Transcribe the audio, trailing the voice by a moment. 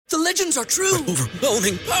The legends are true.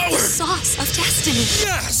 Overwhelming power! Sauce of destiny.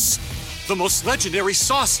 Yes! The most legendary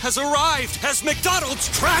sauce has arrived as McDonald's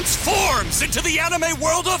transforms into the anime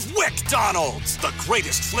world of WickDonald's. The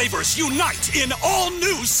greatest flavors unite in all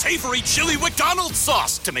new savory chili McDonald's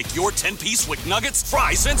sauce to make your 10-piece Wick Nuggets,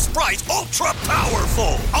 fries, and Sprite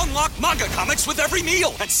ultra-powerful. Unlock manga comics with every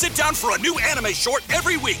meal and sit down for a new anime short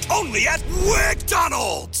every week only at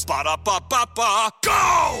WickDonald's. Ba-da-ba-ba-ba,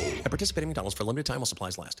 go! At participating McDonald's for a limited time while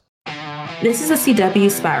supplies last. This is a CW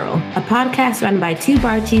Spiral, a podcast run by two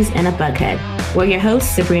Barchies and a Bughead. We're your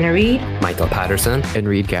hosts, Sabrina Reed, Michael Patterson, and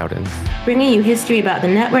Reed Gowden, bringing you history about the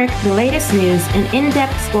network, the latest news, and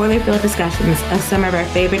in-depth spoiler-filled discussions of some of our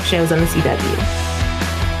favorite shows on the CW.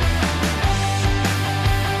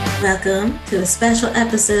 Welcome to a special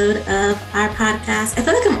episode of our podcast. I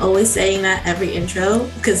feel like I'm always saying that every intro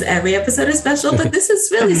because every episode is special, but this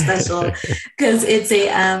is really special because it's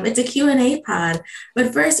a Q&A pod.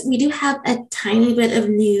 But first, we do have a tiny bit of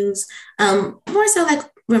news, more so like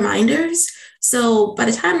reminders. So by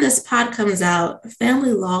the time this pod comes out,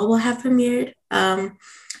 Family Law will have premiered. That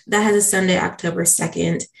has a Sunday, October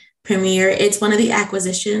 2nd. Premiere. It's one of the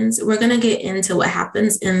acquisitions. We're going to get into what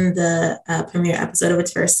happens in the premiere episode of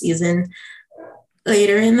its first season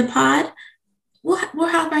later in the pod. We'll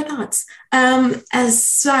have our thoughts.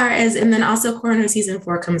 As far as, and then also Coroner Season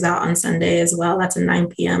 4 comes out on Sunday as well. That's a 9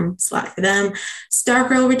 p.m. slot for them.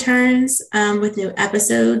 Stargirl returns with new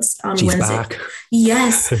episodes on Wednesday. Back.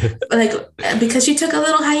 Yes. Because she took a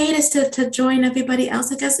little hiatus to join everybody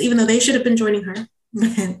else, I guess, even though they should have been joining her.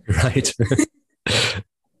 Right.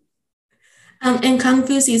 And Kung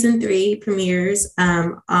Fu Season 3 premieres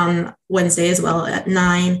on Wednesday as well at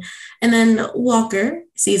 9. And then Walker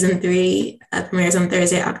Season 3 premieres on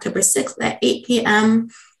Thursday, October 6th at 8 p.m.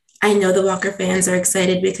 I know the Walker fans are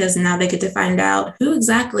excited because now they get to find out who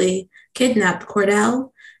exactly kidnapped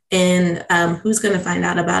Cordell and who's going to find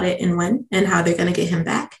out about it and when and how they're going to get him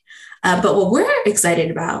back. But what we're excited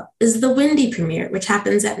about is the Wendy premiere, which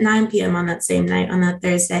happens at 9 p.m. on that same night, on that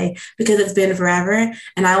Thursday, because it's been forever.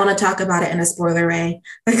 And I want to talk about it in a spoiler way,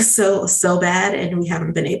 like so bad. And we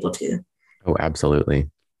haven't been able to. Oh, absolutely.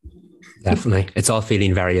 Definitely. It's all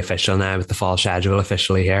feeling very official now with the fall schedule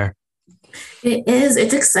officially here. It is.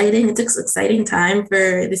 It's exciting. It's an exciting time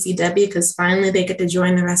for the CW because finally they get to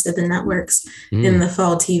join the rest of the networks in the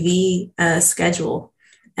fall TV schedule.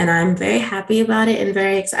 And I'm very happy about it and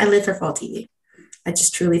very excited. I live for fall TV. I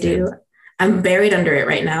just truly do. I'm buried under it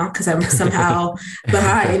right now because I'm somehow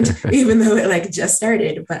behind, even though it just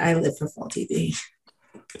started, but I live for fall TV.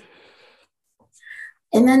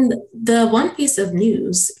 And then the one piece of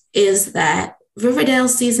news is that Riverdale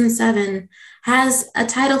Season 7 has a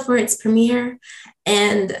title for its premiere.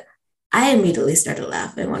 And I immediately started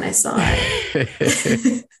laughing when I saw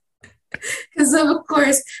it. Because of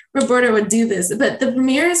course, Roberta would do this, but the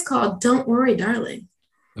premiere is called "Don't Worry, Darling."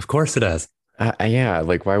 Of course it is. Yeah,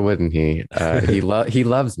 why wouldn't he? He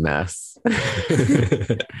loves mess.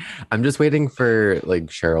 I'm just waiting for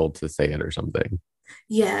Cheryl to say it or something.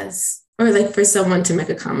 Yes, or for someone to make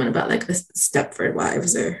a comment about the Stepford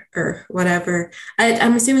Wives or whatever.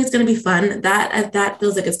 I'm assuming it's going to be fun. That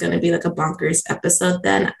feels like it's going to be a bonkers episode.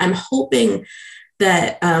 Then I'm hoping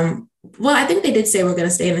that. Well, I think they did say we're going to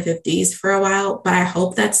stay in the 50s for a while, but I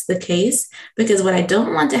hope that's the case because what I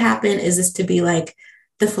don't want to happen is this to be like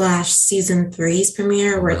the Flash Season 3's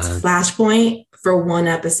premiere where it's Flashpoint for one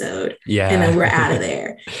episode. Yeah. And then we're out of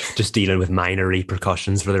there. Just dealing with minor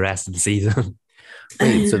repercussions for the rest of the season.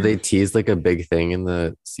 Wait, so they teased a big thing in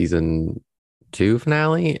the Season 2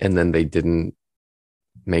 finale and then they didn't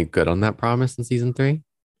make good on that promise in Season 3?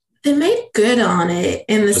 They made good on it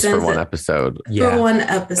in the just sense for one that episode. For one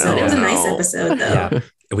episode. It was a nice No. episode, though. Yeah.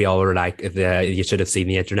 We all were you should have seen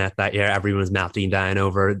the internet that year. Everyone was melting down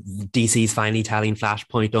over DC's finally telling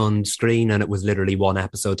Flashpoint on screen, and it was literally one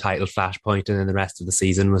episode titled Flashpoint, and then the rest of the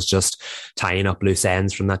season was just tying up loose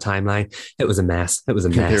ends from that timeline. It was a mess. It was a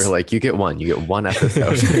mess. They were like, you get one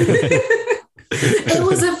episode. It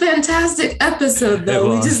was a fantastic episode,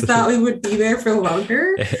 though. We just thought we would be there for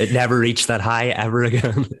longer. It never reached that high ever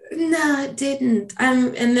again. No, it didn't.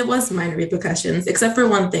 And there was minor repercussions, except for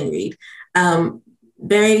one thing, Reed.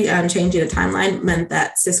 Barry changing the timeline meant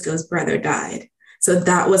that Cisco's brother died. So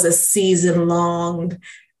that was a season-long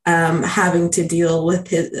having to deal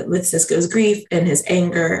with Cisco's grief and his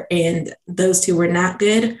anger, and those two were not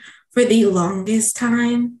good for the longest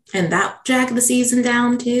time, and that dragged the season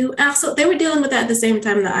down too. Also, they were dealing with that at the same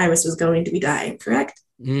time that Iris was going to be dying, correct?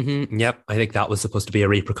 Mm-hmm. Yep, I think that was supposed to be a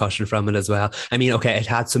repercussion from it as well. I mean, okay, it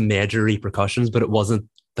had some major repercussions, but it wasn't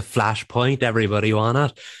the flashpoint everybody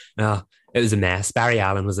wanted. It was a mess. Barry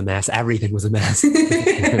Allen was a mess. Everything was a mess.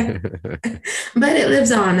 But it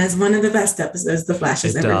lives on as one of the best episodes The Flash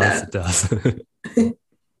has ever done. It does.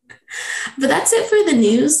 But that's it for the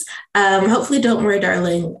news. Hopefully, Don't Worry,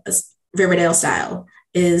 Darling, Riverdale style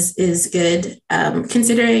is good.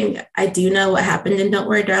 Considering I do know what happened in Don't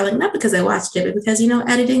Worry, Darling, not because I watched it, but because,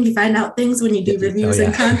 editing, you find out things when you do reviews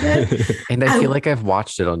and content. And I feel like I've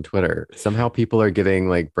watched it on Twitter. Somehow people are getting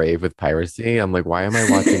like brave with piracy. I'm like, why am I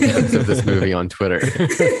watching clips of this movie on Twitter?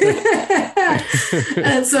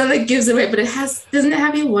 So that gives away, but doesn't it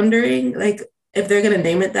have you wondering, like, if they're going to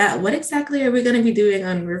name it that, what exactly are we going to be doing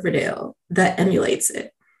on Riverdale that emulates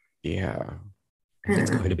it? Yeah.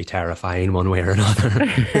 It's going to be terrifying one way or another.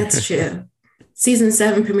 That's true. Season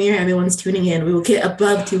 7 premiere, everyone's tuning in. We will get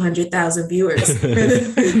above 200,000 viewers.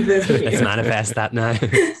 Let's manifest that now.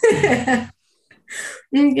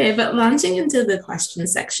 Okay, but launching into the question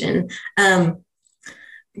section,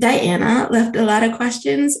 Diana left a lot of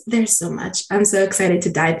questions. There's so much. I'm so excited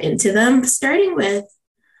to dive into them, starting with,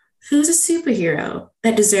 who's a superhero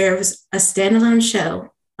that deserves a standalone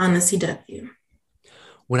show on the CW?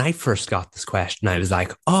 When I first got this question, I was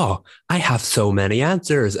like, oh, I have so many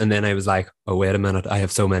answers. And then I was like, oh, wait a minute, I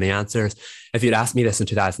have so many answers. If you'd asked me this in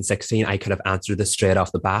 2016, I could have answered this straight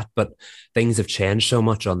off the bat, but things have changed so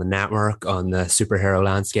much on the network, on the superhero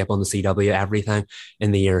landscape, on the CW, everything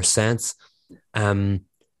in the years since.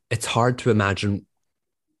 It's hard to imagine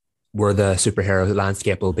where the superhero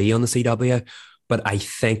landscape will be on the CW, but I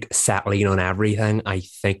think settling on everything, I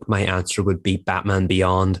think my answer would be Batman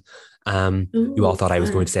Beyond. You all thought I was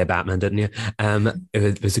going to say Batman, didn't you?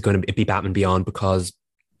 It was going to be Batman Beyond because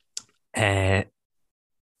the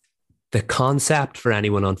concept, for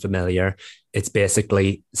anyone unfamiliar, it's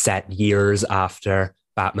basically set years after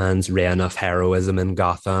Batman's reign of heroism in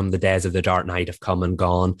Gotham. The days of the Dark Knight have come and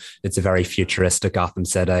gone. It's a very futuristic Gotham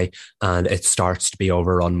City, and it starts to be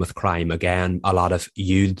overrun with crime again. A lot of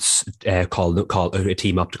youths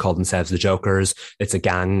team up to call themselves the Jokers. It's a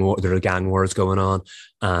gang war. There are gang wars going on.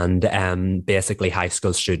 And basically high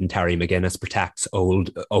school student Terry McGinnis protects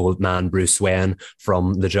old man Bruce Wayne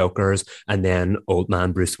from the Jokers, and then old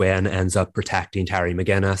man Bruce Wayne ends up protecting Terry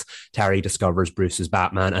McGinnis. Terry discovers Bruce is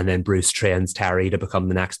Batman, and then Bruce trains Terry to become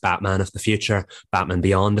the next Batman of the future, Batman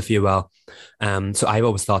Beyond, if you will. So I've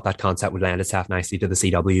always thought that concept would lend itself nicely to the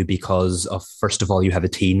CW because of, first of all, you have a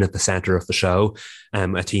teen at the center of the show,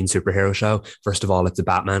 a teen superhero show. First of all, it's a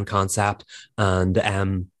Batman concept, and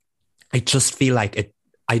I just feel like it.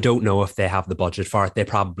 I don't know if they have the budget for it. They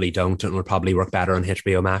probably don't, and would probably work better on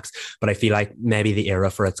HBO Max. But I feel like maybe the era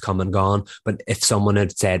for it's come and gone. But if someone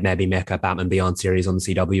had said maybe make a Batman Beyond series on the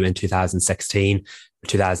CW in 2016,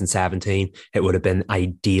 2017, it would have been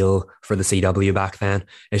ideal for the CW back then.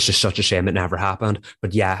 It's just such a shame it never happened.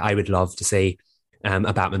 But yeah, I would love to see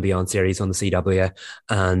a Batman Beyond series on the CW.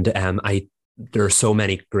 And there are so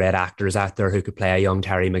many great actors out there who could play a young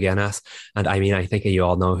Terry McGinnis. And I mean, I think you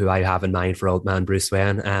all know who I have in mind for old man Bruce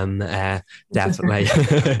Wayne. Definitely.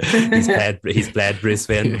 he's played Bruce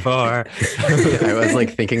Wayne before. I was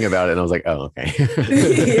like thinking about it and I was like, oh, okay.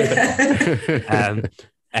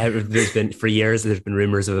 There's been for years, there's been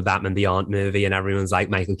rumors of a Batman Beyond movie, and everyone's like,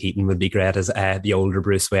 Michael Keaton would be great as the older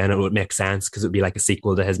Bruce Wayne. It would make sense because it would be like a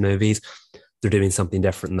sequel to his movies. They're doing something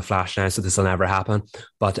different in The Flash now, so this will never happen.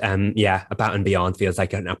 But yeah, a Batman Beyond feels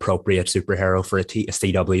like an appropriate superhero for a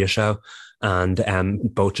CW show.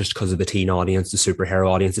 And both just because of the teen audience, the superhero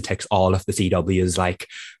audience, it ticks all of the CW's like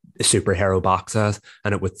superhero boxes.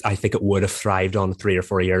 And I think it would have thrived on 3 or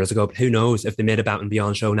 4 years ago. But who knows, if they made a Batman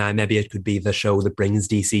Beyond show now, maybe it could be the show that brings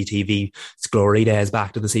DC TV's glory days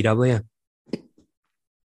back to the CW.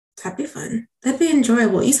 That'd be fun. That'd be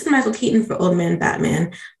enjoyable. You said Michael Keaton for Old Man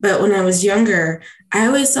Batman, but when I was younger, I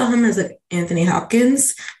always saw him as like Anthony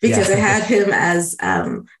Hopkins because I had him as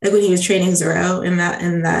like when he was training Zorro in that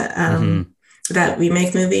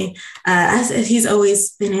remake movie. He's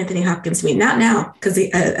always been Anthony Hopkins to me. Not now because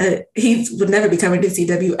he would never be coming to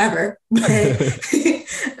CW ever.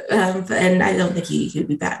 And I don't think he would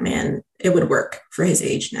be Batman. It would work for his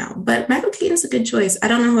age now. But Michael Keaton's a good choice. I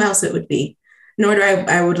don't know who else it would be. Nor do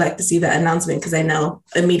I would like to see that announcement because I know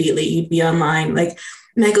immediately you'd be online like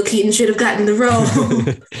Michael Keaton should have gotten the role.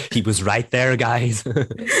 He was right there, guys.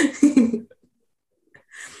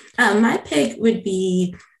 My pick would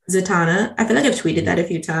be Zatanna. I feel like I've tweeted that a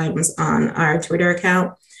few times on our Twitter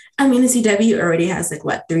account. I mean, the CW already has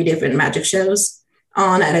like 3 different magic shows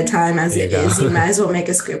on at a time as it is. You might as well make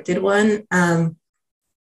a scripted one. And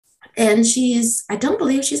I don't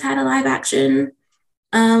believe she's had a live action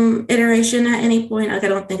iteration at any point. Like I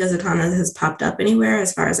don't think Zatanna has popped up anywhere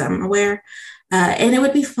as far as I'm aware. And it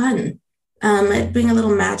would be fun Bring a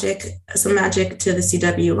little magic, some magic to the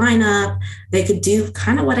CW lineup. They could do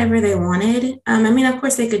kind of whatever they wanted. I mean, of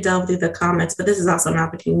course, they could delve through the comics, but this is also an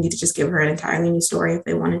opportunity to just give her an entirely new story if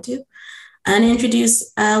they wanted to, and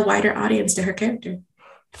introduce a wider audience to her character.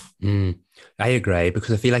 I agree,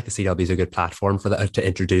 because I feel like the CW is a good platform for that, to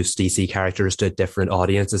introduce DC characters to different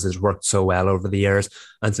audiences. It's worked so well over the years,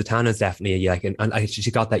 and Zatanna's definitely like, and she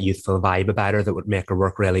got that youthful vibe about her that would make her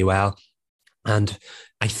work really well. And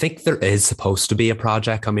I think there is supposed to be a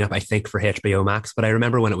project coming up, I think, for HBO Max. But I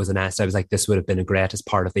remember when it was announced, I was like, this would have been a great as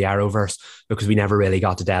part of the Arrowverse, because we never really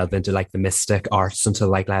got to delve into like the mystic arts until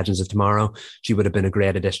like Legends of Tomorrow. She would have been a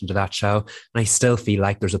great addition to that show. And I still feel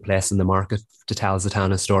like there's a place in the market to tell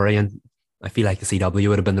Zatanna's story. And I feel like the CW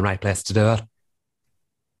would have been the right place to do it.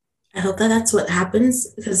 I hope that that's what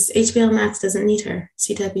happens, because HBO Max doesn't need her.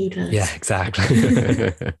 CW does. Yeah,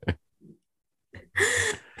 exactly.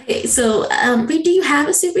 Okay, so do you have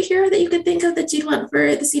a superhero that you could think of that you'd want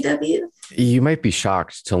for the CW? You might be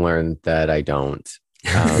shocked to learn that I don't.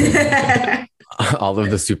 All of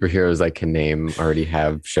the superheroes I can name already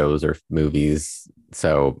have shows or movies.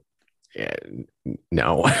 So, yeah,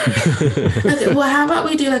 no. Okay, well, how about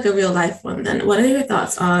we do like a real life one then? What are your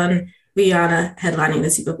thoughts on Rihanna headlining the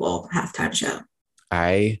Super Bowl halftime show?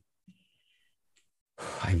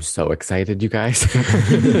 I'm so excited, you guys.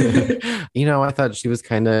 I thought she was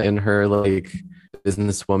kind of in her like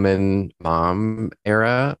businesswoman mom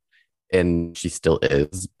era, and she still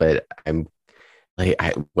is. But I'm like,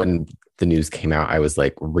 when the news came out, I was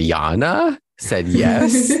like, Rihanna said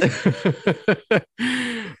yes.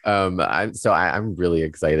 I'm really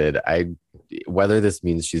excited. Whether this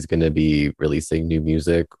means she's going to be releasing new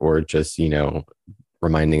music or just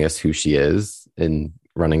reminding us who she is and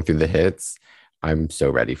running through the hits, I'm so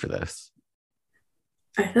ready for this.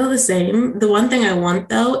 I feel the same. The one thing I want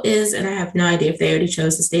though is, and I have no idea if they already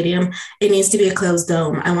chose the stadium, it needs to be a closed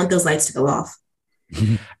dome. I want those lights to go off.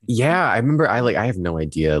 Yeah, I remember I have no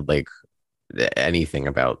idea like anything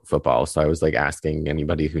about football. So I was like asking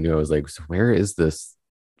anybody who knew. I was like, so where is this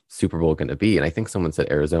Super Bowl going to be? And I think someone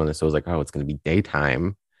said Arizona. So I was like, oh, it's going to be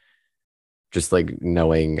daytime. Just like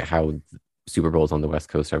knowing how Super Bowls on the West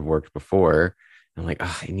Coast have worked before. I'm like,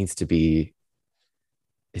 oh, it needs to be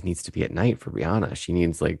at night for Rihanna. She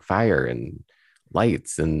needs like fire and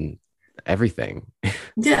lights and everything.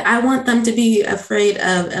 Yeah, I want them to be afraid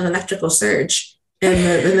of an electrical surge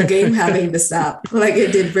and the game having to stop like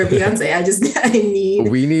it did for Beyonce.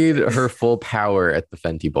 We need her full power at the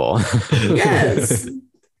Fenty Bowl. Yes,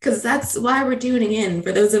 because that's why we're tuning in.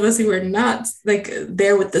 For those of us who are not like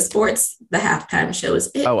there with the sports, the halftime show is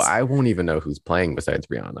it. Oh, I won't even know who's playing besides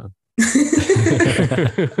Rihanna.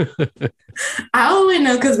 I only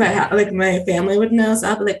know because my family would know, so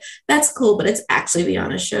I'll be like, that's cool, but it's actually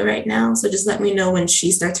Rihanna's show right now, so just let me know when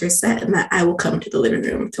she starts her set and that I will come to the living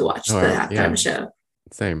room to watch the halftime show.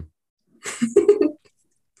 Same.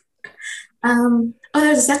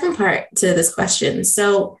 There's a second part to this question.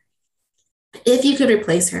 So if you could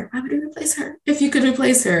replace her, why would you replace her? If you could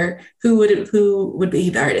replace her, who would be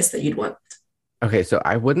the artist that you'd want? Okay, so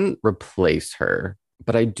I wouldn't replace her,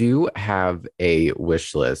 but I do have a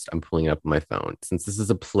wish list. I'm pulling it up on my phone. Since this is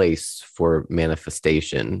a place for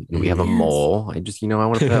manifestation and we have a mole, I just, I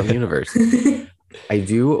want to put it out in the universe. I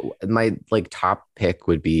do. My top pick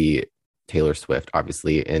would be Taylor Swift,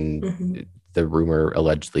 obviously. And the rumor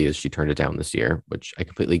allegedly is she turned it down this year, which I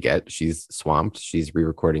completely get. She's swamped. she's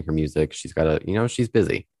re-recording her music. She's got she's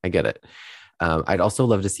busy. I get it. I'd also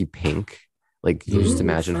love to see Pink. Like, you just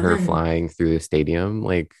imagine her flying through the stadium.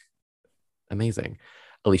 Like, amazing.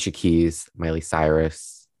 Alicia Keys, Miley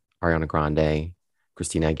Cyrus, Ariana Grande,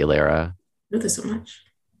 Christina Aguilera. Oh, there's so much.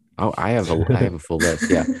 Oh, I have a full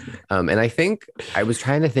list. Yeah. And I think I was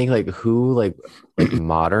trying to think like who like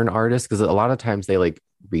modern artists, because a lot of times they like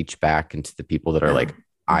reach back into the people that are like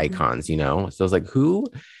icons, So I was like, who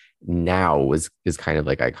now is kind of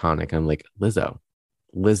like iconic? And I'm like, Lizzo.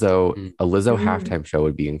 A Lizzo halftime show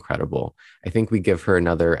would be incredible. I think we give her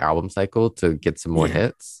another album cycle to get some more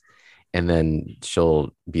hits, and then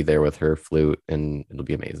she'll be there with her flute and it'll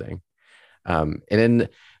be amazing. And in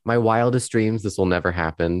my wildest dreams, this will never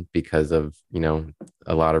happen because of,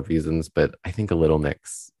 a lot of reasons, but I think a Little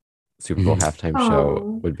Mix Super Bowl halftime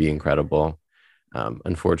show would be incredible.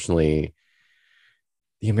 Unfortunately,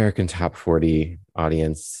 the American Top 40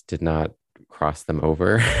 audience did not cross them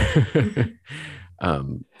over.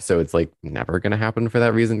 So it's like never going to happen for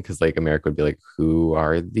that reason, because like America would be like, who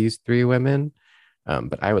are these three women?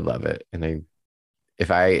 But I would love it. And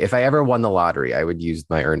if I ever won the lottery, I would use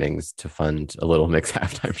my earnings to fund a Little Mix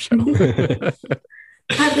halftime show.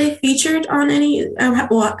 Have they featured on any?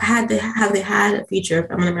 Well, have they had a feature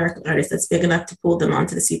from an American artist that's big enough to pull them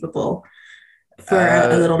onto the Super Bowl for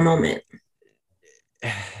a little moment?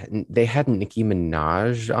 They had Nicki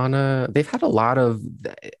Minaj on they've had a lot of,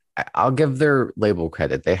 I'll give their label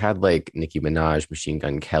credit. They had like Nicki Minaj, Machine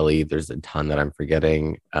Gun Kelly. There's a ton that I'm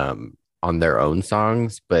forgetting on their own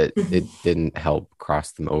songs, but it didn't help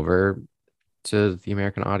cross them over to the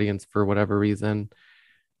American audience for whatever reason.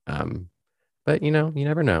 But you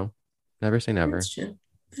never know. Never say never. That's true.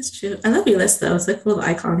 That's true. I love your list though. It's like full of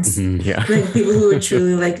icons. Yeah. Like people who would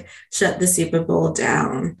truly like shut the Super Bowl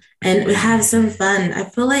down and have some fun. I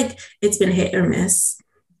feel like it's been hit or miss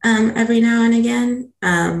every now and again.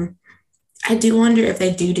 I do wonder if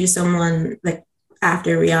they do someone like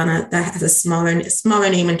after Rihanna that has a smaller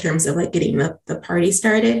name in terms of like getting the party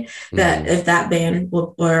started, that if that band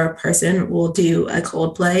or a person will do a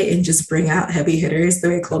Coldplay and just bring out heavy hitters the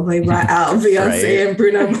way Coldplay brought out Beyonce and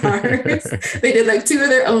Bruno Mars. They did like 2 of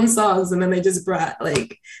their own songs and then they just brought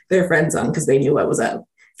like their friends on because they knew what was up.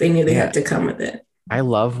 They knew they had to come with it. I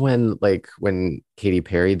love when Katy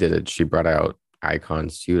Perry did it, she brought out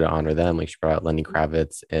icons too to honor them. Like she brought out Lenny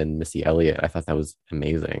Kravitz and Missy Elliott. I thought that was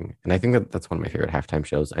amazing, and I think that's one of my favorite halftime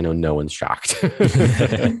shows. I know no one's shocked.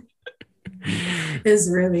 It was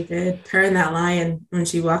really good. Her and that lion when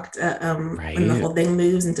she walked, when the whole thing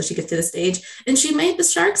moves until she gets to the stage, and she made the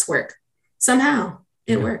sharks work somehow.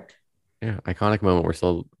 It worked. Yeah, iconic moment. We're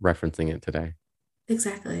still referencing it today.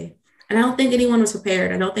 Exactly. And I don't think anyone was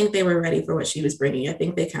prepared. I don't think they were ready for what she was bringing. I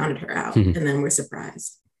think they counted her out and then were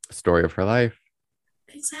surprised. Story of her life.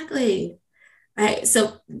 Exactly. All right.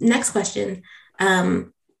 So next question.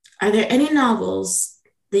 Are there any novels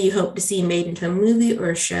that you hope to see made into a movie or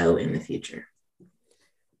a show in the future?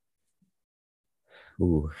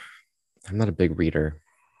 Ooh, I'm not a big reader.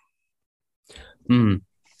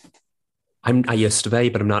 I used to be,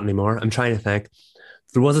 but I'm not anymore. I'm trying to think.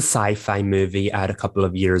 There was a sci-fi movie out a couple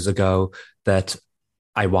of years ago that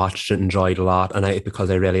I watched and enjoyed a lot, and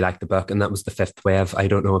because I really liked the book, and that was The Fifth Wave. I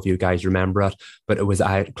don't know if you guys remember it, but it was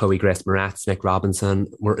Chloe Grace Moretz, Nick Robinson,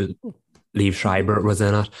 Liev Schreiber was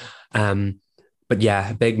in it. But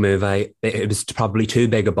yeah, big movie. It was probably too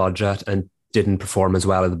big a budget and didn't perform as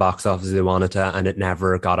well at the box office as they wanted to, and it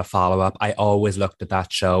never got a follow-up. I always looked at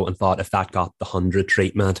that show and thought if that got the 100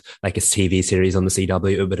 treatment, like its TV series on the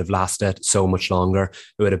CW, it would have lasted so much longer.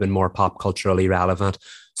 It would have been more pop culturally relevant.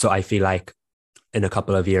 So I feel like in a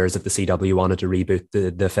couple of years, if the CW wanted to reboot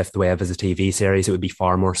the Fifth Wave as a TV series, it would be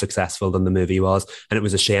far more successful than the movie was. And it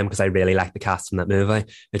was a shame because I really liked the cast in that movie.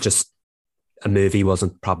 A movie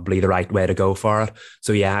wasn't probably the right way to go for it.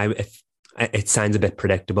 So yeah, it sounds a bit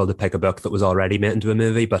predictable to pick a book that was already made into a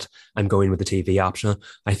movie, but I'm going with the TV option.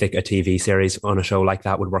 I think a TV series on a show like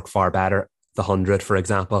that would work far better. The 100, for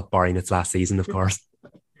example, barring its last season, of course.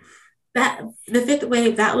 That The Fifth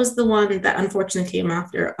Wave, that was the one that unfortunately came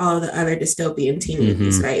after all the other dystopian teen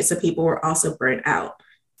movies, right? So people were also burnt out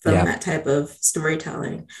from that type of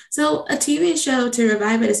storytelling. So a TV show to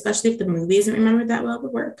revive it, especially if the movie isn't remembered that well,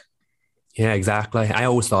 would work. Yeah, exactly. I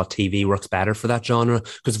always thought TV works better for that genre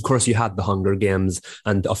because, of course, you had the Hunger Games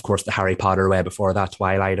and, of course, the Harry Potter way before that,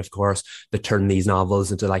 Twilight, of course, that turned these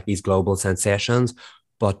novels into like these global sensations.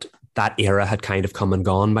 But that era had kind of come and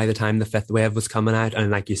gone by the time the Fifth Wave was coming out.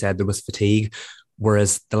 And like you said, there was fatigue,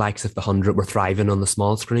 whereas the likes of the 100 were thriving on the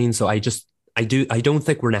small screen. So I don't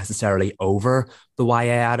think we're necessarily over the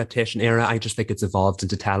YA adaptation era. I just think it's evolved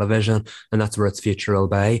into television and that's where its future will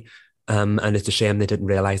be. And it's a shame they didn't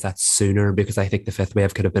realize that sooner because I think the Fifth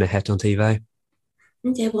Wave could have been a hit on TV.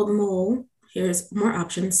 Okay, well, Mo, here's more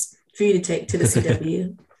options for you to take to the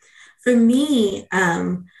CW. For me,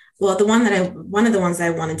 well, one of the ones I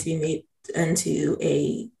wanted to be made into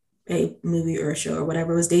a movie or a show or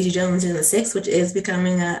whatever was Daisy Jones and the Six, which is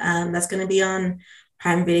becoming that's going to be on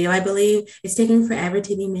Prime Video, I believe. It's taking forever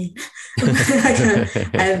to be made.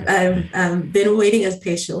 I've been waiting as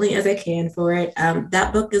patiently as I can for it.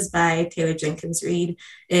 That book is by Taylor Jenkins Reid.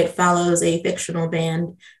 It follows a fictional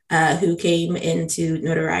band who came into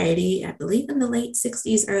notoriety, I believe in the late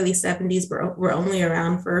 60s, early 70s, were only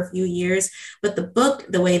around for a few years. But the book,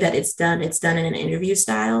 the way that it's done in an interview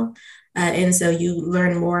style. And so you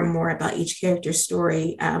learn more and more about each character's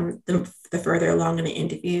story the further along in the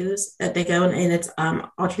interviews that they go, and it's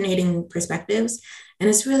alternating perspectives, and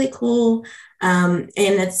it's really cool. And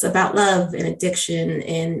it's about love and addiction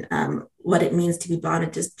and what it means to be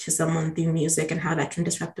bonded to someone through music and how that can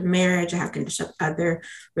disrupt a marriage, how it can disrupt other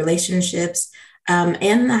relationships.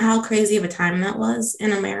 And how crazy of a time that was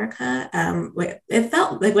in America. It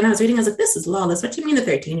felt like when I was reading, I was like, "This is lawless." What do you mean, the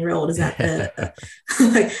 13-year-old is at the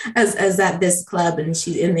like as at this club, and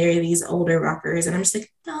she's in there, these older rockers, and I'm just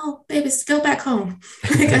like, "No, babies, go back home."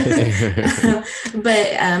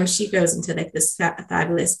 But she grows into like this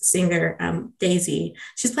fabulous singer, Daisy.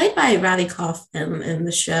 She's played by Riley Koff in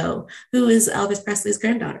the show, who is Elvis Presley's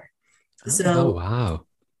granddaughter. Oh, wow.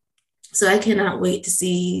 So I cannot wait to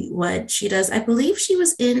see what she does. I believe she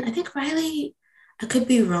was in, I think Riley, I could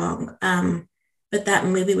be wrong, but that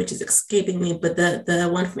movie, which is escaping me, but the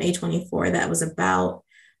one from A24 that was about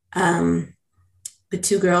the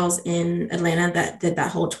two girls in Atlanta that did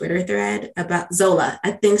that whole Twitter thread about Zola.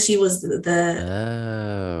 I think she was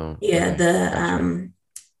the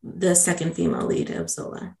second female lead of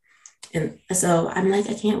Zola. And so I'm like,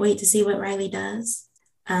 I can't wait to see what Riley does.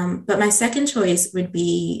 But my second choice would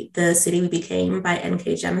be The City We Became by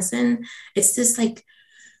N.K. Jemisin. It's this like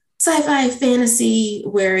sci-fi fantasy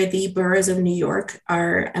where the boroughs of New York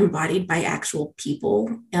are embodied by actual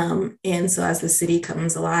people. And so as the city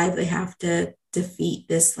comes alive, they have to defeat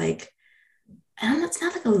this like, I don't know, it's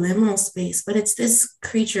not like a liminal space, but it's this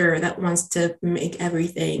creature that wants to make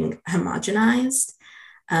everything homogenized.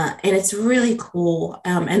 And it's really cool.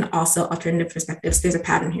 And also alternative perspectives. There's a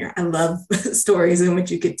pattern here. I love stories in which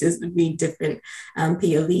you get to read different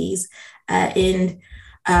POVs.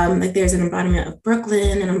 Like there's an embodiment of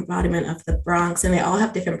Brooklyn, an embodiment of the Bronx, and they all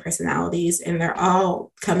have different personalities, and they're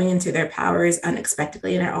all coming into their powers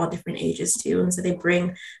unexpectedly, and they're all different ages too. And so they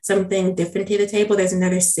bring something different to the table. There's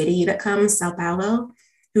another city that comes, Sao Paulo,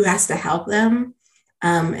 who has to help them.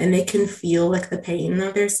 And they can feel like the pain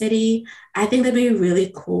of their city. I think that'd be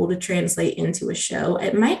really cool to translate into a show.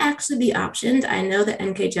 It might actually be optioned. I know that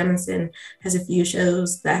N.K. Jemisin has a few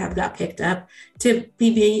shows that have got picked up to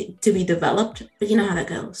be developed, but you know how that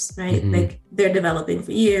goes, right? Mm-hmm. Like they're developing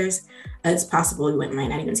for years. It's possible we might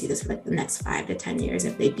not even see this for like the next 5 to 10 years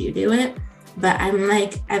if they do it. But I'm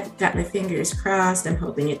like, I've got my fingers crossed. I'm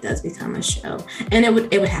hoping it does become a show, and it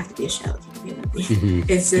would have to be a show. Mm-hmm.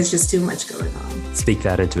 It's just too much going on. Speak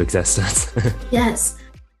that into existence. Yes.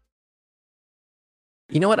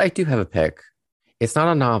 You know what? I do have a pick. It's not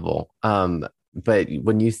a novel, but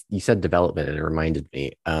when you said development, it reminded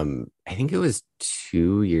me. I think it was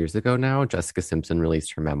 2 years ago now. Jessica Simpson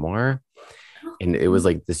released her memoir, and it was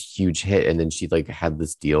like this huge hit. And then she like had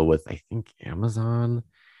this deal with I think Amazon,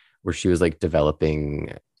 where she was like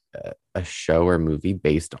developing a show or movie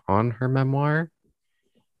based on her memoir.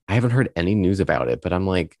 I haven't heard any news about it, but I'm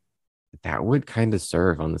like, that would kind of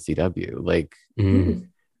serve on the CW, like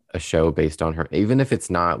a show based on her, even if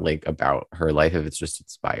it's not like about her life, if it's just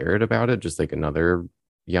inspired about it, just like another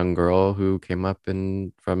young girl who came up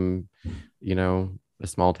from, a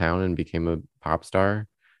small town and became a pop star.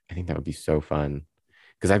 I think that would be so fun.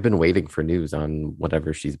 Because I've been waiting for news on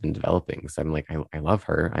whatever she's been developing. So I'm like, I love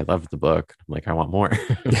her. I love the book. I'm like, I want more.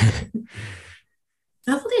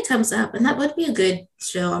 Hopefully it comes up. And that would be a good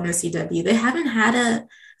show on the CW. They haven't had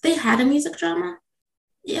a music drama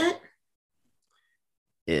yet.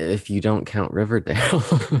 If you don't count Riverdale.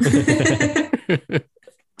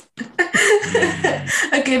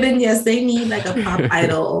 Okay, then yes, they need like a pop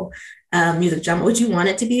idol music drama. Would you want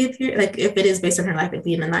it to be like if it is based on her life, it'd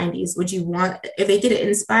be in the 90s? Would you want, if they did it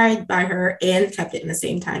inspired by her and kept it in the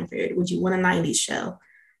same time period, would you want a 90s show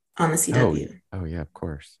on the CW? Oh yeah, of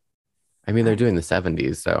course. I mean, they're doing the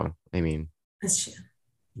 70s, so I mean, that's true.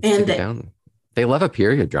 And they love a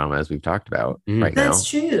period drama, as we've talked about right now. That's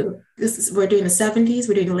true. We're doing the 70s,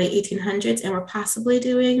 we're doing the late 1800s, and we're possibly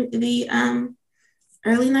doing the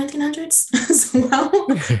early 1900s as well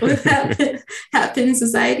with Happen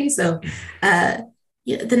Society. So the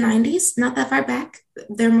 90s, not that far back,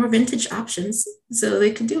 they're more vintage options, so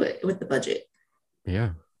they could do it with the budget.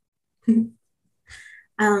 Yeah. And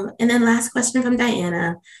then last question from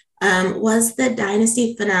Diana. Was the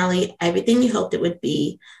Dynasty finale everything you hoped it would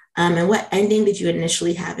be? And what ending did you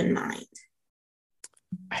initially have in mind?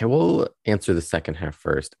 I will answer the second half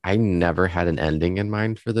first. I never had an ending in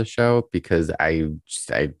mind for the show because I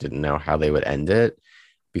didn't know how they would end it,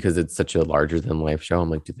 because it's such a larger than life show. I'm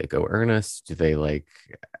like, do they go earnest? Do they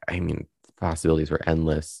possibilities were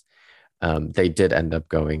endless. They did end up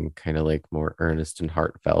going kind of like more earnest and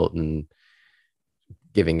heartfelt and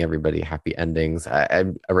giving everybody happy endings.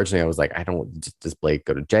 Originally I was like, does Blake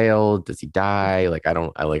go to jail? Does he die? I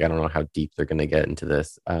don't know how deep they're going to get into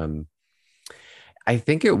this. I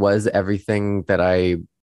think it was everything that I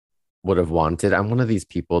would have wanted. I'm one of these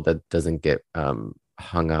people that doesn't get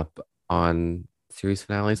hung up on series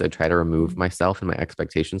finales. I try to remove myself and my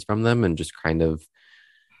expectations from them and just kind of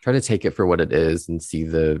try to take it for what it is and see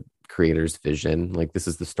the creator's vision. Like, this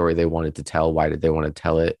is the story they wanted to tell. Why did they want to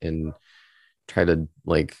tell it? And try to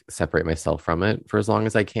like separate myself from it for as long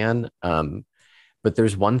as I can. But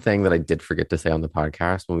there's one thing that I did forget to say on the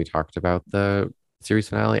podcast when we talked about the series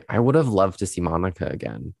finale. I would have loved to see Monica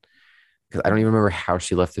again, because I don't even remember how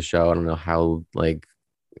she left the show. I don't know how, like,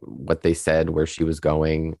 what they said, where she was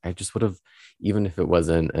going. I just would have, even if it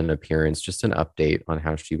wasn't an appearance, just an update on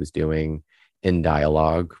how she was doing in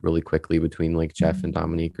dialogue really quickly between like Jeff and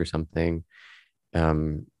Dominique or something. I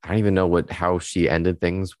don't even know how she ended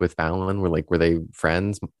things with Fallon. Were they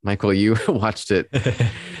friends? Michael, you watched it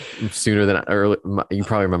sooner than, or you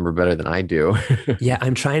probably remember better than I do. Yeah,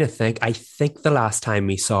 I'm trying to think. I think the last time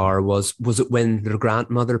we saw her was it when their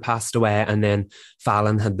grandmother passed away, and then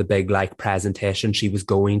Fallon had the big like presentation she was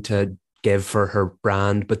going to give for her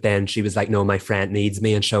brand, but then she was like, no, my friend needs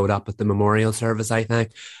me, and showed up at the memorial service, I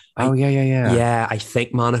think. Yeah, I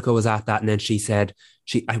think Monica was at that, and then she said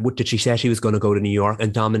did she say she was going to go to New York,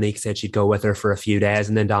 and Dominique said she'd go with her for a few days,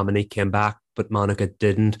 and then Dominique came back, but Monica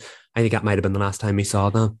didn't. I think that might have been the last time we saw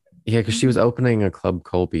them. Yeah, because she was opening a Club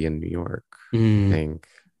Colby in New York, I think,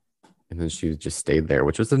 and then she just stayed there,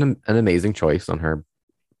 which was an amazing choice on her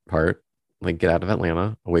part. Like, get out of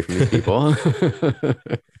Atlanta, away from these people.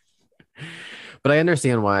 But I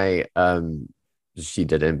understand why she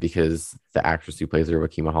didn't, because the actress who plays her,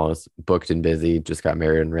 Wakima Hollis, booked and busy, just got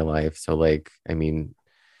married in real life. So, like, I mean,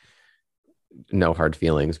 no hard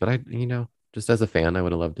feelings, but just as a fan, I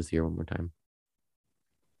would have loved to see her one more time.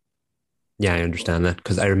 Yeah, I understand that,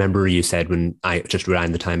 because I remember you said when just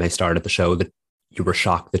around the time I started the show that you were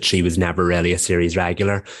shocked that she was never really a series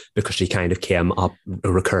regular, because she kind of came up,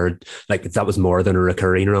 recurred, like that was more than a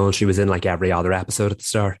recurring role. She was in like every other episode at the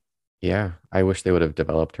start. Yeah, I wish they would have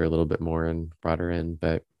developed her a little bit more and brought her in,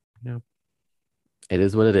 but it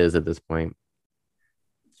is what it is at this point.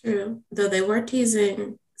 True, though they were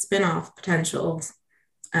teasing spin-off potentials.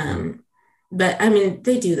 But I mean,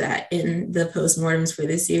 they do that in the postmortems for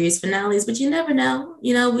the series finales, but you never know.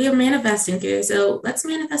 We are manifesting here, so let's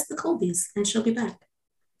manifest the Colbys, and she'll be back.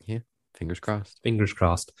 Yeah, fingers crossed. Fingers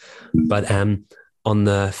crossed. But on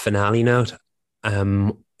the finale note,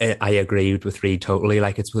 I agreed with Reed totally.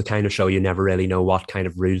 Like, it's the kind of show you never really know what kind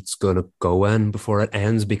of route it's going to go in before it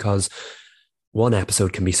ends, because one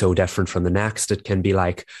episode can be so different from the next. It can be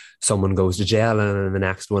like someone goes to jail, and in the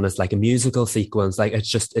next one it's like a musical sequence. Like,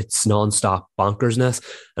 it's nonstop bonkersness.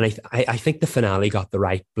 And I think the finale got the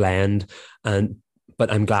right blend,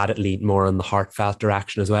 but I'm glad it leaned more in the heartfelt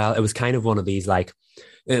direction as well. It was kind of one of these, like,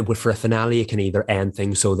 for a finale, it can either end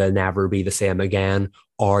things so they'll never be the same again,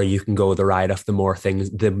 or you can go the ride of the more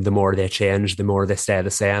things, the more they change, the more they stay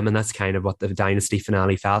the same. And that's kind of what the Dynasty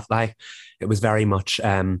finale felt like. It was very much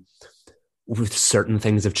with certain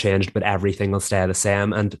things have changed, but everything will stay the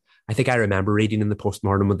same. And I think I remember reading in the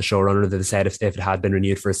postmortem with the showrunner that they said if it had been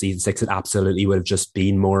renewed for a season 6, it absolutely would have just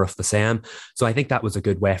been more of the same. So I think that was a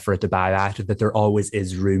good way for it to bow out, that there always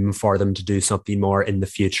is room for them to do something more in the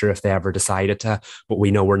future if they ever decided to. But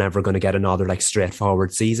we know we're never going to get another like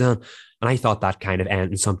straightforward season. And I thought that kind of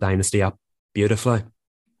ended some Dynasty up beautifully.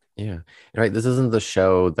 Yeah. Right. This isn't the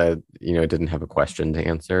show that, didn't have a question to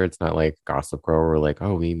answer. It's not like Gossip Girl where like,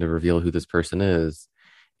 oh, we need to reveal who this person is.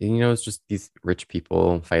 It's just these rich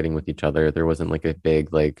people fighting with each other. There wasn't like a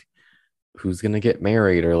big, like, who's going to get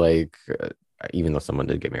married, or like, even though someone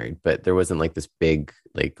did get married, but there wasn't like this big,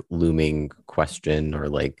 like, looming question, or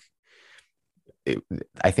like,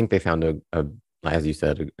 I think they found as you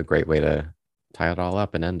said, a great way to tie it all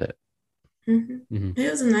up and end it. It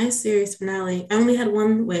was a nice series finale. I only had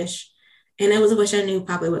one wish, and it was a wish I knew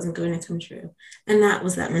probably wasn't going to come true, and that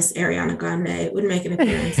was that Miss Ariana Grande would make an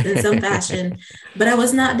appearance in some fashion. But I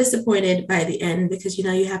was not disappointed by the end, because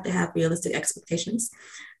you have to have realistic expectations.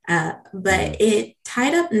 But it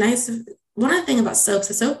tied up nice. One other thing about soaps,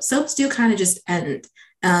 soaps do kind of just end,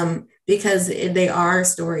 because they are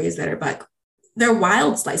stories that are like, they're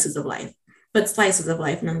wild slices of life, but slices of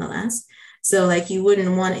life nonetheless. So like you would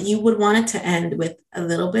want it to end with a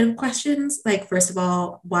little bit of questions. Like, first of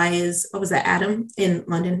all, what was that, Adam in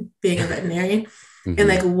London being a veterinarian? And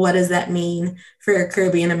like, what does that mean for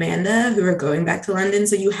Kirby and Amanda who are going back to London?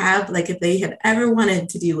 So you have, like, if they had ever wanted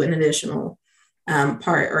to do an additional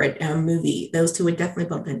part or a movie, those two would definitely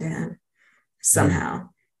bump into him somehow.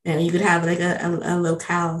 And you could have like a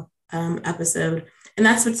locale episode. And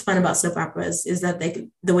that's what's fun about soap operas, is that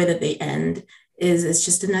the way that they end is it's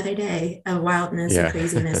just another day of wildness and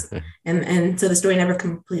craziness. and so the story never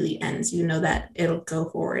completely ends. That it'll go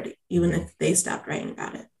forward, even if they stopped writing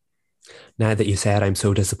about it. Now that you said, I'm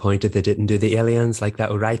so disappointed they didn't do the aliens, like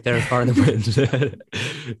that right there for them.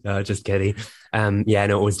 No, just kidding.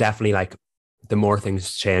 It was definitely like the more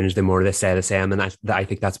things change, the more they stay the same. And I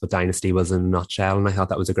think that's what Dynasty was in a nutshell. And I thought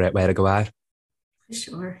that was a great way to go out. For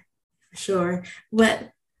sure. For sure.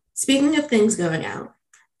 But speaking of things going out,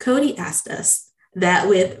 Cody asked us that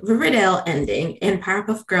with Riverdale ending and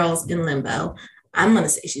Powerpuff Girls in limbo, I'm going to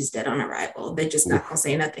say she's dead on arrival. They're just not going to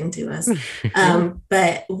say nothing to us.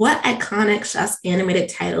 But what iconic Shaw's animated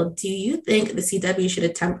title do you think the CW should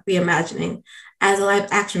attempt reimagining as a live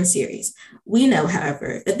action series? We know,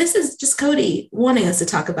 however, that this is just Cody wanting us to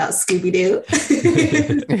talk about Scooby-Doo.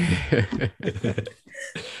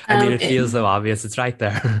 I mean, it feels so obvious. It's right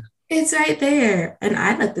there. It's right there. And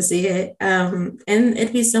I'd like to see it. And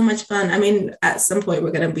it'd be so much fun. I mean, at some point,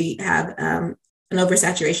 we're going to have an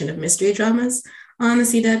oversaturation of mystery dramas on the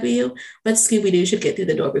CW, but Scooby-Doo should get through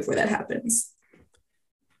the door before that happens.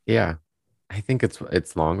 Yeah, I think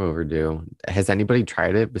it's long overdue. Has anybody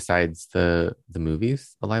tried it besides the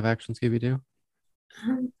movies, the live action Scooby-Doo?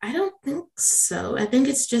 I don't think so. I think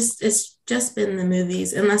it's just been the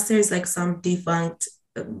movies, unless there's like some defunct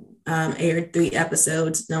aired 3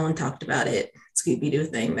 episodes, no one talked about it, Scooby-Doo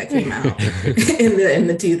thing that came out in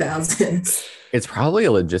the 2000s. It's probably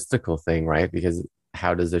a logistical thing, right? Because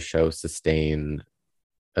how does a show sustain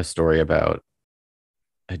a story about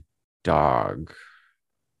a dog?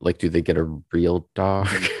 Like, do they get a real dog?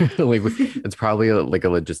 Like, it's probably a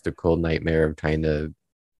logistical nightmare of trying to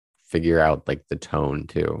figure out like the tone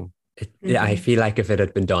too. I feel like if it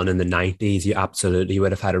had been done in the 90s, you absolutely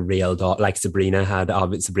would have had a real dog. Like Sabrina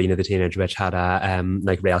the Teenage Witch had a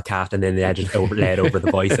like real cat, and then they just laid over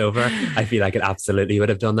the voiceover. I feel like it absolutely would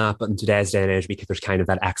have done that. But in today's day and age, because there's kind of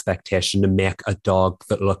that expectation to make a dog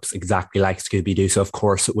that looks exactly like Scooby-Doo, so of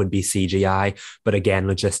course it would be CGI. But again,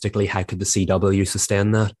 logistically, how could the CW sustain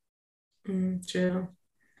that? True.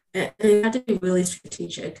 And they have to be really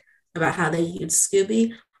strategic about how they use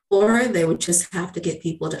Scooby. Or they would just have to get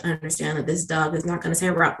people to understand that this dog is not going to say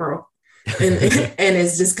 "Ruh-roh," and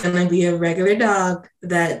it's just going to be a regular dog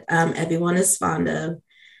that everyone is fond of.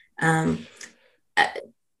 Have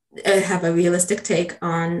a realistic take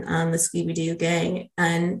on the Scooby-Doo gang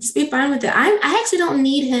and just be fine with it. I actually don't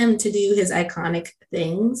need him to do his iconic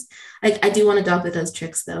things. Like, I do want a dog that does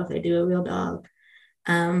tricks, though, if they do a real dog.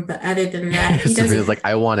 But other than that, he doesn't. It's like,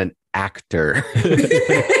 I want an actor.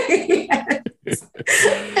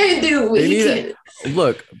 I do.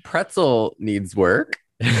 Look, Pretzel needs work.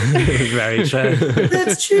 Very true.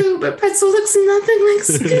 That's true, but Pretzel looks nothing like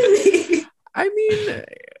Scooby. I mean,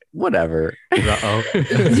 whatever. Uh-oh.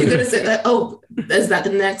 You're gonna say that? Oh, is that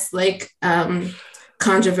the next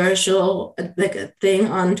controversial a thing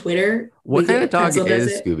on Twitter? What kind of dog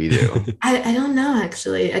is Scooby-Doo? I don't know,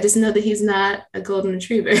 actually. I just know that he's not a golden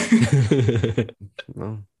retriever.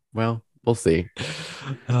 Well, we'll see.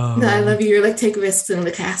 No, I love you. You're like, take risks in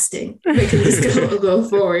the casting. We can just go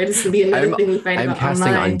forward. It's gonna be another thing we find I'm about casting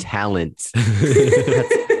online. on talent.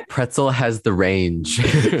 Pretzel has the range.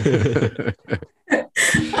 Oh,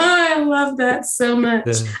 I love that so much.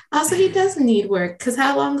 Yeah. Also, he does need work, because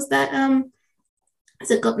how long is that?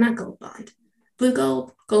 Is it not Gold Bond? Blue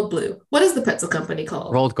Gold? Gold Blue. What is the pretzel company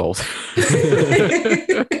called? Rolled Gold.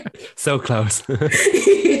 So close.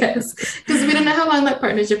 Yes, because we don't know how long that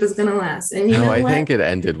partnership is going to last. And I think it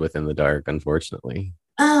ended within the dark, unfortunately.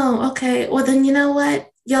 Oh, okay. Well, then you know what?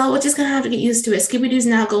 Y'all, we're just going to have to get used to it. Scooby-Doo's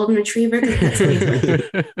now Golden Retriever. That's what he's doing.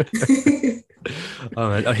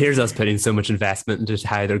 Oh, here's us putting so much investment into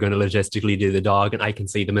how they're going to logistically do the dog, and I can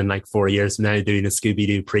see them in like 4 years from now doing a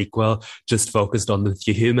Scooby-Doo prequel just focused on the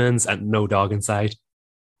humans and no dog inside.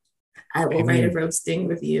 I will write a roasting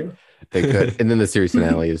review. They could. And then the series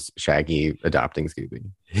finale is Shaggy adopting Scooby.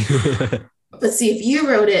 But see, if you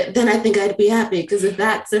wrote it, then I think I'd be happy, because if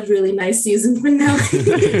that's a really nice season finale.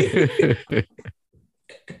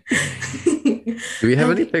 Do we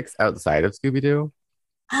have any picks outside of Scooby-Doo?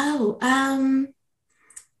 Oh,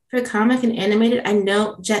 for comic and animated, I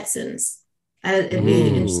know Jetsons. It'd be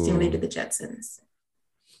interesting to do the Jetsons.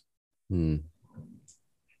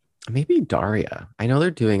 Maybe Daria. I know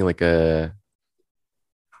they're doing like a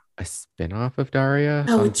spin-off of Daria.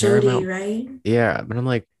 Oh, with Jodie, right? Yeah, but I'm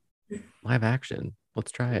like, live action.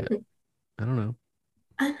 Let's try it. I don't know.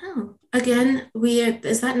 I know. Again,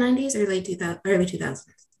 is that 90s or late 2000s, early 2000s?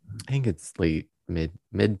 I think it's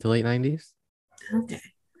mid to late 90s. Okay.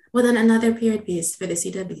 Well, then another period piece for the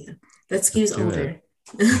CW. That skews older.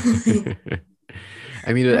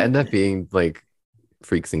 I mean, it would end up being like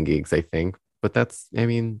Freaks and Geeks, I think. But that's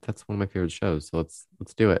one of my favorite shows. So let's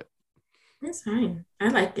do it. That's fine. I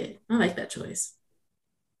liked it. I like that choice.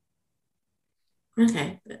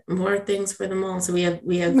 Okay, more things for them all. So we have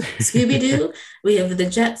Scooby-Doo, we have the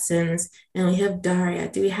Jetsons, and we have Daria.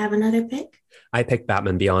 Do we have another pick? I picked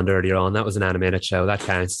Batman Beyond earlier on. That was an animated show. That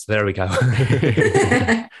counts. There we go.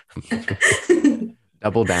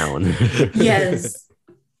 Double down. Yes.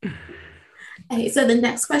 Okay, so the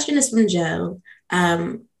next question is from Joe.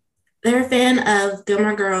 They're a fan of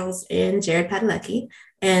Gilmore Girls and Jared Padalecki,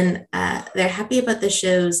 and they're happy about the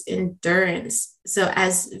show's endurance. So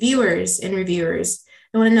as viewers and reviewers,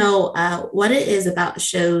 I want to know what it is about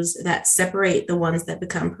shows that separate the ones that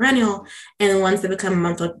become perennial and the ones that become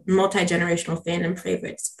multi-generational fandom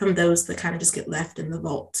favorites from those that kind of just get left in the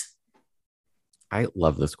vault. I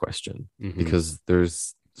love this question because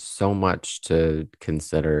there's so much to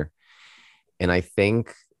consider. And I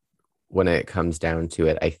think when it comes down to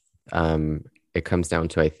it, it comes down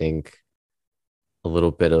to, I think, a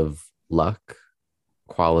little bit of luck,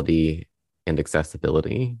 quality, and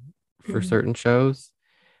accessibility for certain shows.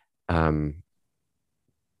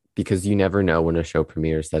 Because you never know when a show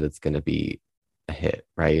premieres that it's going to be a hit,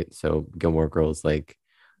 right? So Gilmore Girls, like,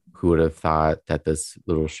 who would have thought that this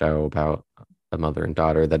little show about a mother and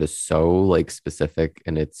daughter that is so like specific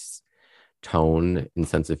in its tone and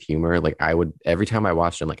sense of humor, like I would, every time I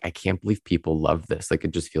watched it, I'm like, I can't believe people love this. Like,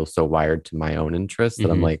 it just feels so wired to my own interests that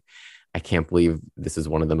I'm like, I can't believe this is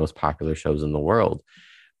one of the most popular shows in the world.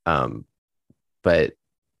 But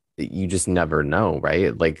you just never know,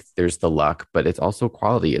 right? Like, there's the luck, but it's also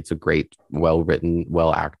quality. It's a great, well-written,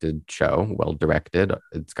 well-acted show, well-directed.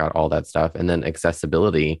 It's got all that stuff. And then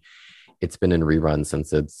accessibility, it's been in reruns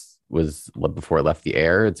since before it left the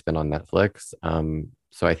air. It's been on Netflix.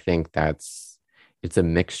 So I think it's a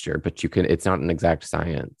mixture, but it's not an exact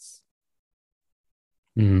science.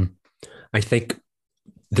 I think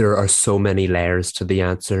there are so many layers to the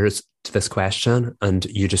answers to this question, and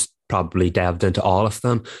you just probably delved into all of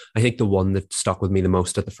them. I think the one that stuck with me the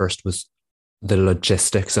most at the first was the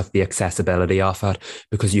logistics of the accessibility of it,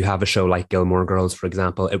 because you have a show like Gilmore Girls, for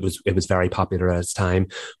example. It was very popular at its time,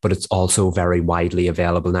 but it's also very widely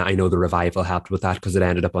available now. I know the revival helped with that because it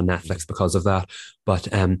ended up on Netflix because of that, but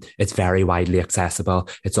it's very widely accessible.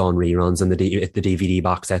 It's on reruns, and the DVD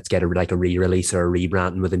box sets get a re-release or a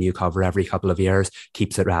rebranding with a new cover every couple of years,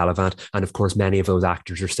 keeps it relevant. And of course, many of those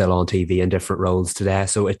actors are still on TV in different roles today,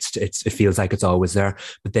 so it feels like it's always there.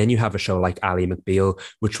 But then you have a show like Ally McBeal,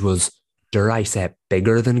 which was, dare I say,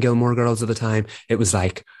 bigger than Gilmore Girls at the time. It was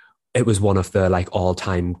one of the like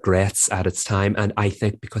all-time greats at its time. And I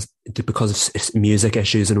think because of music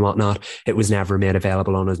issues and whatnot, it was never made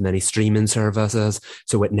available on as many streaming services.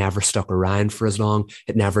 So it never stuck around for as long.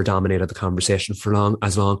 It never dominated the conversation for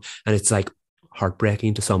as long. And it's like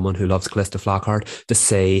heartbreaking to someone who loves Calista Flockhart to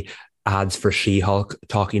say ads for She-Hulk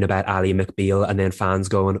talking about Ally McBeal, and then fans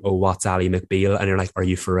going, oh, what's Ally McBeal? And you're like, are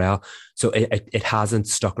you for real? So it hasn't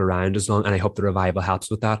stuck around as long, and I hope the revival helps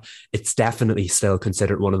with that. It's definitely still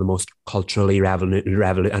considered one of the most culturally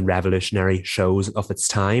revolutionary shows of its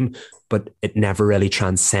time, but it never really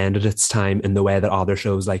transcended its time in the way that other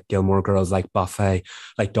shows like Gilmore Girls, like Buffy,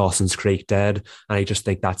 like Dawson's Creek did. And I just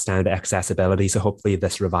think that's down to accessibility. So hopefully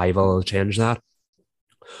this revival will change that.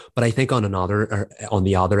 But I think on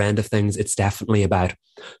the other end of things, it's definitely about,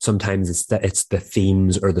 sometimes it's the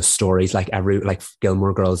themes or the stories. Like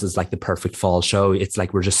Gilmore Girls is like the perfect fall show. It's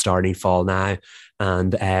like we're just starting fall now,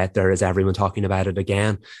 and there is everyone talking about it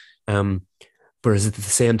again. Whereas at the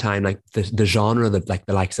same time, like the genre that like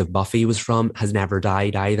the likes of Buffy was from has never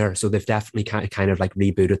died either. So they've definitely kind of like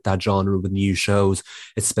rebooted that genre with new shows.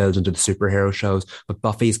 It's spilled into the superhero shows, but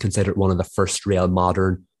Buffy is considered one of the first real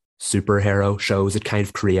modern superhero shows. It kind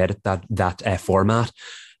of created that format,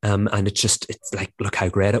 and it's like, look how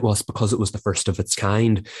great it was, because it was the first of its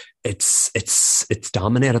kind. It's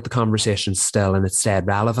dominated the conversation still, and it's stayed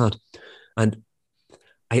relevant. And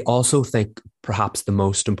I also think perhaps the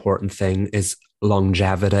most important thing is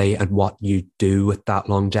longevity and what you do with that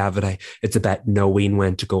longevity. It's about knowing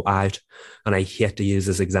when to go out. And I hate to use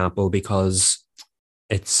this example because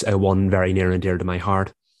it's one very near and dear to my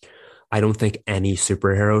heart. I don't think any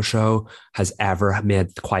superhero show has ever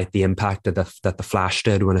made quite the impact that the Flash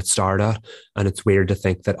did when it started. And it's weird to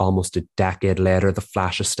think that almost a decade later, the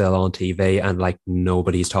Flash is still on TV and like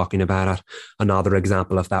nobody's talking about it. Another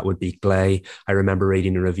example of that would be Glee. I remember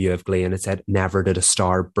reading a review of Glee and it said, never did a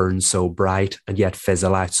star burn so bright and yet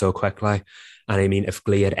fizzle out so quickly. And I mean, if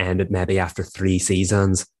Glee had ended maybe after 3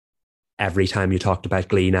 seasons, every time you talked about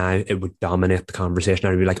Glee now, it would dominate the conversation.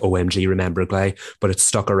 I'd be like, OMG, remember Glee? But it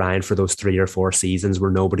stuck around for those 3 or 4 seasons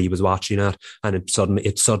where nobody was watching it. And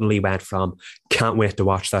it suddenly went from, can't wait to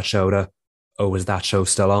watch that show, to, oh, is that show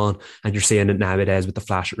still on? And you're seeing it nowadays with The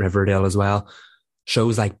Flash at Riverdale as well.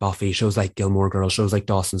 Shows like Buffy, shows like Gilmore Girls, shows like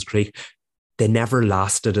Dawson's Creek, they never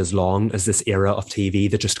lasted as long as this era of TV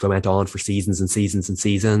that just went on for seasons and seasons and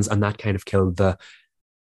seasons. And that kind of killed the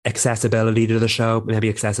accessibility to the show. Maybe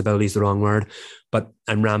accessibility is the wrong word, but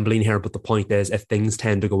I'm rambling here. But the point is, if things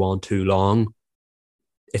tend to go on too long,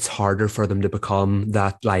 it's harder for them to become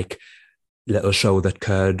that like little show that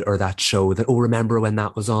could, or that show that, oh, remember when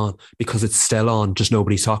that was on, because it's still on, just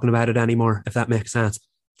nobody's talking about it anymore, if that makes sense.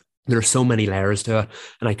 There are so many layers to it,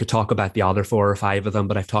 and I could talk about the other 4 or 5 of them,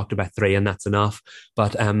 but I've talked about 3 and that's enough.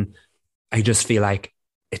 But I just feel like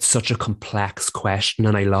it's such a complex question,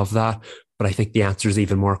 and I love that. But I think the answer is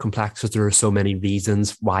even more complex because there are so many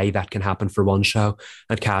reasons why that can happen for one show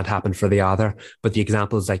and can't happen for the other. But the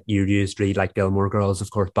examples like you used, Reed, like Gilmore Girls, of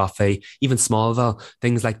course, Buffy, even Smallville,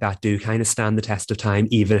 things like that do kind of stand the test of time,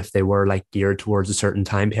 even if they were like geared towards a certain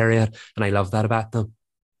time period. And I love that about them.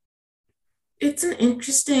 It's an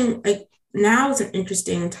interesting, like now is an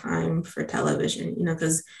interesting time for television, you know,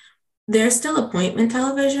 because there's still appointment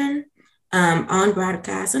television on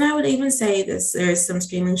broadcast. And I would even say this, there's some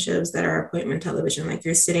streaming shows that are appointment television, like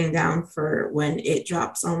you're sitting down for when it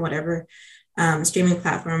drops on whatever streaming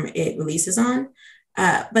platform it releases on.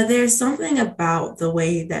 But there's something about the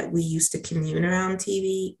way that we used to commune around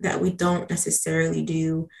TV that we don't necessarily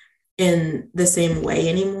do in the same way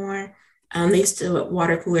anymore. They used to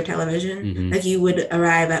water cooler television. Mm-hmm. Like you would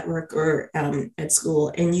arrive at work or at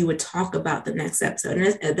school and you would talk about the next episode,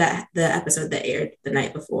 and that the episode that aired the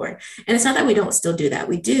night before. And it's not that we don't still do that,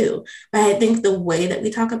 we do. But I think the way that we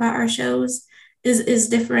talk about our shows is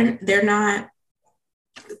different. They're not,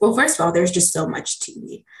 well, first of all, there's just so much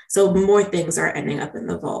TV. So more things are ending up in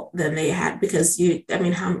the vault than they had, because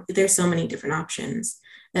there's so many different options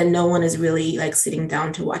that no one is really like sitting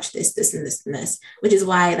down to watch this, and this, and this, which is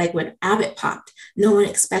why like when Abbott popped, no one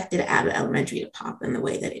expected Abbott Elementary to pop in the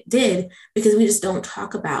way that it did, because we just don't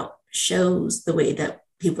talk about shows the way that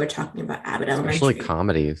people are talking about Abbott Elementary. Especially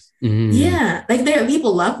comedies. Mm. Yeah, like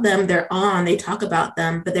people love them, they're on, they talk about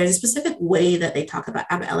them, but there's a specific way that they talk about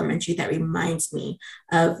Abbott Elementary that reminds me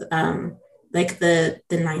of like the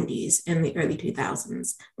 90s and the early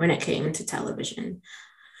 2000s when it came to television.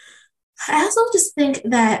 I also just think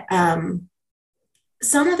that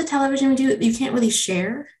some of the television we do, you can't really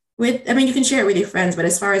share with, I mean, you can share it with your friends, but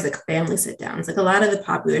as far as like family sit downs, like a lot of the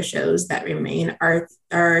popular shows that remain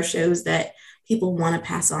are shows that people want to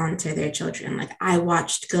pass on to their children. Like, I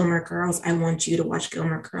watched Gilmore Girls. I want you to watch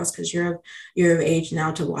Gilmore Girls because you're of age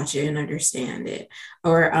now to watch it and understand it.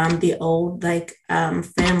 Or the old like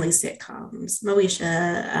family sitcoms,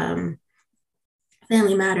 Moesha,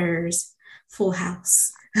 Family Matters, Full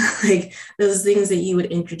House. Like those things that you would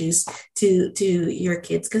introduce to your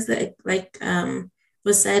kids, because like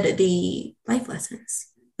was said, the life lessons,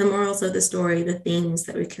 the morals of the story, the themes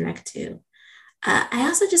that we connect to. I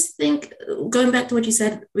also just think, going back to what you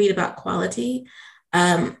said, Reed, about quality,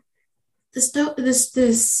 the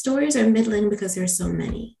stories are middling because there's so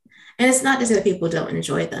many, and it's not just that people don't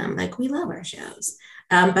enjoy them. Like, we love our shows,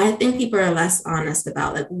 but I think people are less honest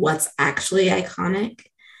about like what's actually iconic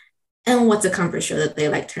and what's a comfort show that they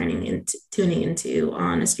like tuning into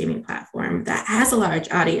on a streaming platform that has a large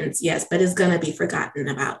audience, yes, but is going to be forgotten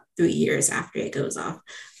about 3 years after it goes off,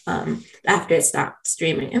 after it stopped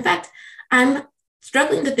streaming. In fact, I'm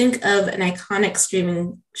struggling to think of an iconic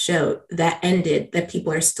streaming show that ended that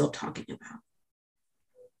people are still talking about.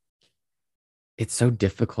 It's so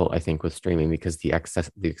difficult, I think, with streaming because the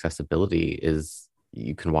accessibility is,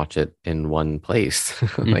 you can watch it in one place.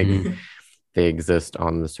 Like, Mm-hmm. they exist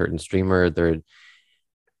on a certain streamer.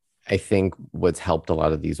 I think what's helped a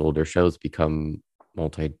lot of these older shows become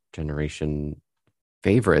multi-generation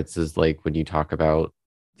favorites is like when you talk about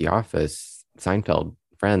The Office, Seinfeld,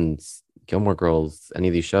 Friends, Gilmore Girls, any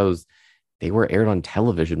of these shows, they were aired on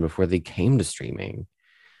television before they came to streaming.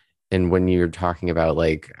 And when you're talking about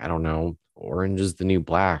like, I don't know, Orange is the New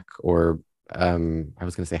Black, or I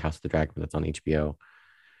was going to say House of the Dragon, but that's on HBO.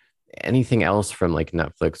 Anything else from like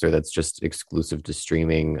Netflix or that's just exclusive to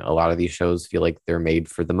streaming, a lot of these shows feel like they're made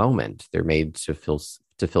for the moment. They're made to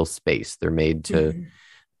fill space. They're made to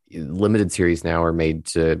limited series now are made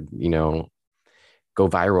to, you know, go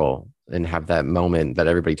viral and have that moment that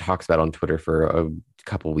everybody talks about on Twitter for a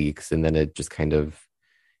couple weeks, and then it just kind of,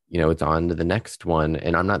 you know, it's on to the next one.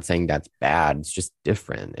 And I'm not saying that's bad. It's just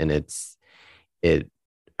different. And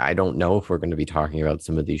I don't know if we're going to be talking about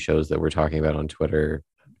some of these shows that we're talking about on Twitter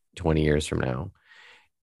 20 years from now.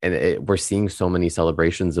 And we're seeing so many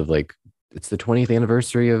celebrations of like, it's the 20th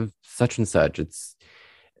anniversary of such and such.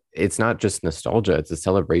 It's not just nostalgia. It's a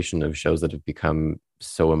celebration of shows that have become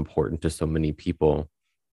so important to so many people.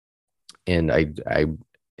 And I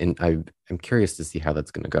and I'm curious to see how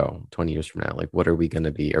that's going to go 20 years from now. Like, what are we going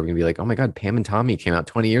to be? Are we going to be like, oh my God, Pam and Tommy came out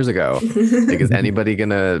 20 years ago? Like, is anybody going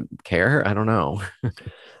to care? I don't know.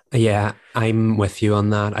 Yeah, I'm with you on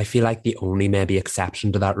that. I feel like the only maybe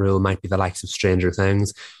exception to that rule might be the likes of Stranger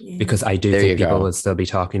Things, because I do think people will still be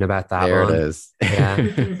talking about that there one. It is.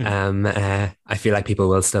 Yeah. I feel like people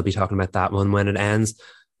will still be talking about that one when it ends,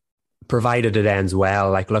 provided it ends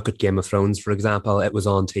well. Like, look at Game of Thrones, for example. It was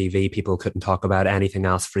on TV. People couldn't talk about anything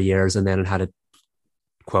else for years, and then it had a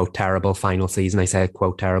quote terrible final season. I say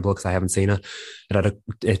quote terrible because I haven't seen it. It had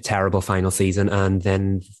a terrible final season, and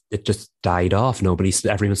then it just died off.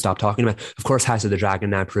 Everyone stopped talking about it. Of course, House of the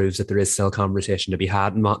Dragon now proves that there is still conversation to be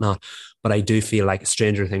had and whatnot. But I do feel like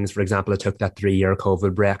Stranger Things, for example, it took that 3-year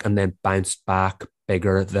COVID break and then bounced back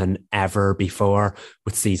bigger than ever before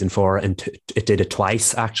with season 4, and it did it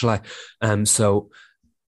twice actually. So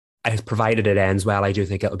provided it ends well, I do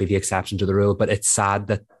think it'll be the exception to the rule. But it's sad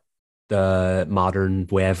that the modern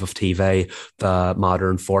wave of TV, the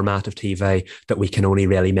modern format of TV, that we can only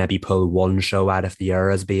really maybe pull one show out of the year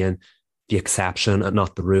as being the exception and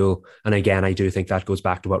not the rule. And again, I do think that goes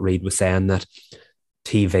back to what Reid was saying, that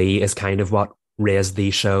TV is kind of what raised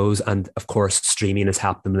these shows. And of course, streaming has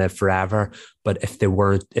helped them live forever. But if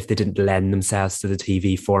they didn't lend themselves to the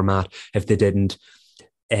TV format, if they didn't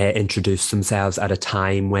introduce themselves at a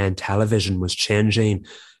time when television was changing,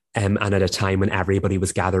 and at a time when everybody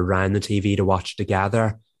was gathered around the TV to watch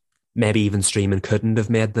together, maybe even streaming couldn't have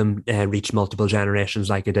made them reach multiple generations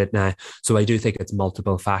like it did now. So I do think it's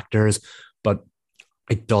multiple factors, but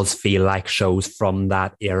it does feel like shows from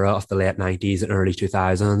that era of the late 90s and early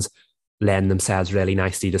 2000s lend themselves really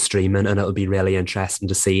nicely to streaming. And it'll be really interesting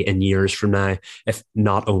to see in years from now, if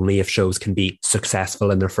not only if shows can be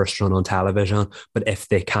successful in their first run on television, but if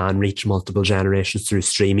they can reach multiple generations through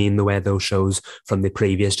streaming the way those shows from the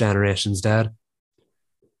previous generations did.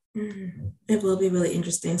 It will be really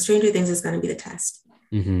interesting. Stranger Things is going to be the test.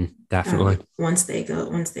 Definitely. Once they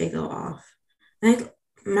go off. And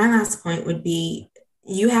my last point would be,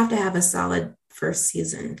 you have to have a solid first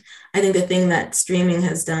season. I think the thing that streaming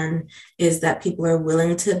has done is that people are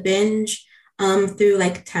willing to binge through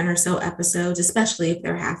like 10 or so episodes, especially if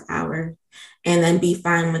they're half hour, and then be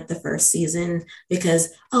fine with the first season because,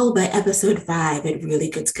 by episode 5, it really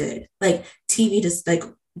gets good. Like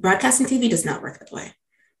broadcasting TV does not work that way.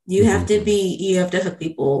 You have to hook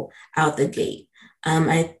people out the gate.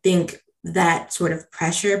 I think that sort of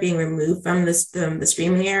pressure being removed from the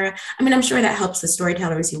streaming era. I mean, I'm sure that helps the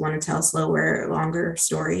storytellers who want to tell slower, longer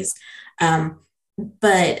stories.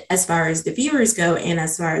 But as far as the viewers go and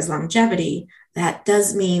as far as longevity, that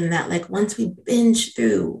does mean that like once we binge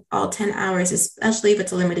through all 10 hours, especially if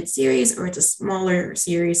it's a limited series or it's a smaller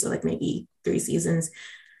series, so like maybe 3 seasons,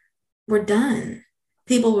 we're done.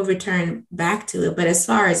 People will return back to it. But as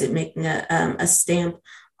far as it making a stamp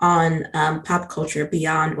on pop culture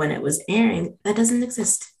beyond when it was airing, that doesn't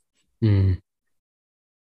exist. And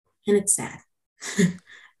it's sad.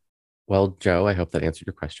 Well, Joe, I hope that answered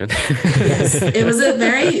your question. Yes, it was a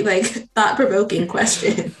very thought-provoking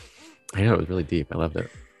question. I know, it was really deep. I loved it.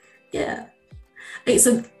 Yeah. Okay,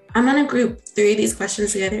 so I'm going to group 3 of these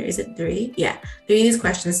questions together. Is it 3? Yeah, 3 of these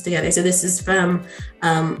questions together. So this is from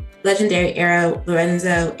Legendary Era,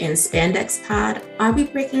 Lorenzo, and Spandex Pod. Are we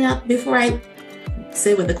breaking up, before I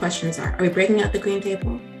say what the questions are we breaking out the green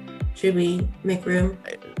table? Should we make room?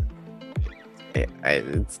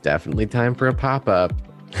 It's definitely time for a pop-up.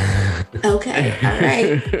 Okay, all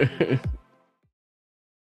right.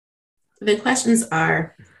 The questions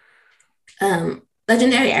are,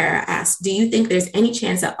 Legendary Era asks, do you think there's any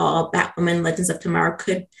chance that all Batwoman Legends of Tomorrow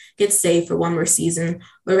could get saved for one more season?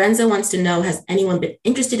 Lorenzo wants to know, has anyone been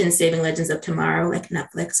interested in saving Legends of Tomorrow, like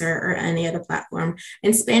Netflix or any other platform?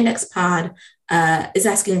 And Spandex Pod is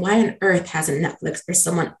asking, why on earth hasn't Netflix or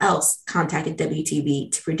someone else contacted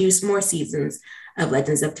WTV to produce more seasons of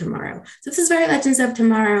Legends of Tomorrow? So this is very Legends of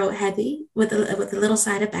Tomorrow heavy with a little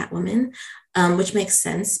side of Batwoman, which makes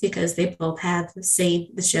sense because they both have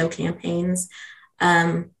Save the Show campaigns.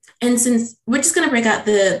 And since we're just going to break out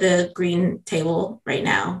the green table right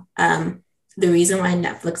now, the reason why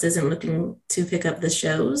Netflix isn't looking to pick up the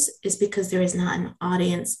shows is because there is not an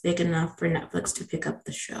audience big enough for Netflix to pick up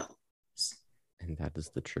the shows. And that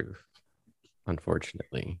is the truth,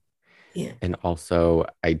 unfortunately. Yeah. And also,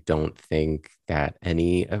 I don't think that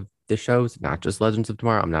any of the shows, not just Legends of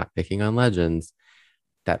Tomorrow, I'm not picking on Legends,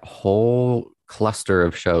 that whole cluster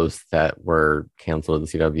of shows that were canceled in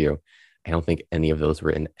the CW, I don't think any of those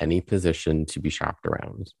were in any position to be shopped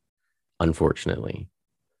around, unfortunately.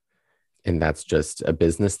 And that's just a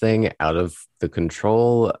business thing out of the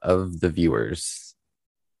control of the viewers.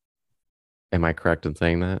 Am I correct in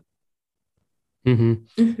saying that?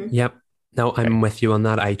 Yep. No, I'm with you on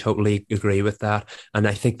that. I totally agree with that. And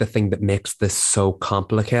I think the thing that makes this so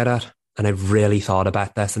complicated, and I've really thought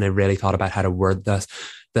about this and I really thought about how to word this,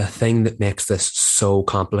 the thing that makes this so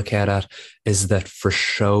complicated is that for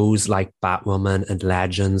shows like Batwoman and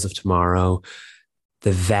Legends of Tomorrow,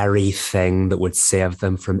 the very thing that would save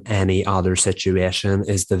them from any other situation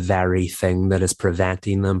is the very thing that is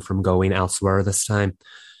preventing them from going elsewhere this time.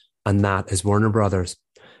 And that is Warner Brothers.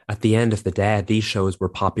 At the end of the day, these shows were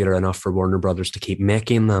popular enough for Warner Brothers to keep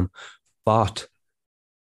making them, but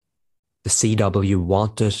the CW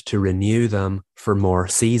wanted to renew them for more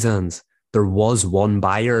seasons. There was one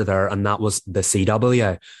buyer there, and that was the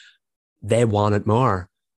CW. They wanted more,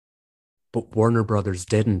 but Warner Brothers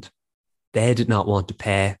didn't. They did not want to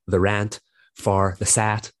pay the rent for the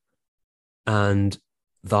set, and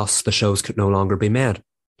thus the shows could no longer be made.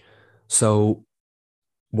 So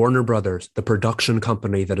Warner Brothers, the production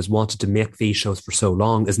company that has wanted to make these shows for so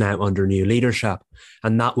long, is now under new leadership.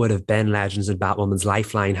 And that would have been Legends and Batwoman's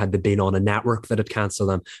lifeline had they been on a network that had cancelled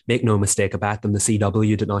them. Make no mistake about them, the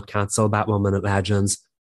CW did not cancel Batwoman and Legends.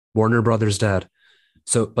 Warner Brothers did.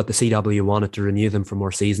 So, but the CW wanted to renew them for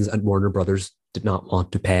more seasons, and Warner Brothers did not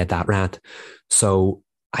want to pay that rent. So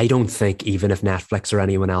I don't think even if Netflix or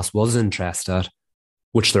anyone else was interested,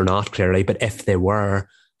 which they're not clearly, but if they were,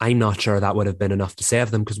 I'm not sure that would have been enough to save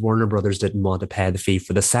them because Warner Brothers didn't want to pay the fee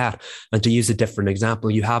for the set. And to use a different example,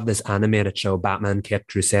 you have this animated show, Batman Caped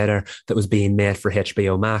Crusader, that was being made for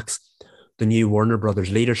HBO Max. The new Warner Brothers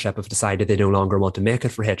leadership have decided they no longer want to make it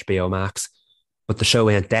for HBO Max, but the show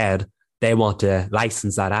ain't dead. They want to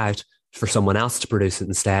license that out for someone else to produce it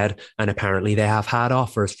instead. And apparently they have had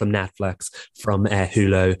offers from Netflix, from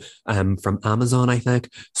Hulu, from Amazon, I think.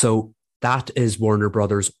 So that is Warner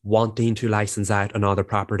Brothers wanting to license out another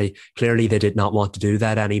property. Clearly, they did not want to do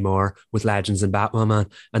that anymore with Legends and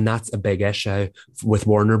Batwoman. And that's a big issue with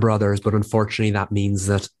Warner Brothers. But unfortunately, that means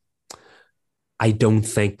that I don't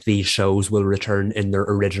think these shows will return in their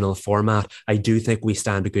original format. I do think we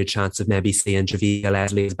stand a good chance of maybe seeing Javicia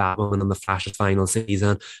Leslie as Batwoman on the Flash's final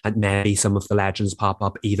season, and maybe some of the Legends pop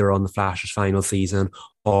up either on the Flash's final season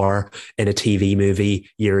or in a TV movie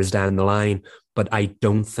years down the line. But I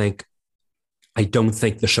don't think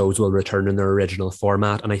the shows will return in their original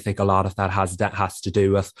format. And I think a lot of that has to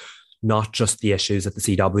do with not just the issues at the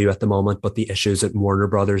CW at the moment, but the issues at Warner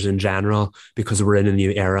Brothers in general, because we're in a new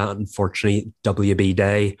era. Unfortunately, WB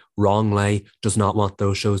Day wrongly does not want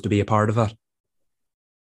those shows to be a part of it.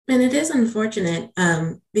 And it is unfortunate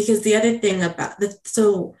because the other thing about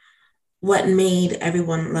so what made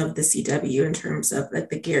everyone love the CW in terms of like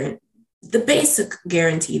the basic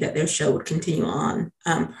guarantee that their show would continue on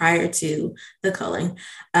prior to the culling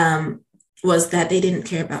was that they didn't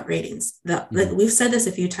care about ratings. Like we've said this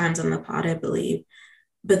a few times on the pod, I believe,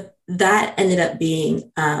 but that ended up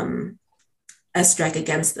being a strike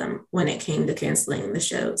against them when it came to canceling the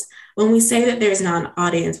shows. When we say that there's not an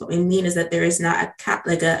audience, what we mean is that there is not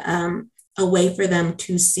a way for them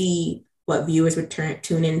to see what viewers would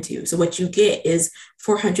tune into. So what you get is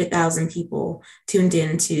 400,000 people tuned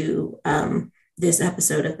into this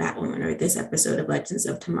episode of Batwoman or this episode of Legends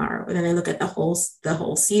of Tomorrow. And then they look at the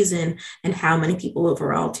whole season and how many people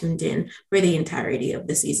overall tuned in for the entirety of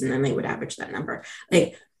the season, and they would average that number.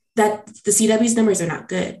 Like that, the CW's numbers are not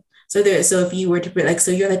good. So if you were to be like,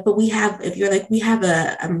 so you're like, but we have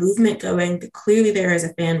a movement going, clearly there is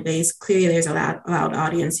a fan base, clearly there's a loud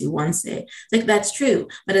audience who wants it. Like that's true.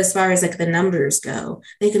 But as far as like the numbers go,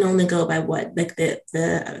 they can only go by what like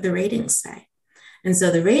the ratings say. And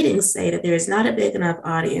so the ratings say that there is not a big enough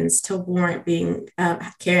audience to warrant being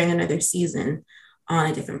carrying another season on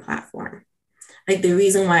a different platform. Like the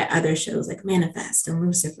reason why other shows like Manifest and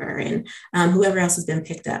Lucifer and whoever else has been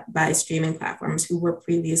picked up by streaming platforms who were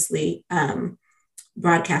previously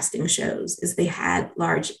broadcasting shows is they had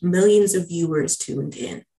large millions of viewers tuned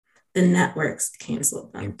in. The networks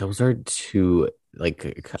canceled them. And those are two,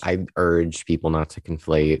 like, I urge people not to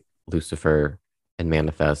conflate Lucifer and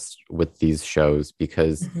Manifest with these shows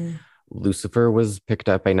because Lucifer was picked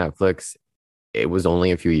up by Netflix. It was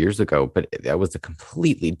only a few years ago, but that was a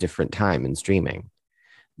completely different time in streaming.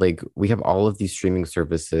 Like we have all of these streaming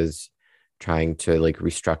services trying to like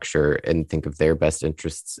restructure and think of their best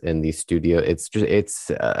interests in the studio.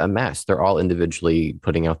 It's a mess. They're all individually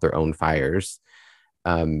putting out their own fires.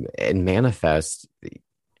 And Manifest,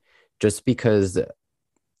 just because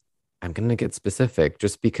I'm going to get specific,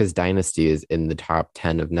 just because Dynasty is in the top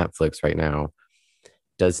 10 of Netflix right now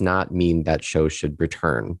does not mean that show should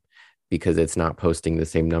return, because it's not posting the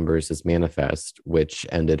same numbers as Manifest, which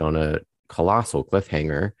ended on a colossal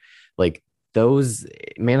cliffhanger. Like those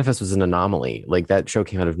Manifest was an anomaly. Like that show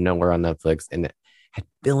came out of nowhere on Netflix and had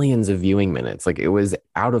billions of viewing minutes. Like it was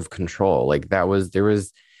out of control. Like there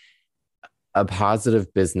was a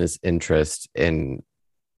positive business interest in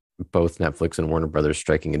both Netflix and Warner Brothers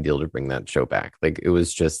striking a deal to bring that show back. Like it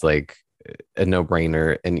was just like a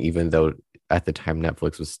no-brainer. And even though at the time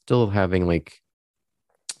Netflix was still having like,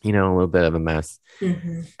 you know, a little bit of a mess,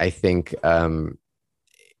 I think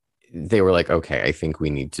they were like, okay, I think we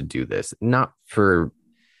need to do this. Not for,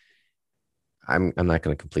 I'm not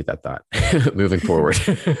going to complete that thought moving forward.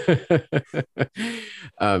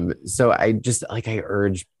 So I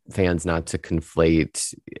urge fans not to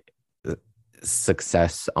conflate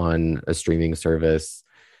success on a streaming service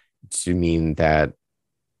to mean that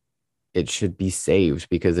it should be saved,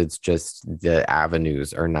 because it's just the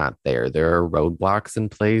avenues are not there. There are roadblocks in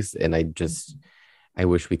place. And I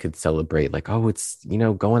wish we could celebrate like, oh, it's, you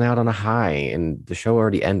know, going out on a high and the show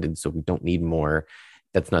already ended, so we don't need more.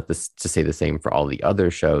 That's not to say the same for all the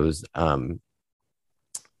other shows. But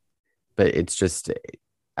it's just,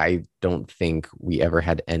 I don't think we ever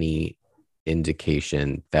had any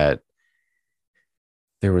indication that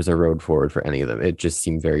there was a road forward for any of them. It just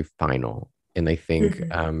seemed very final. And I think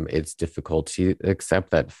it's difficult to accept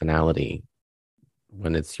that finality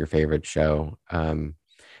when it's your favorite show. And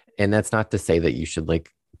that's not to say that you should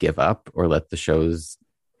like give up or let the show's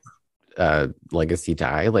legacy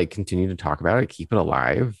die. Like continue to talk about it, keep it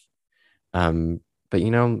alive. But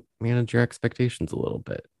you know, manage your expectations a little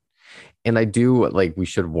bit. And I do like, we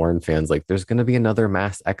should warn fans, like there's going to be another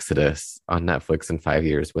mass exodus on Netflix in 5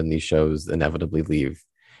 years when these shows inevitably leave.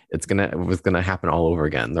 It was gonna happen all over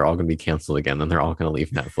again. They're all gonna be canceled again, and they're all gonna leave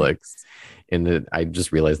Netflix. And I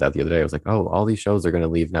just realized that the other day. I was like, oh, all these shows are gonna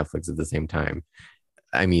leave Netflix at the same time.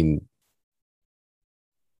 I mean,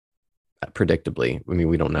 predictably. I mean,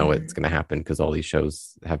 we don't know what's gonna happen because all these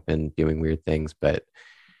shows have been doing weird things, but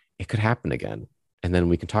it could happen again. And then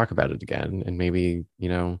we can talk about it again. And maybe, you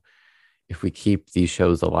know, if we keep these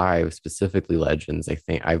shows alive, specifically Legends, I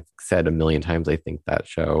think I've said a million times, I think that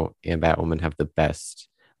show and Batwoman have the best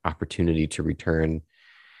opportunity to return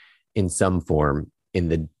in some form in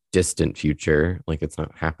the distant future. Like it's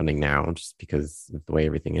not happening now just because of the way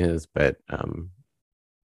everything is, but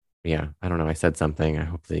yeah, I don't know, I said something.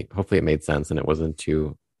 Hopefully it made sense and it wasn't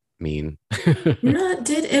too mean. No,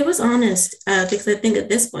 it was honest, because I think at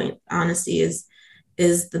this point honesty is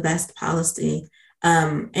the best policy.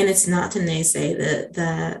 And it's not to naysay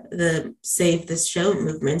the save this show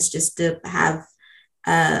movements, just to have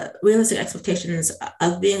realistic expectations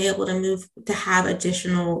of being able to have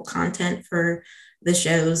additional content for the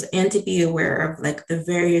shows, and to be aware of like the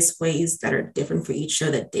various ways that are different for each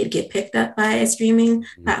show that did get picked up by a streaming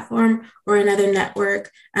platform or another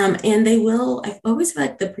network. And I've always felt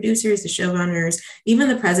like the producers, the showrunners, even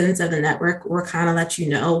the presidents of the network will kind of let you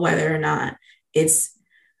know whether or not it's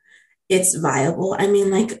viable. I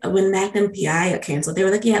mean, like when Magnum PI got canceled, they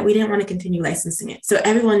were like, yeah, we didn't want to continue licensing it. So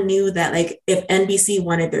everyone knew that like if NBC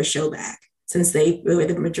wanted their show back, since they were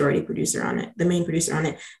the majority producer on it, the main producer on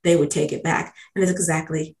it, they would take it back. And that's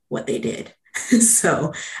exactly what they did.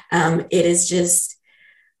 So it is just,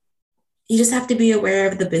 you just have to be aware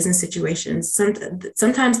of the business situations.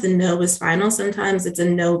 Sometimes the no is final. Sometimes it's a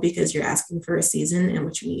no because you're asking for a season and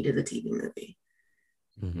what you need is a TV movie.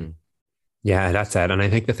 Mm-hmm. Yeah, that's it. And I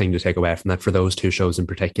think the thing to take away from that for those two shows in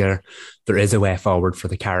particular, there is a way forward for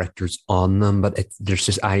the characters on them, but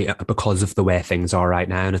because of the way things are right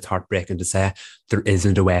now, and it's heartbreaking to say, there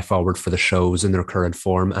isn't a way forward for the shows in their current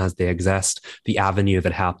form as they exist. The avenue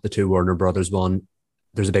that helped the two Warner Brothers one,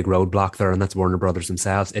 there's a big roadblock there, and that's Warner Brothers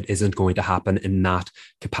themselves. It isn't going to happen in that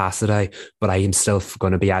capacity, but I am still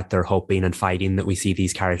going to be out there hoping and fighting that we see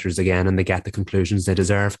these characters again and they get the conclusions they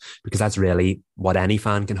deserve, because that's really what any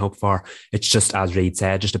fan can hope for. It's just, as Reed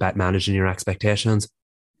said, just about managing your expectations.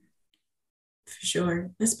 For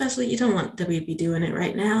sure. Especially, you don't want WB doing it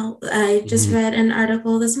right now. I just read an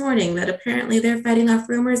article this morning that apparently they're fighting off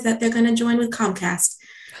rumors that they're going to join with Comcast.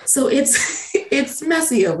 So it's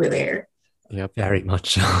messy over there. Yep, very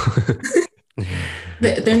much so.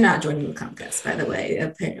 They're not joining with Comcast, by the way.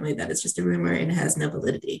 Apparently that is just a rumor and it has no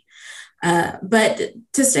validity. But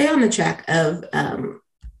to stay on the track of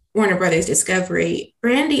Warner Brothers Discovery,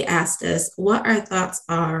 Brandy asked us what our thoughts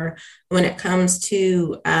are when it comes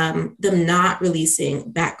to them not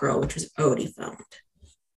releasing Batgirl, which was already filmed.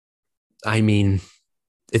 I mean,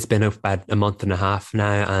 it's been about a month and a half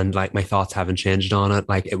now, and like my thoughts haven't changed on it.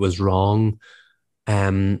 Like, it was wrong.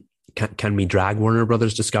 Can we drag Warner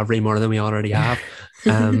Brothers Discovery more than we already have?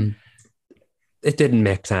 it didn't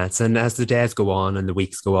make sense. And as the days go on and the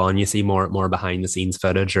weeks go on, you see more behind the scenes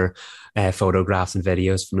footage or photographs and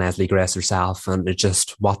videos from Leslie Grace herself, and it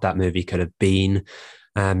just what that movie could have been.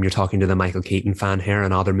 You're talking to the Michael Keaton fan here,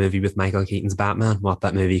 another movie with Michael Keaton's Batman, what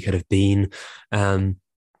that movie could have been.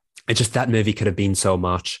 It just, that movie could have been so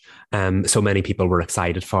much. So many people were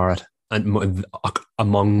excited for it. And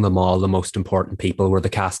among them all, the most important people were the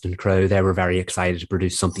cast and crew. They were very excited to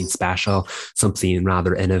produce something special, something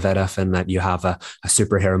rather innovative, and that you have a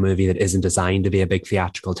superhero movie that isn't designed to be a big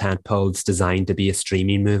theatrical tentpole. It's designed to be a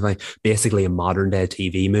streaming movie, basically a modern day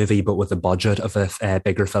TV movie, but with a budget of a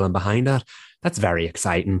bigger film behind it. That's very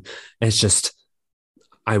exciting. It's just,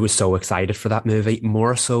 I was so excited for that movie,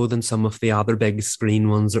 more so than some of the other big screen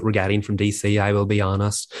ones that we're getting from DC, I will be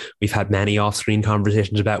honest. We've had many off-screen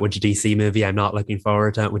conversations about which DC movie I'm not looking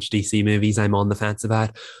forward to, which DC movies I'm on the fence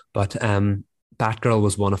about. But Batgirl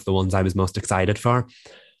was one of the ones I was most excited for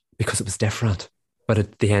because it was different. But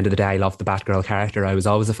at the end of the day, I loved the Batgirl character. I was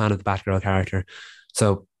always a fan of the Batgirl character.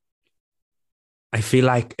 So I feel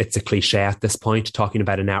like it's a cliche at this point, talking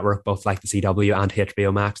about a network, both like the CW and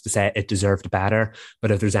HBO Max, to say it deserved better.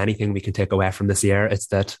 But if there's anything we can take away from this year, it's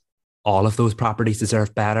that all of those properties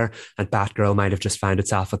deserved better, and Batgirl might have just found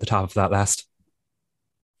itself at the top of that list.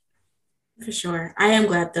 For sure. I am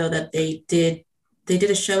glad, though, that they did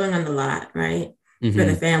a showing on the lot, right? Mm-hmm. For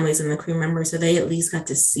the families and the crew members, so they at least got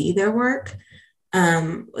to see their work.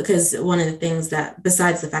 Because one of the things that,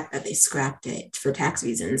 besides the fact that they scrapped it for tax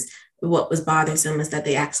reasons, what was bothersome is that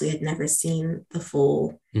they actually had never seen the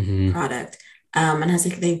full product. And I was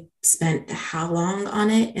like, they spent how long on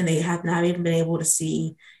it, and they have not even been able to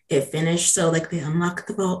see it finished. So like they unlocked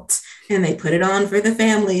the vault and they put it on for the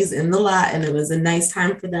families in the lot, and it was a nice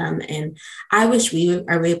time for them. And I wish we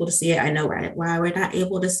are able to see it. I know why we're not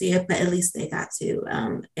able to see it, but at least they got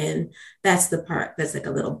to. And that's the part that's like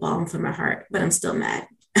a little balm for my heart, but I'm still mad.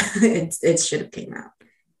 It should have came out.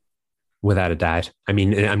 Without a doubt. I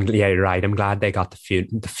mean, yeah, you're right. I'm glad they got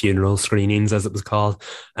the funeral screenings, as it was called,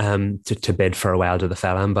 to bid farewell to the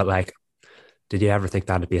film. But like, did you ever think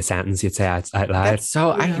that'd be a sentence you'd say out loud? That's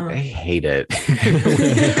so, I hate it.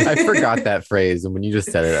 I forgot that phrase. And when you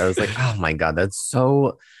just said it, I was like, oh my God, that's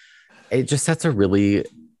so, it just sets a really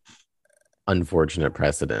unfortunate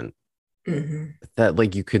precedent that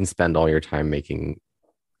like you can spend all your time making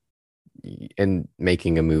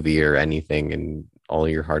a movie or anything, and all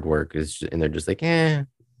your hard work is just, and they're just like,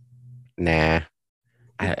 nah.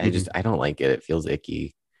 I don't like it. It feels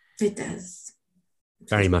icky. It does.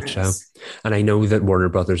 Very much so. And I know that Warner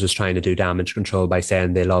Brothers is trying to do damage control by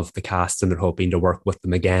saying they love the cast and they're hoping to work with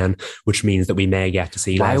them again, which means that we may get to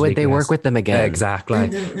see Why Leslie would they Grace. Work with them again? Exactly.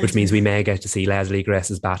 Which means we may get to see Leslie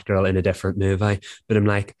Grace's Batgirl in a different movie. But I'm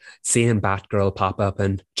like, seeing Batgirl pop up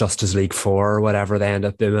in Justice League 4 or whatever they end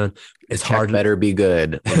up doing, it's hardly better be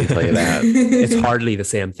good. Let me tell you that. It's hardly the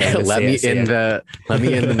same thing. Let me in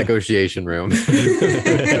the negotiation room.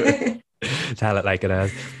 Tell it like it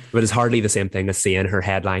is. But it's hardly the same thing as seeing her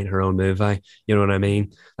headline her own movie. You know what I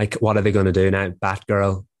mean? Like, what are they going to do now?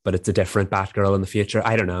 Batgirl, but it's a different Batgirl in the future.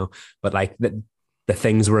 I don't know. But like the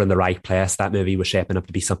things were in the right place. That movie was shaping up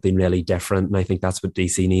to be something really different. And I think that's what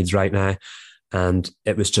DC needs right now. And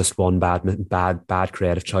it was just one bad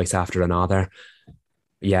creative choice after another.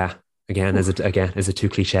 Yeah. Again, is it too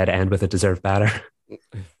cliche to end with it deserved better?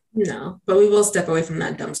 No, but we will step away from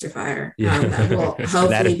that dumpster fire. Yeah. That will hopefully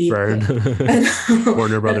Let it be burn.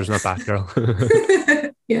 Warner Brothers, not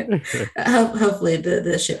Batgirl. Yeah. Hopefully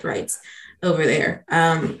the ship rights over there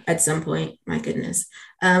at some point. My goodness.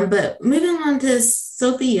 But moving on to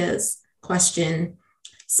Sophia's question: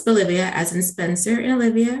 Spilivia, as in Spencer and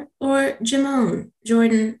Olivia, or Jimone,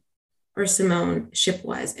 Jordan, or Simone,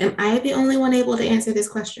 ship-wise? Am I the only one able to answer this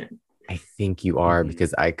question? I think you are,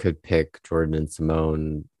 because I could pick Jordan and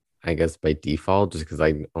Simone, I guess, by default, just because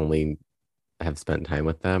I only have spent time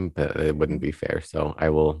with them, but it wouldn't be fair. So I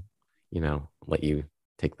will, let you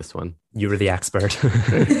take this one. You were the expert. All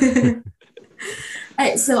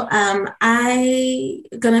right. So I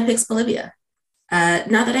gonna pick Spilivia.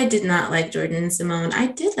 Not that I did not like Jordan and Simone. I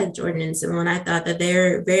did like Jordan and Simone. I thought that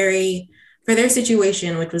they're for their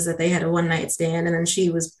situation, which was that they had a one-night stand, and then she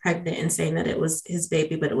was pregnant and saying that it was his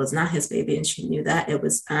baby, but it was not his baby, and she knew that. It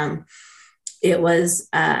was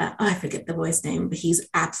I forget the boy's name, but he's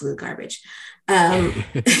absolute garbage. And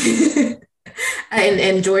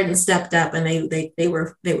Jordan stepped up, and they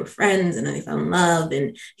were friends, and then they fell in love,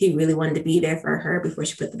 and he really wanted to be there for her before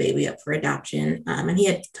she put the baby up for adoption. And he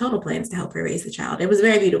had total plans to help her raise the child. It was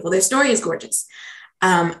very beautiful. Their story is gorgeous.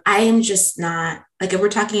 I am just not, like, if we're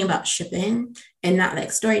talking about shipping and not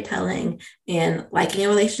like storytelling and liking a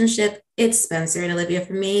relationship, it's Spencer and Olivia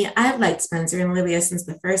for me. I've liked Spencer and Olivia since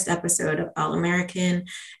the first episode of All American,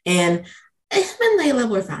 and him and Layla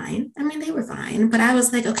were fine. I mean, they were fine, but I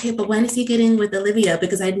was like, okay, but when is he getting with Olivia?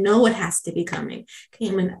 Because I know it has to be coming.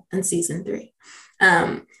 Came in season 3.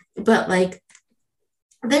 But like,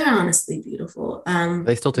 they're honestly beautiful. Are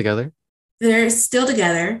they still together? They're still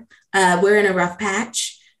together. We're in a rough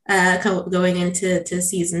patch going into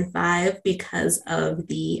season 5 because of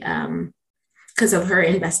her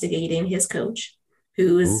investigating his coach,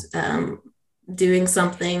 who is doing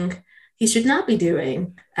something he should not be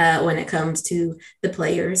doing when it comes to the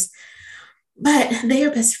players. But they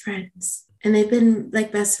are best friends. And they've been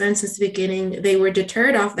like best friends since the beginning. They were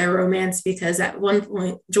deterred off their romance because at one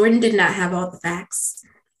point, Jordan did not have all the facts.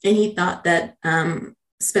 And he thought that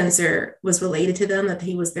Spencer was related to them, that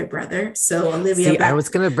he was their brother. So Olivia... See, I was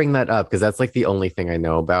going to bring that up because that's like the only thing I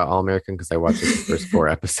know about All American because I watched the first 4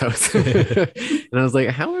 episodes. And I was like,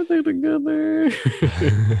 how are they together?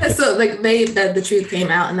 So like the truth came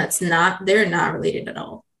out, and they're not related at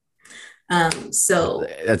all. So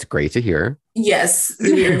that's great to hear. Yes.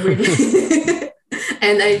 And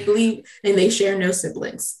I believe, and they share no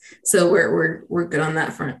siblings. So we're good on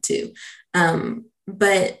that front too.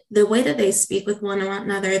 But the way that they speak with one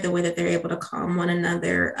another, the way that they're able to calm one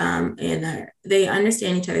another, and they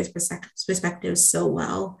understand each other's perspectives so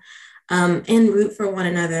well, and root for one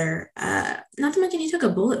another. Not to mention he took a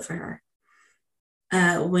bullet for her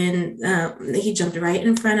when he jumped right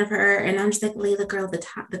in front of her, and I'm just like, Layla, girl,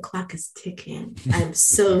 the clock is ticking. I'm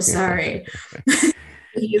so sorry.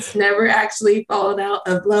 He's never actually fallen out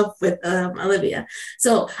of love with Olivia.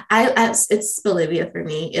 So it's Olivia for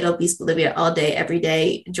me. It'll be Olivia all day, every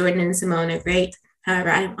day. Jordan and Simone are great. However,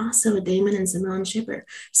 I'm also a Damon and Simone shipper.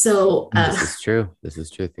 So this is true.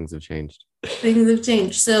 Things have changed.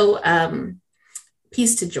 So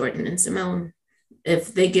peace to Jordan and Simone.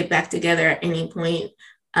 If they get back together at any point,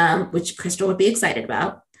 which Crystal would be excited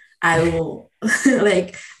about, I will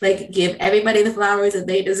like give everybody the flowers that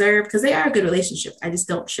they deserve because they are a good relationship. I just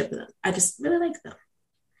don't ship them. I just really like them.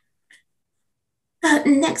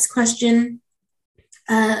 Next question.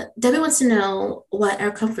 Debbie wants to know what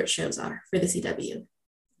our comfort shows are for the CW.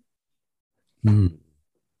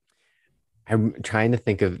 I'm trying to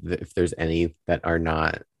think of if there's any that are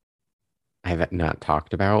not I've not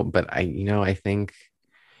talked about, but I think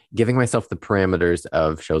giving myself the parameters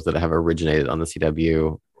of shows that have originated on the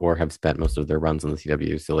CW or have spent most of their runs on the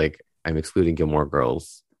CW. So like I'm excluding Gilmore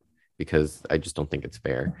Girls because I just don't think it's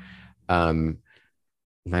fair.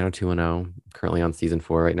 90210 currently on season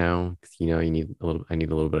 4 right now because I need a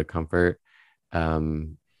little bit of comfort.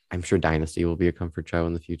 I'm sure Dynasty will be a comfort show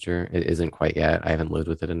in the future. It isn't quite yet. I haven't lived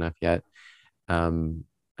with it enough yet. And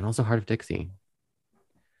also Heart of Dixie.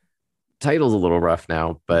 Title's a little rough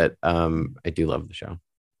now, but I do love the show.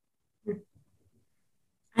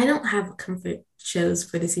 I don't have comfort shows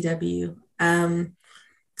for the CW.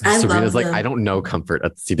 Serena's like, I don't know comfort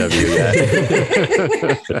at the CW yet.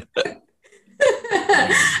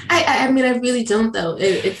 I mean, I really don't though.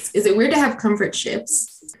 Is it weird to have comfort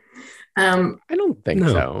ships? I don't think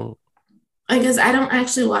so. I guess I don't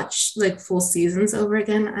actually watch like full seasons over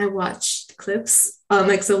again. I watch clips.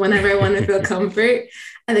 So whenever I want to feel comfort,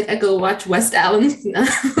 I go watch West Allen.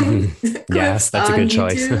 Yes, that's a good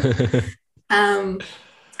choice.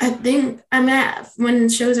 I think when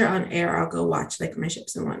shows are on air, I'll go watch like my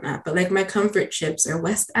ships and whatnot. But like my comfort ships are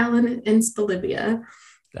West Allen and Olivia.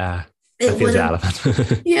 That feels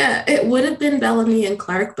relevant. Yeah, it would have been Bellamy and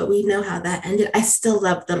Clark, but we know how that ended. I still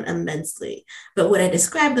love them immensely. But would I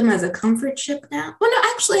describe them as a comfort ship now? Well, no,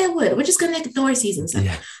 actually I would. We're just going to ignore season 7.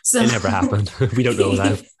 Yeah, so it never happened. We don't know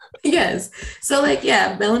that. Yes. So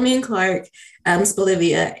Bellamy and Clark,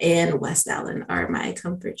 Olivia and West Allen are my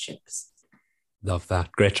comfort ships. Love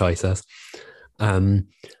that. Great choices.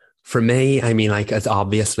 For me, I mean, like, it's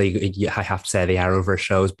obviously, I have to say the Arrowverse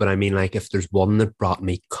shows, but I mean, like, if there's one that brought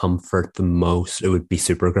me comfort the most, it would be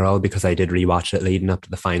Supergirl, because I did rewatch it leading up to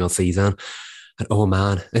the final season. And oh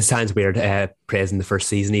man, it sounds weird praising the first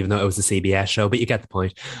season, even though it was a CBS show, but you get the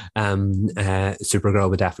point. Supergirl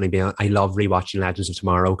would definitely be on. I love rewatching Legends of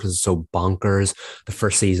Tomorrow because it's so bonkers. The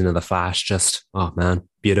first season of The Flash, just, oh man,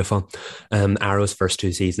 beautiful. Arrow's first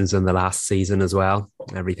 2 seasons and the last season as well.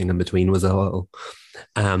 Everything in between was a little.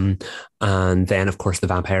 And then, of course, The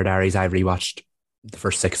Vampire Diaries. I've rewatched the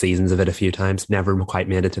first 6 seasons of it a few times. Never quite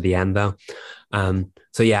made it to the end, though.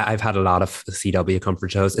 So yeah, I've had a lot of CW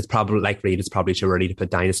comfort shows. It's probably, like Reed, it's probably too early to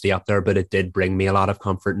put Dynasty up there, but it did bring me a lot of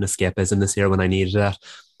comfort and escapism this year when I needed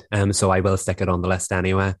it. So I will stick it on the list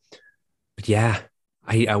anyway. But yeah,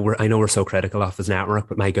 I know we're so critical of this network,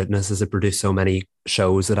 but my goodness, has it produced so many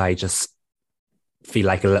shows that I just feel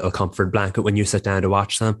like a little comfort blanket when you sit down to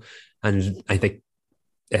watch them. And I think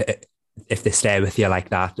if they stay with you like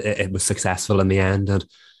that, it was successful in the end. And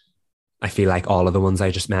I feel like all of the ones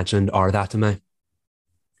I just mentioned are that to me.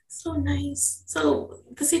 So nice. So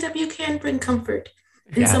the CW can bring comfort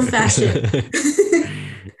in some fashion.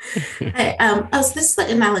 So this is like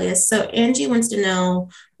analogous. So Angie wants to know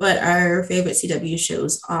what our favorite CW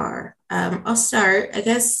shows are. I'll start, I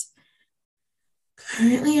guess.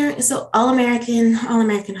 Currently, so All American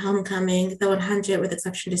Homecoming, The 100, with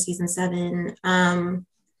exception to season 7, and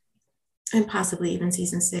possibly even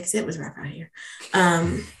season 6. It was rough out here.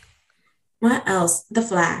 What else? The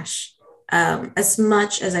Flash. As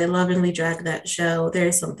much as I lovingly drag that show, there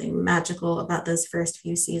is something magical about those first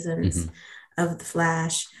few seasons of The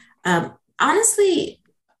Flash. Honestly,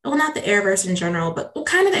 well, not the Arrowverse in general, but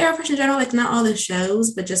kind of the Arrowverse in general, like not all the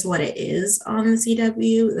shows, but just what it is on the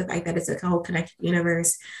CW. The fact that it's a whole connected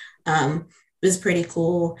universe was pretty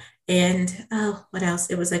cool. And what else?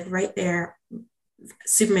 It was like right there.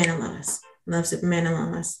 Superman and Lois. Love Superman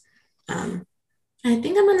and Lois. I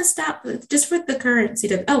think I'm going to stop just with the current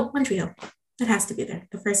CW. Oh, One Tree Hill. It has to be there.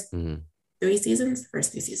 The first 3 seasons.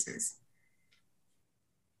 First 3 seasons.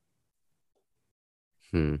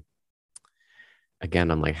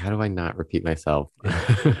 Again, I'm like, how do I not repeat myself?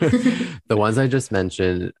 The ones I just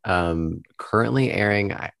mentioned, currently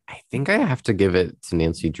airing, I think I have to give it to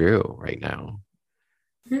Nancy Drew right now.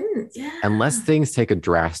 Yeah. Unless things take a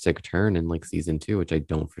drastic turn in like season 2, which I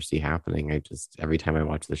don't foresee happening. Every time I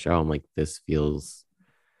watch the show, I'm like, this feels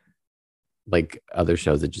like other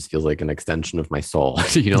shows. It just feels like an extension of my soul.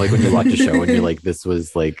 Like when you watch a show and you're like, this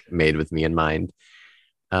was like made with me in mind.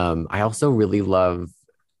 I also really love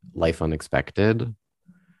Life Unexpected.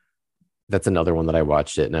 That's another one that I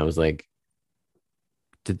watched it and I was like,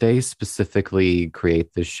 did they specifically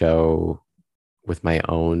create this show with my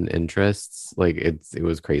own interests? Like it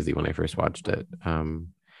was crazy when I first watched it.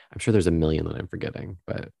 I'm sure there's a million that I'm forgetting,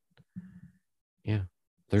 but yeah,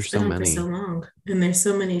 there's so many. For so long, and there's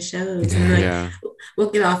so many shows. And like, we'll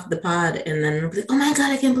get off the pod, and then we'll be like, oh my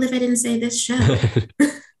god, I can't believe I didn't say this show.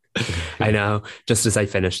 I know. Just as I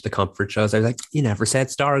finished the comfort shows, I was like, you never said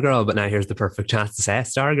Stargirl, but now here's the perfect chance to say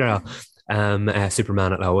Stargirl.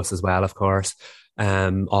 Superman and Lois as well, of course.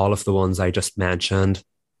 All of the ones I just mentioned.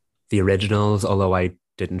 The originals, although I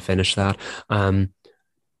didn't finish that.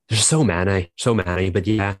 There's so many, but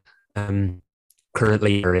yeah,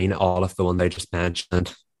 currently airing all of the ones I just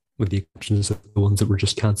mentioned, with the exceptions of the ones that were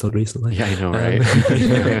just cancelled recently. Yeah, I know, right?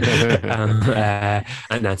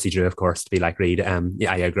 And Nancy Drew, of course, to be like Reed.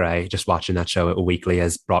 Yeah, I agree. Just watching that show weekly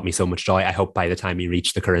has brought me so much joy. I hope by the time we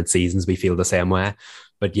reach the current seasons, we feel the same way.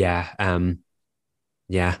 But yeah, I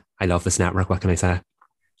love this network. What can I say?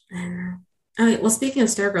 All right, well, speaking of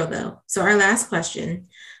Stargirl, though, so our last question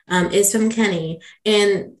is from Kenny.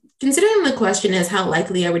 And considering the question is how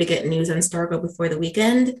likely are we to get news on Stargirl before the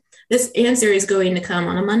weekend, this answer is going to come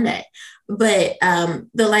on a Monday. But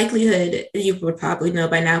the likelihood, you would probably know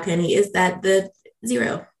by now, Kenny, is that the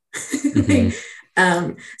 0.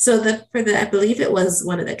 I believe it was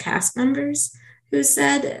one of the cast members who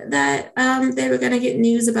said that they were going to get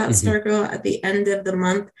news about Stargirl at the end of the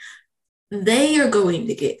month. They are going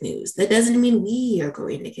to get news. That doesn't mean we are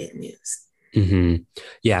going to get news.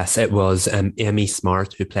 Yes, it was Amy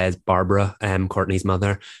Smart, who plays Barbara, Courtney's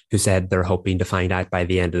mother, who said they're hoping to find out by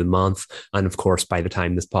the end of the month. And of course, by the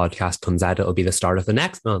time this podcast comes out, it'll be the start of the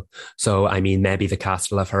next month. So, I mean, maybe the cast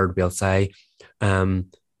will have heard, we'll say.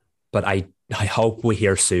 But I hope we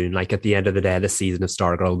hear soon. Like at the end of the day, the season of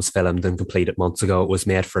Stargirl was filmed and completed months ago. It was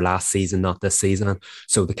made for last season, not this season.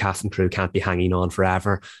 So the cast and crew can't be hanging on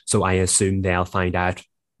forever. So I assume they'll find out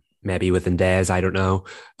maybe within days. I don't know.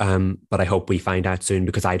 But I hope we find out soon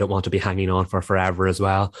because I don't want to be hanging on for forever as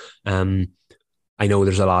well. I know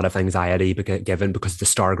there's a lot of anxiety given because the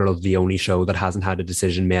Stargirl is the only show that hasn't had a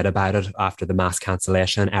decision made about it after the mass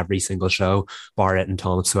cancellation. Every single show, bar it and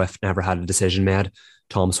Tom Swift, never had a decision made.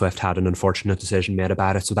 Tom Swift had an unfortunate decision made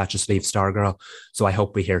about it. So that just leaves Stargirl. So I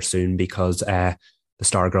hope we hear soon because the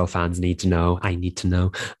Stargirl fans need to know. I need to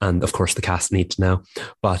know. And of course the cast need to know.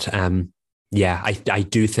 But yeah, I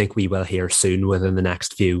do think we will hear soon within the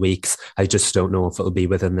next few weeks. I just don't know if it'll be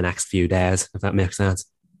within the next few days, if that makes sense.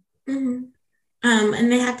 And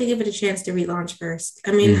they have to give it a chance to relaunch first.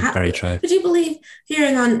 I mean, very true. Could you believe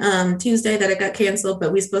hearing on Tuesday that it got canceled,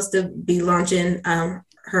 but we're supposed to be launching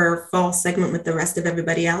her fall segment with the rest of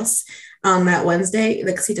everybody else on that Wednesday?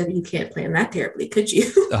 Like CW can't plan that terribly, could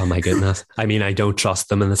you? Oh my goodness. I mean, I don't trust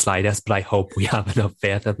them in the slightest, but I hope we have enough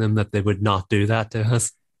faith in them that they would not do that to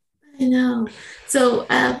us. I know. So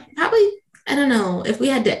probably, I don't know, if we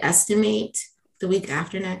had to estimate the week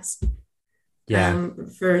after next.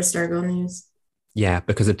 for Stargirl News. Yeah,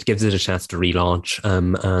 because it gives it a chance to relaunch,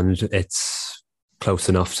 and it's close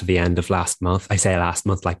enough to the end of last month. I say last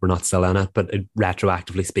month, like we're not still in it, but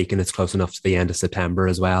retroactively speaking, it's close enough to the end of September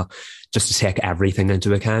as well, just to take everything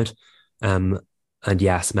into account. And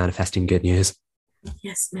yes, manifesting good news.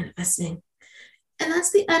 Yes, manifesting. And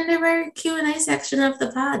that's the end of our Q&A section of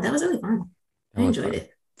the pod. That was really fun. I enjoyed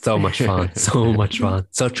it. So much fun. So much fun.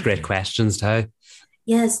 Such great questions too.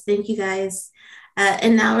 Yes, thank you guys.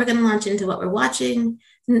 And now we're going to launch into what we're watching,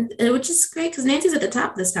 which is great because Nancy's at the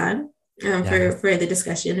top this time for the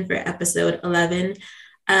discussion for episode 11.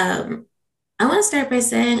 I want to start by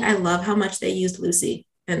saying I love how much they used Lucy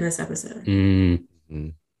in this episode. Mm-hmm.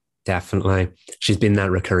 Definitely. She's been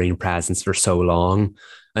that recurring presence for so long.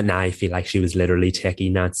 And now I feel like she was literally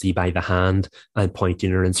taking Nancy by the hand and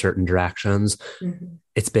pointing her in certain directions. Mm-hmm.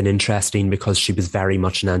 It's been interesting because she was very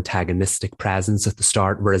much an antagonistic presence at the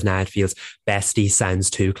start, whereas now it feels bestie sounds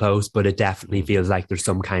too close, but it definitely feels like there's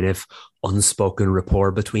some kind of unspoken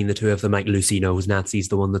rapport between the two of them. Like Lucy knows Nancy's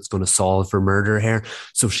the one that's going to solve her murder here.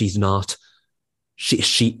 So she's not...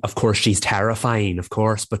 She of course she's terrifying, of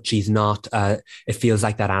course, but she's not it feels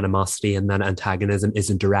like that animosity and that antagonism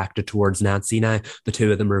isn't directed towards Nancy now. The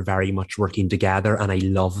two of them are very much working together, and I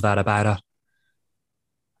love that about it.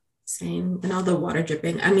 Same. And all the water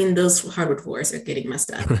dripping. I mean, those hardwood floors are getting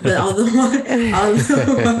messed up, but all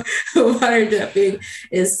the water dripping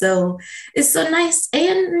is so nice.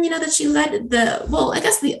 And that she led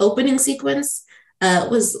the opening sequence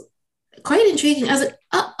was quite intriguing. I was like,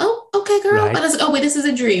 oh, okay, girl. Right. I was like, oh wait, this is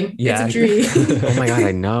a dream. Yeah. It's a dream. Oh my God,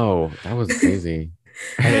 I know. That was crazy.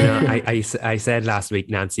 I said last week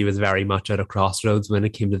Nancy was very much at a crossroads when it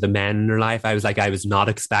came to the men in her life. I was like, I was not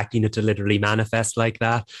expecting it to literally manifest like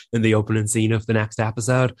that in the opening scene of the next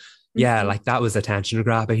episode. Yeah, like that was attention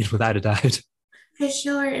grabbing without a doubt. For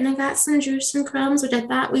sure. And I got some juice and crumbs, which I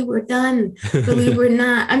thought we were done, but we were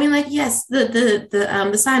not. I mean, like, yes,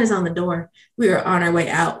 the sign is on the door. We are on our way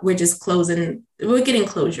out. We're just closing. We're getting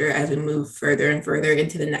closure as we move further and further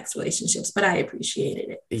into the next relationships, but I appreciated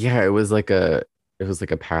it. Yeah, it was like a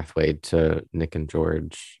pathway to Nick and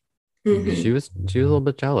George. Mm-hmm. She was a little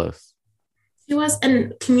bit jealous. She was,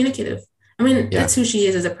 and communicative. I mean, that's who she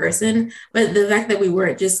is as a person, but the fact that we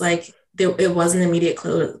weren't just like, it wasn't immediate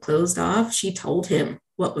closed off. She told him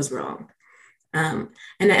what was wrong. And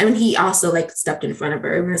he also like stepped in front of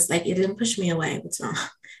her and was like, "You didn't push me away. What's wrong?"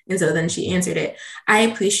 And so then she answered it. I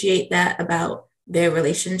appreciate that about their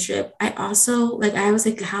relationship. I also I was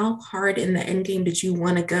like, how hard in the end game did you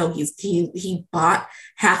want to go? He bought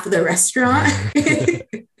half of the restaurant.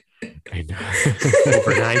 I know.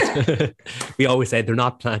 Overnight. We always say they're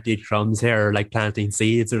not planting crumbs here, or like planting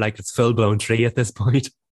seeds, or like it's full-blown tree at this point.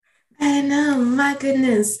 I know, my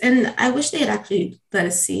goodness. And I wish they had actually let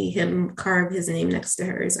us see him carve his name next to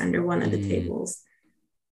hers under one of the tables.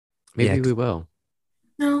 Maybe we will.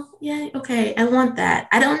 No, yeah, okay. I want that.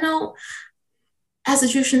 I don't know. As a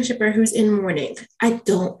Jushin shipper who's in mourning, I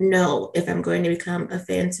don't know if I'm going to become a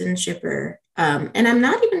Fanson shipper. And I'm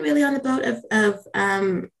not even really on the boat of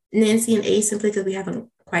Nancy and Ace, simply because we haven't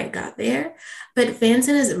quite got there. But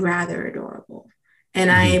Fanson is rather adorable. And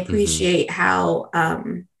I appreciate how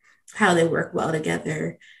they work well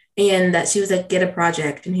together, and that she was like, "Get a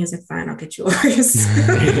project," and he was like, "Fine, I'll get yours."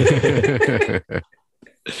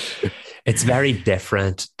 It's very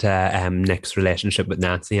different to Nick's relationship with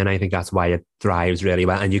Nancy, and I think that's why it thrives really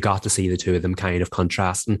well. And you got to see the two of them kind of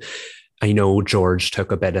contrasting. I know George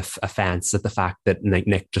took a bit of offense at the fact that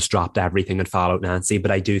Nick just dropped everything and followed Nancy,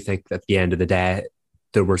 but I do think that at the end of the day,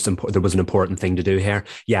 there was an important thing to do here.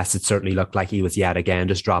 Yes, it certainly looked like he was yet again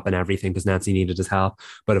just dropping everything because Nancy needed his help.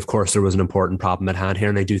 But of course, there was an important problem at hand here.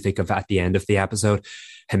 And I do think at the end of the episode,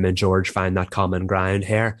 him and George find that common ground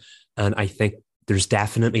here. And I think there's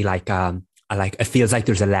definitely it feels like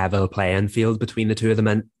there's a level playing field between the two of them.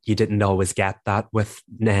 And you didn't always get that with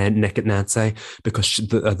Nick and Nancy, because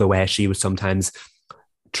the way she would sometimes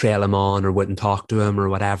trail him on or wouldn't talk to him or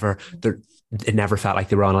whatever. It never felt like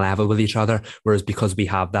they were on a level with each other. Whereas because we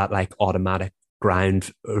have that like automatic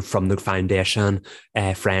ground from the foundation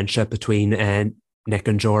friendship between Nick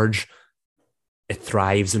and George, it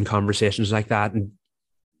thrives in conversations like that. And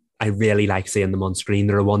I really like seeing them on screen.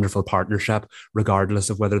 They're a wonderful partnership, regardless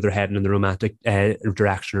of whether they're heading in the romantic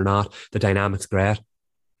direction or not. The dynamic's great.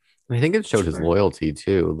 I think it showed his loyalty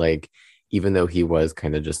too. Like, even though he was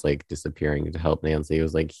kind of just like disappearing to help Nancy, it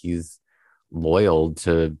was like he's loyal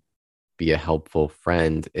to be a helpful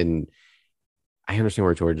friend. And I understand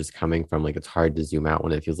where George is coming from. Like, it's hard to zoom out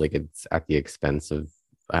when it feels like it's at the expense of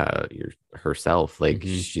herself. Like,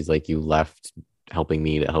 she's like, you left helping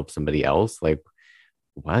me to help somebody else. Like,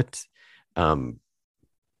 what?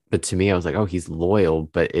 But to me, I was like, oh, he's loyal,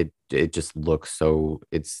 but it just looks so,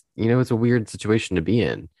 it's, it's a weird situation to be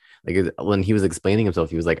in. Like when he was explaining himself,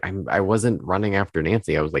 he was like, I wasn't running after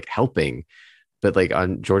Nancy. I was like helping. But like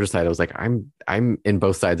on George's side, I was like, I'm in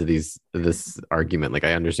both sides of this argument. Like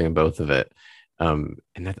I understand both of it. And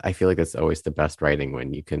I feel like that's always the best writing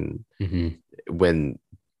when you can, when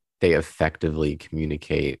they effectively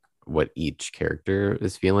communicate what each character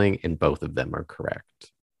is feeling and both of them are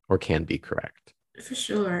correct or can be correct. For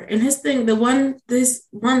sure. And this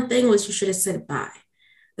one thing was you should have said bye.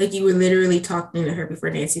 Like you were literally talking to her before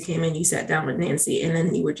Nancy came in. You sat down with Nancy and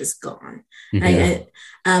then you were just gone. So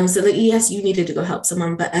like, yes, you needed to go help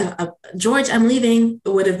someone, but George, I'm leaving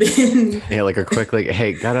would have been. Yeah, like a quick, like,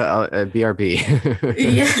 hey, got a BRB.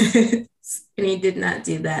 Yes. And he did not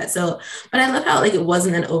do that. So, but I love how like it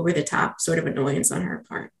wasn't an over the top sort of annoyance on her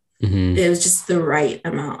part. It was just the right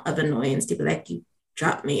amount of annoyance to be like, you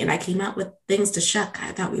dropped me and I came out with things to shuck.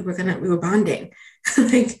 I thought we were bonding.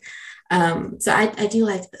 Like, so I do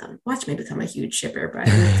like watch me become a huge shipper, but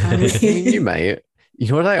you might. You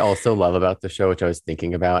know what I also love about the show, which I was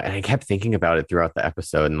thinking about, and I kept thinking about it throughout the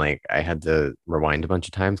episode, and like I had to rewind a bunch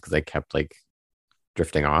of times because I kept like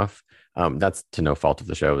drifting off. That's to no fault of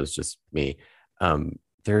the show, it's just me.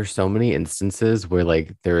 There are so many instances where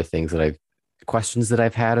like there are questions that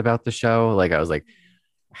I've had about the show. Like I was like,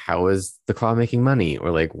 how is the Claw making money?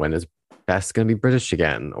 Or like, when is Bess going to be British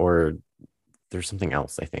again? Or there's something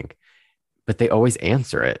else, I think. But they always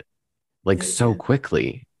answer it like so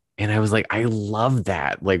quickly. And I was like, I love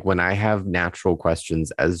that. Like when I have natural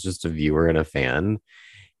questions as just a viewer and a fan,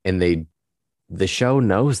 and the show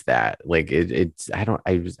knows that. Like I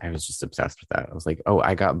was just obsessed with that. I was like, oh,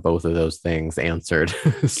 I got both of those things answered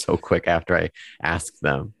so quick after I asked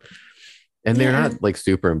them. And they're not like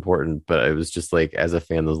super important, but it was just like, as a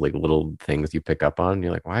fan, those like little things you pick up on,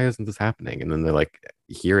 you're like, why isn't this happening? And then they're like,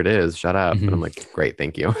 here it is, shut up. And I'm like, great,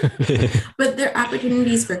 thank you. But there are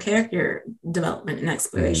opportunities for character development and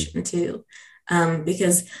exploration too.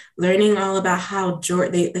 Because learning all about how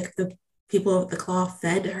the people of the Claw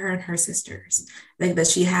fed her and her sisters, like that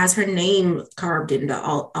she has her name carved into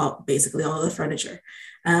all basically all of the furniture.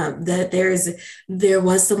 That there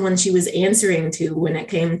was someone she was answering to when it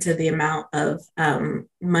came to the amount of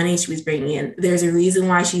money she was bringing in. There's a reason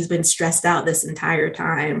why she's been stressed out this entire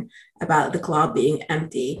time about the Claw being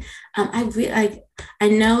empty. I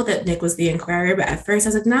know that Nick was the Inquirer, but at first I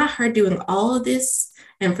was like, not her doing all of this,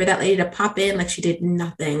 and for that lady to pop in like she did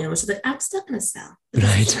nothing, and was just like, I'm still gonna sell.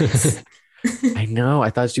 Right. I know.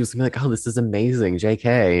 I thought she was gonna be like, oh, this is amazing,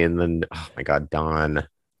 JK, and then oh my god, Dawn.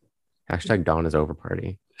 Hashtag Dawn is over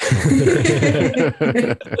party.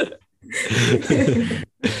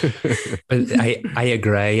 But I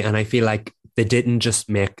agree. And I feel like they didn't just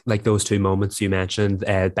make like those two moments you mentioned,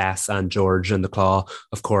 Bess and George and the Claw,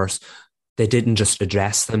 of course. They didn't just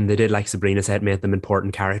address them. They did, like Sabrina said, made them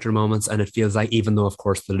important character moments. And it feels like, even though, of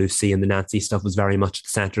course, the Lucy and the Nancy stuff was very much at the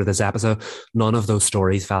center of this episode, none of those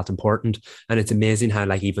stories felt important. And it's amazing how,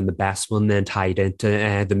 like, even the Bess one then tied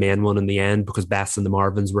into the main one in the end, because Bess and the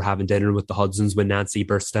Marvins were having dinner with the Hudsons when Nancy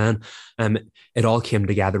burst in. It all came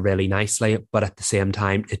together really nicely, but at the same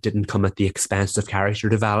time, it didn't come at the expense of character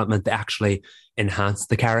development. They actually enhanced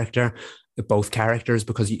the character. Both characters,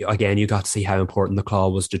 because again, you got to see how important the Claw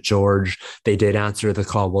was to George. They did answer the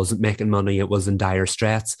Claw wasn't making money, it was in dire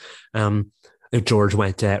straits. George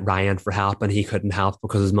went to Ryan for help and he couldn't help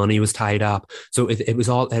because his money was tied up. So it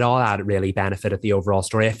all added really benefited the overall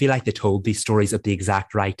story. I feel like they told these stories at the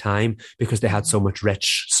exact right time because they had so much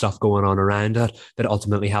rich stuff going on around it that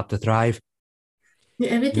ultimately helped to thrive. Yeah,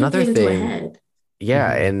 everything came to a head.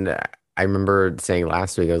 Yeah, and I remember saying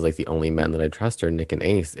last week, I was like, the only men that I trust are Nick and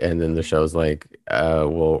Ace. And then the show's like,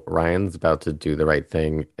 well, Ryan's about to do the right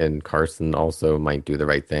thing. And Carson also might do the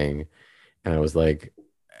right thing. And I was like,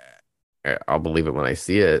 I'll believe it when I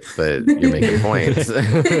see it, but you're making points.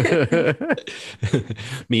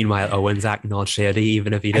 Meanwhile, Owen's acting all shady,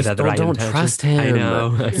 even if he did have the right intentions. I don't trust him. I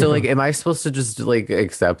know. So like, am I supposed to just like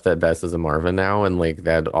accept that Bess is a Marvin now and like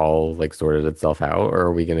that all like sorted itself out? Or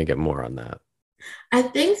are we going to get more on that? I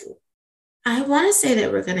think I want to say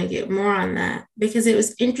that we're going to get more on that because it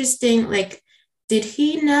was interesting. Like, did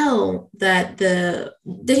he know that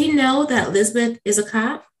Lisbeth is a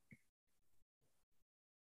cop?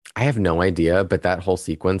 I have no idea, but that whole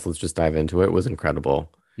sequence, let's just dive into it, was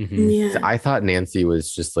incredible. Mm-hmm. Yeah. So I thought Nancy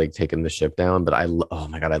was just like taking the ship down, but oh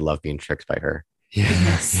my God, I love being tricked by her.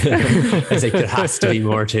 Yes. I think there has to be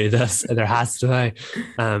more to this. There has to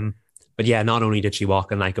be. But yeah, not only did she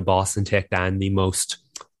walk in like a boss and take down the most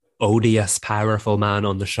odious, powerful man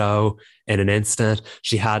on the show in an instant.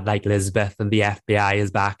 She had like Lisbeth and the FBI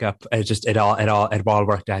as backup. It all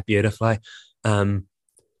worked out beautifully. Yeah,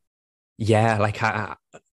 like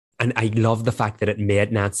and I love the fact that it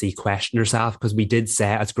made Nancy question herself, because we did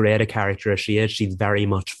say, as great a character as she is, she's very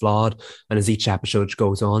much flawed. And as each episode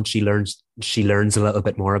goes on, she learns a little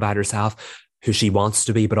bit more about herself, who she wants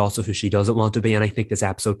to be, but also who she doesn't want to be. And I think this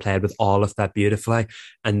episode played with all of that beautifully.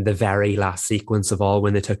 And the very last sequence of all,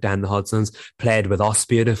 when they took down the Hudsons, played with us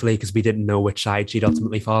beautifully, because we didn't know which side she'd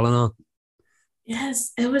ultimately fallen on.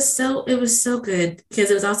 Yes, it was so good, because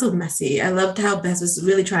it was also messy. I loved how Bess was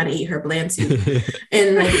really trying to eat her bland soup.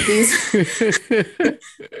 And like these like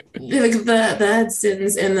the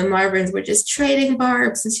Hudsons and the Marvins were just trading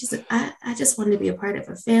barbs, and she's like, I just wanted to be a part of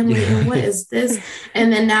a family, and what is this?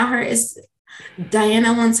 And then now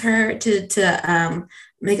Diana wants her to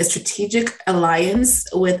make a strategic alliance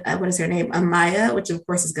with what is her name, Amaya, which of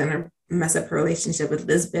course is gonna mess up her relationship with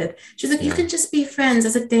Lisbeth. She's like, you can just be friends.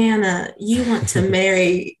 As a Diana, you want to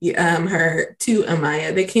marry her to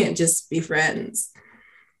Amaya. They can't just be friends.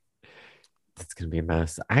 That's gonna be a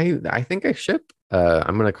mess. I think I ship.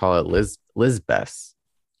 I'm gonna call it Lisbeth.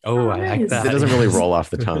 Oh, I like that. It doesn't really roll off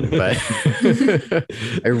the tongue, but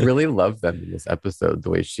I really love them in this episode.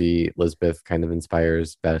 The way Lisbeth kind of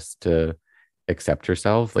inspires Bess to accept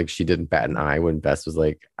herself. Like, she didn't bat an eye when Bess was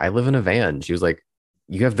like, I live in a van. She was like,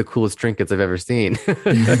 you have the coolest trinkets I've ever seen.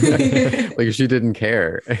 Like, she didn't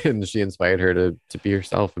care. And she inspired her to be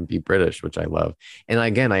herself and be British, which I love. And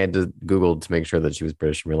again, I had to Google to make sure that she was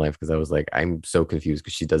British in real life, because I was like, I'm so confused,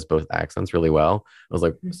 because she does both accents really well. I was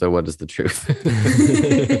like, so what is the truth?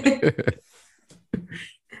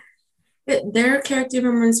 Their character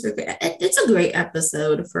moments were great. It's a great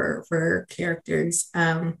episode for characters.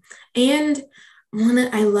 And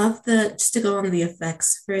I love just to go on the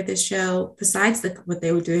effects for the show, besides what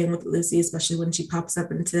they were doing with Lucy, especially when she pops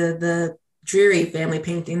up into the dreary family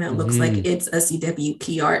painting that looks like it's a CW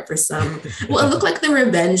key art for some. Well, it looked like the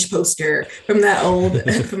Revenge poster from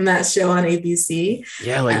that show on ABC.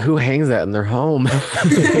 Yeah, like who hangs that in their home?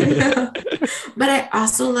 But I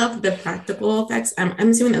also love the practical effects. I'm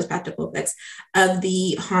assuming those practical effects of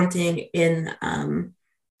the haunting in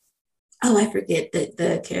I forget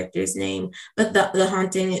the character's name, but the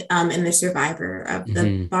haunting in The Survivor of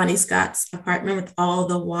the Bonnie Scott's apartment with all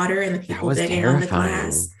the water and the people begging on the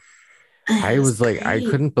glass. I was like, great. I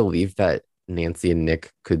couldn't believe that Nancy and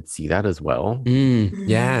Nick could see that as well.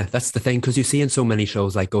 Yeah, that's the thing, because you see in so many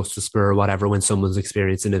shows like Ghost Whisperer or whatever, when someone's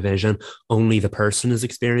experiencing a vision, only the person is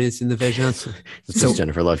experiencing the vision. So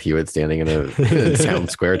Jennifer Love Hewitt standing in a town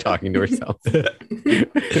square talking to herself.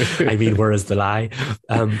 I mean, where is the lie?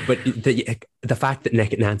 But the fact that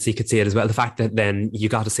Nick and Nancy could see it as well, the fact that then you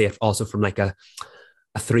got to see it also from like a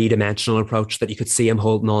three-dimensional approach, that you could see him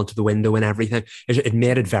holding on to the window and everything. It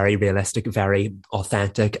made it very realistic, very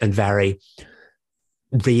authentic, and very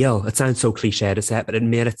real. It sounds so cliche to say it, but it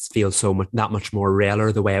made it feel that much more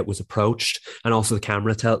realer the way it was approached, and also the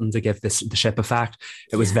camera tilting to give the ship effect.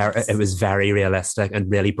 It was very realistic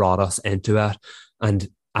and really brought us into it. And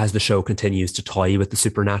as the show continues to toy with the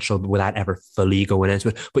supernatural without ever fully going into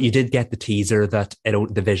it. But you did get the teaser that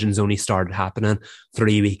the visions only started happening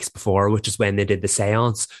 3 weeks before, which is when they did the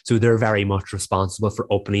seance. So they're very much responsible for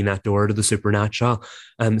opening that door to the supernatural.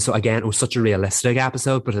 So again, it was such a realistic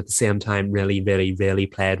episode, but at the same time, really, really, really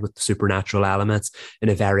played with the supernatural elements in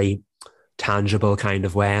a very tangible kind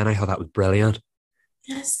of way. And I thought that was brilliant.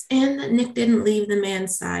 Yes, and Nick didn't leave the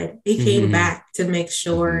man's side. He came back to make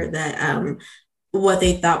sure that what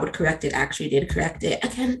they thought would correct it actually did correct it.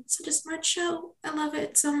 Again, such a smart show. I love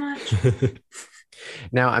it so much.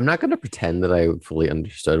 Now, I'm not going to pretend that I fully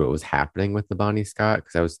understood what was happening with the Bonnie Scott,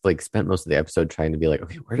 because I was like spent most of the episode trying to be like,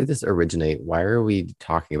 okay, where did this originate? Why are we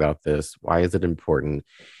talking about this? Why is it important?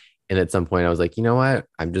 And at some point I was like, you know what?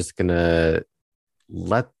 I'm just going to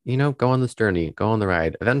go on this journey, go on the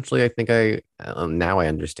ride. Eventually, I think now I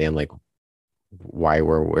understand like why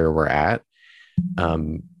we're where we're at.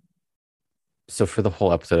 So for the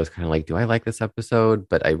whole episode, I was kind of like, do I like this episode?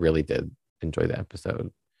 But I really did enjoy the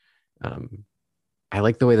episode. I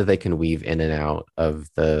like the way that they can weave in and out of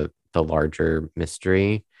the larger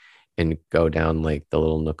mystery and go down like the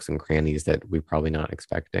little nooks and crannies that we're probably not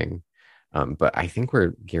expecting. But I think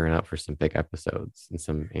we're gearing up for some big episodes and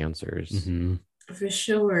some answers. For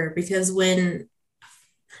sure, because when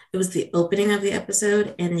it was the opening of the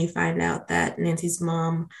episode and you find out that Nancy's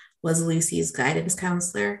mom was Lucy's guidance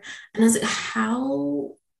counselor, and I was like,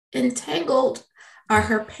 how entangled are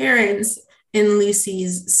her parents in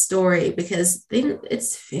Lucy's story? Because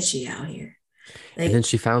it's fishy out here. And then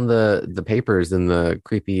she found the papers in the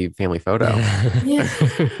creepy family photo. Yeah.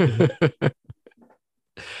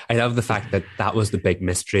 I love the fact that was the big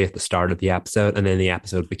mystery at the start of the episode, and then the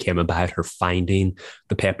episode became about her finding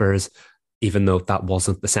the papers, even though that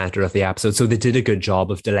wasn't the center of the episode. So they did a good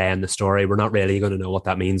job of delaying the story. We're not really going to know what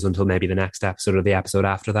that means until maybe the next episode or the episode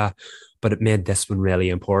after that. But it made this one really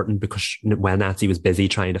important because when Nancy was busy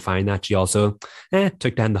trying to find that, she also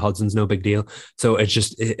took down the Hudsons, no big deal. So it's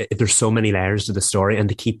just, there's so many layers to the story, and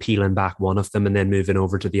to keep peeling back one of them and then moving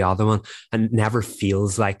over to the other one, and it never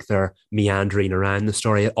feels like they're meandering around the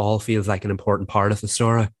story. It all feels like an important part of the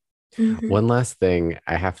story. Mhm. One last thing,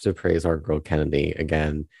 I have to praise our girl Kennedy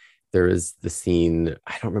again. There was the scene,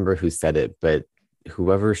 I don't remember who said it, but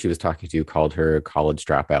whoever she was talking to called her a college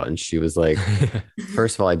dropout, and she was like,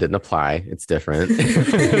 first of all, I didn't apply, it's different. And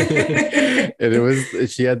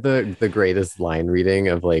she had the greatest line reading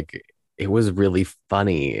of like, it was really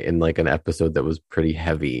funny in like an episode that was pretty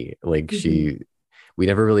heavy. Like we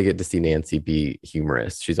never really get to see Nancy be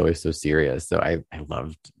humorous. She's always so serious. So I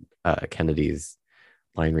loved Kennedy's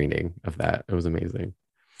line reading of that. It was amazing.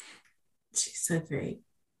 She's so great.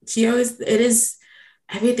 It is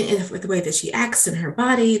everything, the way that she acts in her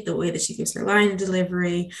body, the way that she gives her line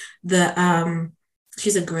delivery,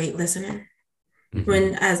 she's a great listener. Mhm.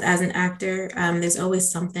 When as an actor, there's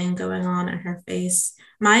always something going on in her face.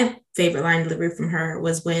 My favorite line delivery from her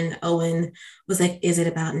was when Owen was like, "Is it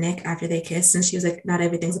about Nick?" after they kissed, and she was like, "Not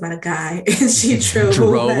everything's about a guy," and she drove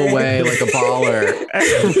away like a baller.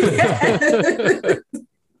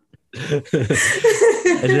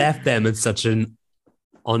 It left them in such an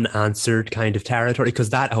unanswered kind of territory,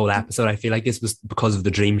 because that whole episode, I feel like this was because of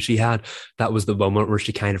the dream she had. That was the moment where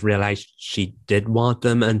she kind of realized she did want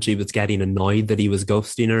them, and she was getting annoyed that he was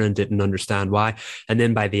ghosting her and didn't understand why. And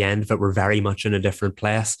then by the end of it, we're very much in a different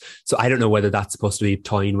place. So I don't know whether that's supposed to be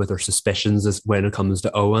toying with her suspicions as when it comes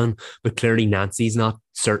to Owen, but clearly Nancy's not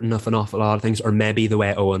certain of an awful lot of things, or maybe the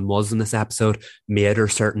way Owen was in this episode made her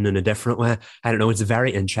certain in a different way. I don't know. It's a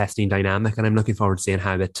very interesting dynamic, and I'm looking forward to seeing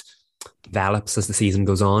how it develops as the season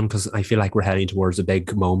goes on, because I feel like we're heading towards a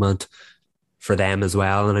big moment for them as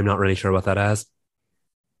well, and I'm not really sure what that is.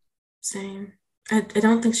 Same. I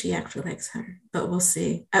don't think she actually likes him, but we'll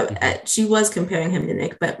see. She was comparing him to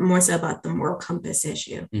Nick, but more so about the moral compass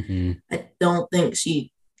issue. Mm-hmm. I don't think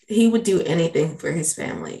he would do anything for his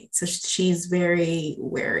family, so she's very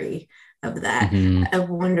wary of that. Mm-hmm. I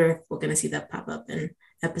wonder if we're going to see that pop up in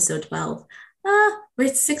episode 12. We're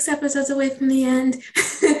 6 episodes away from the end.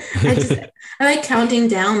 I like counting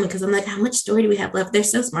down because I'm like, how much story do we have left? They're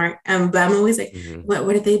so smart. But I'm always like,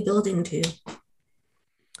 what are they building to?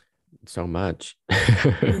 So much.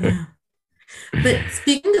 Yeah. But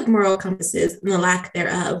speaking of moral compasses and the lack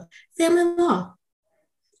thereof, family law.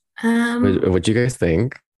 What'd you guys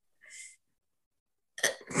think?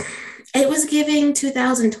 It was giving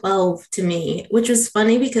 2012 to me, which was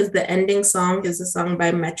funny because the ending song is a song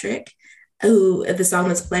by Metric. Oh, the song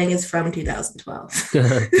that's playing is from 2012.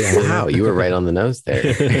 Wow, you were right on the nose there.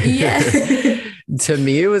 Yeah. To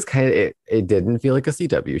me, it was kind of, it didn't feel like a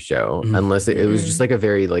CW show, unless it was just like a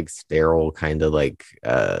very like sterile kind of like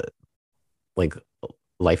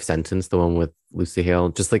Life Sentence, the one with Lucy Hale,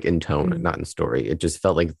 just like in tone, not in story. It just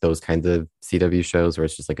felt like those kinds of CW shows where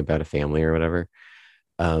it's just like about a family or whatever.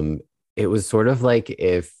 It was sort of like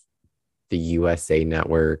if the USA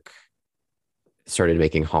Network started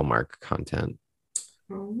making Hallmark content.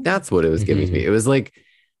 That's what it was giving to me. It was like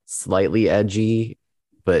slightly edgy,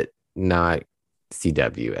 but not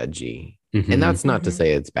CW edgy. And that's not to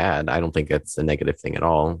say it's bad. I don't think it's a negative thing at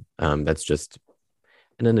all. That's just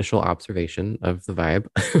an initial observation of the vibe.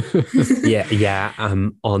 Yeah.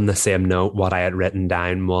 On the same note, what I had written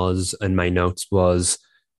down was in my notes was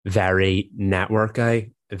very network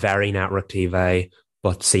TV,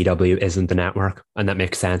 but CW isn't the network. And that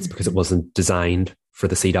makes sense because it wasn't designed for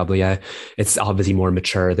the CW. It's obviously more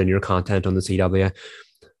mature than your content on the CW.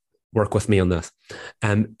 Work with me on this.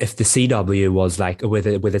 If the CW was like with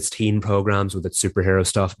its teen programs, with its superhero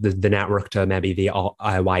stuff, the network to maybe the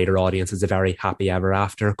wider audience is a very happy ever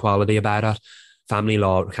after quality about it. Family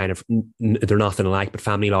Law kind of, they're nothing alike, but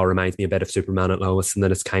Family Law reminds me a bit of Superman and Lois, and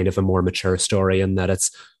that it's kind of a more mature story, and that it's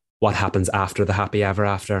what happens after the happy ever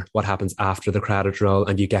after, what happens after the credit roll,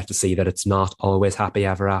 and you get to see that it's not always happy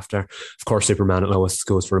ever after. Of course, Superman and Lois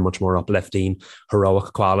goes for a much more uplifting,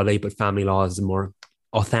 heroic quality, but Family Law is more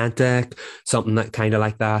authentic, something that kind of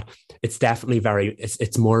like that. It's definitely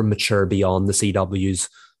it's more mature beyond the CW's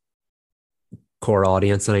core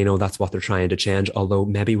audience, and I know that's what they're trying to change. Although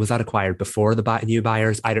maybe was that acquired before the new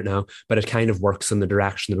buyers? I don't know, but it kind of works in the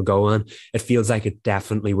direction they're going. It feels like it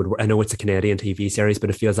definitely would. I know it's a Canadian TV series, but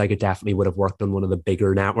it feels like it definitely would have worked on one of the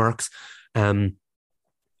bigger networks.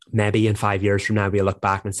 Maybe in 5 years from now, we'll look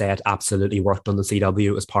back and say it absolutely worked on the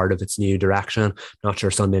CW as part of its new direction. Not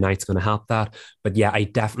sure Sunday night's going to help that. But yeah, I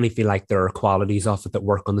definitely feel like there are qualities of it that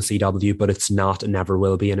work on the CW, but it's not and never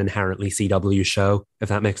will be an inherently CW show, if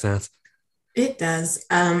that makes sense. It does.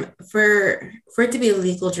 For it to be a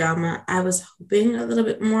legal drama, I was hoping a little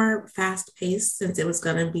bit more fast paced, since it was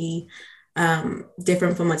going to be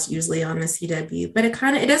different from what's usually on the CW. But it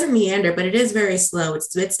doesn't meander, but it is very slow.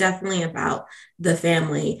 It's definitely about the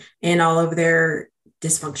family and all of their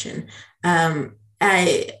dysfunction.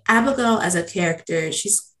 Abigail as a character,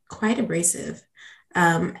 she's quite abrasive.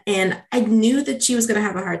 And I knew that she was going to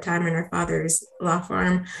have a hard time in her father's law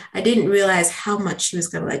firm. I didn't realize how much she was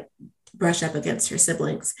going to brush up against her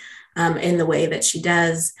siblings in the way that she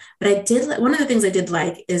does. But one of the things I did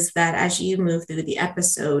like is that as you move through the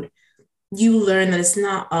episode, you learn that it's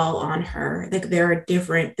not all on her. Like, there are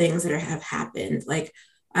different things that have happened. Like,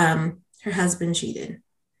 her husband cheated.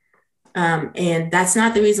 And that's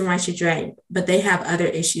not the reason why she drank, but they have other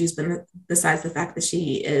issues besides the fact that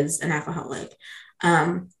she is an alcoholic.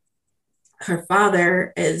 Her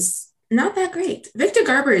father is not that great. Victor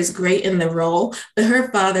Garber is great in the role, but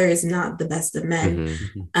her father is not the best of men.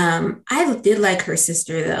 Mm-hmm. I did like her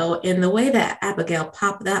sister, though, in the way that Abigail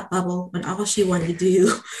popped that bubble when all she wanted to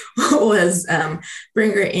do was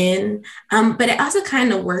bring her in. But it also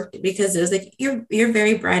kind of worked, because it was like, you're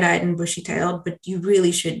very bright-eyed and bushy-tailed, but you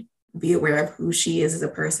really should be aware of who she is as a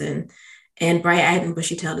person. And bright-eyed and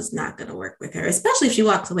bushy-tailed is not going to work with her, especially if she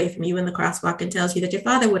walks away from you in the crosswalk and tells you that your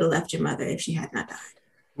father would have left your mother if she had not died.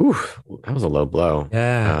 Ooh, that was a low blow.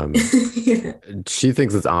 Yeah. She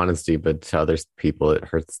thinks it's honesty, but to other people, it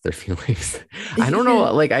hurts their feelings. I don't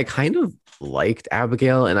know. Like, I kind of liked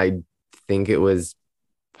Abigail, and I think it was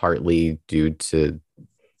partly due to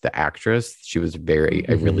the actress. She was I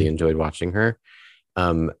really enjoyed watching her.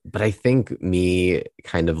 But I think me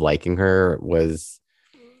kind of liking her was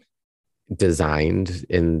designed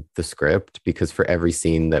in the script, because for every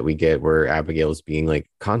scene that we get where Abigail's being like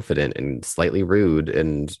confident and slightly rude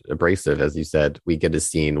and abrasive, as you said, we get a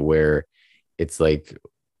scene where it's like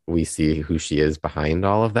we see who she is behind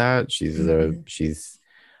all of that. She's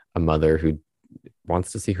a mother who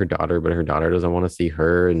wants to see her daughter, but her daughter doesn't want to see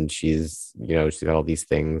her, and she's got all these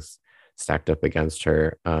things stacked up against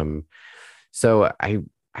her. So I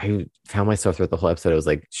found myself throughout the whole episode, I was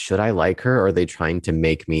like, should I like her? Or are they trying to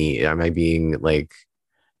make me, am I being like,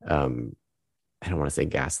 I don't want to say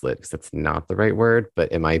gaslit, because that's not the right word,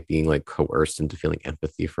 but am I being like coerced into feeling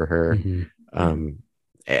empathy for her?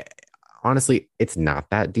 Honestly, it's not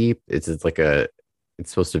that deep. It's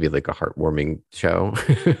supposed to be like a heartwarming show.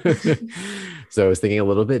 So I was thinking a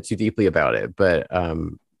little bit too deeply about it, but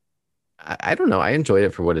I don't know. I enjoyed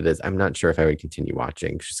it for what it is. I'm not sure if I would continue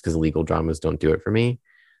watching, just because legal dramas don't do it for me.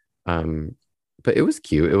 But it was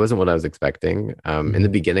cute. It wasn't what I was expecting. In the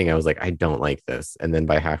beginning, I was like, I don't like this. And then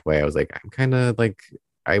by halfway, I was like, I'm kind of like,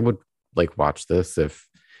 I would like watch this if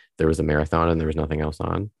there was a marathon and there was nothing else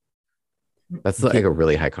on. That's like a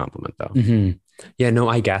really high compliment, though. Mm-hmm. Yeah, no,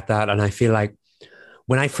 I get that. And I feel like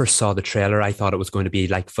when I first saw the trailer, I thought it was going to be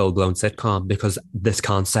like full-blown sitcom, because this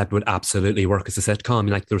concept would absolutely work as a sitcom.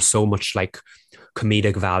 Like, there's so much like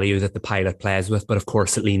comedic value that the pilot plays with, but of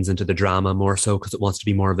course it leans into the drama more so, because it wants to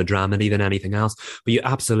be more of a dramedy than anything else. But you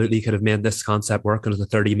absolutely could have made this concept work as a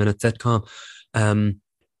 30-minute sitcom.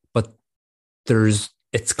 But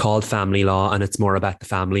it's called Family Law, and it's more about the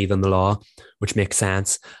family than the law, which makes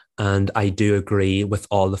sense. And I do agree with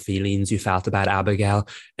all the feelings you felt about Abigail,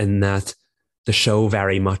 in that the show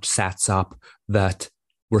very much sets up that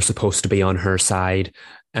we're supposed to be on her side.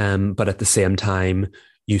 But at the same time,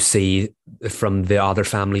 you see from the other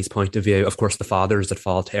family's point of view, of course, the father's at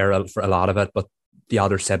fault here for a lot of it, but the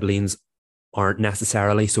other siblings aren't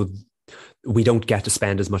necessarily. So we don't get to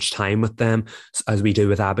spend as much time with them as we do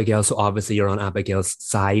with Abigail. So obviously you're on Abigail's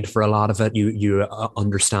side for a lot of it. You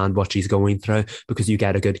understand what she's going through, because you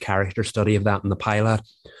get a good character study of that in the pilot.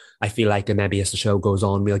 I feel like maybe as the show goes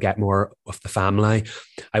on, we'll get more of the family.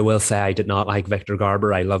 I will say I did not like Victor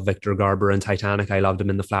Garber. I love Victor Garber in Titanic. I loved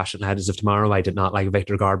him in The Flash and Legends of Tomorrow. I did not like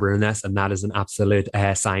Victor Garber in this, and that is an absolute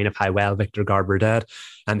sign of how well Victor Garber did.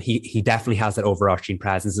 He definitely has that overarching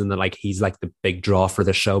presence, and like he's like the big draw for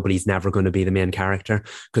the show, but he's never going to be the main character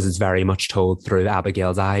because it's very much told through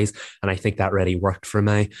Abigail's eyes. And I think that really worked for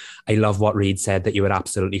me. I love what Reed said, that you would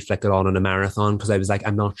absolutely flick it on in a marathon, because I was like,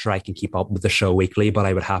 I'm not sure I can keep up with the show weekly, but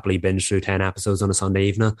I would happily binge through 10 episodes on a Sunday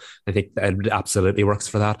evening. I think it absolutely works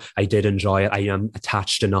for that. I did enjoy it. I am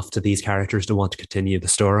attached enough to these characters to want to continue the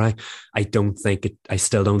story. I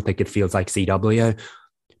still don't think it feels like CW,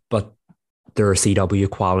 but there are CW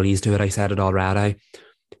qualities to it. I said it already.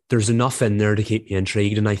 There's enough in there to keep me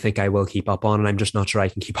intrigued, and I think I will keep up on it. I'm just not sure I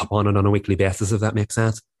can keep up on it on a weekly basis, if that makes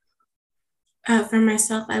sense. For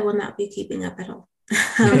myself, I will not be keeping up at all.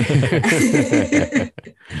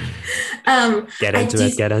 Get into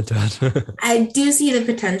it. I do see the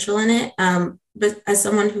potential in it. But as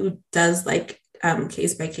someone who does like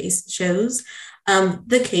case by case shows,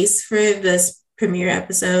 the case for this premiere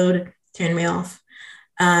episode turned me off.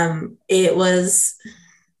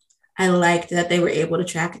 I liked that they were able to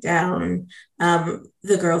track down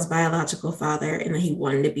the girl's biological father, and that he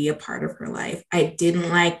wanted to be a part of her life. I didn't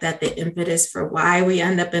like that the impetus for why we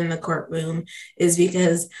end up in the courtroom is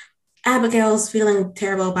because Abigail's feeling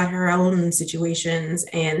terrible about her own situations.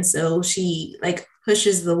 And so she like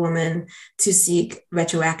pushes the woman to seek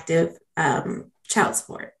retroactive child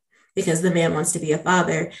support, because the man wants to be a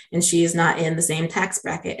father and she is not in the same tax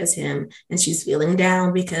bracket as him. And she's feeling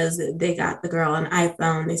down because they got the girl an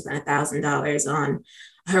iPhone. They spent $1,000 on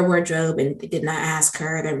her wardrobe and they did not ask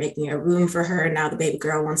her. They're making a room for her. Now the baby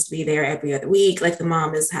girl wants to be there every other week. Like the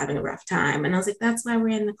mom is having a rough time. And I was like, that's why we're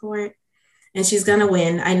in the court. And she's going to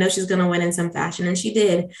win. I know she's going to win in some fashion. And she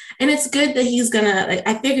did. And it's good that he's going to, like,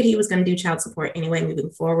 I figured he was going to do child support anyway, moving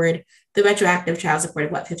forward. The retroactive child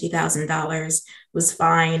support of $50,000 was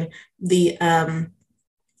fine. But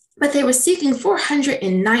they were seeking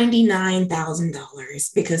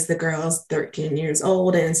 $499,000 because the girl's 13 years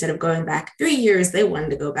old. And instead of going back 3 years, they wanted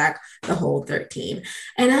to go back the whole 13.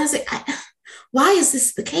 And I was like, why is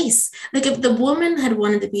this the case? Like, if the woman had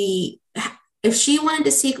wanted to be, if she wanted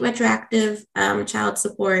to seek retroactive child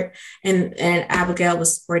support and Abigail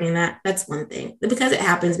was supporting that, that's one thing. But because it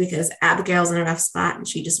happens because Abigail's in a rough spot and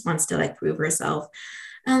she just wants to like prove herself.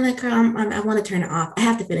 I'm like, girl, I want to turn it off. I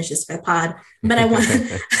have to finish this for the pod, but I want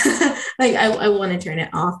like I want to turn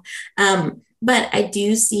it off. But I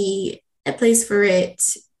do see a place for it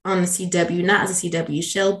on the CW, not as a CW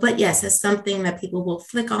show, but yes, as something that people will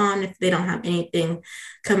flick on if they don't have anything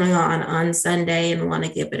coming on Sunday and want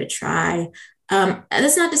to give it a try.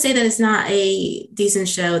 That's not to say that it's not a decent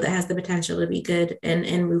show that has the potential to be good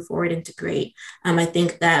and move forward into great. I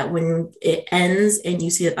think that when it ends and you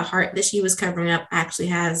see that the heart that she was covering up actually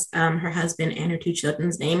has her husband and her 2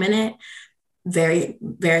 children's name in it, very,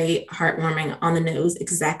 very heartwarming, on the nose,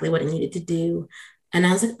 exactly what it needed to do. And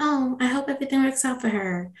I was like, oh, I hope everything works out for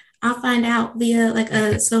her. I'll find out via like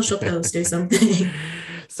a social post or something.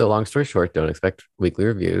 So long story short, don't expect weekly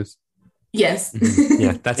reviews. Yes.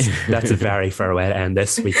 Yeah, that's a very fair way to end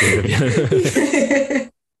this weekly review.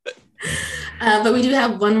 But we do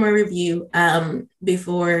have one more review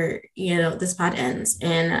before this pod ends,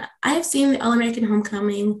 and I have seen the All American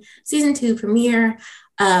Homecoming season 2 premiere.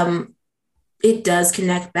 It does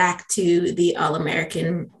connect back to the All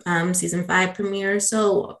American season 5 premiere,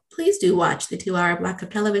 so please do watch the 2-hour block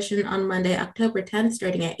of television on Monday, October 10th,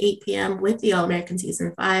 starting at 8 p.m. with the All American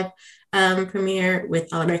season 5 premiere,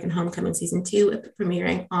 with All American Homecoming season 2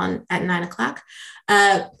 premiering at 9 o'clock.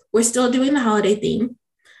 We're still doing the holiday theme.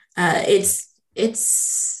 They're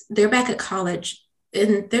back at college,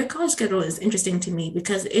 and their college schedule is interesting to me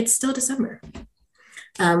because it's still December.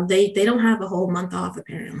 They don't have a whole month off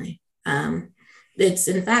apparently. It's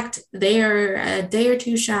in fact they are a day or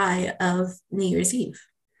two shy of New Year's Eve.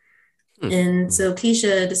 And so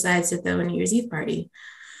Keisha decides to throw a New Year's Eve party.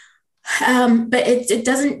 But it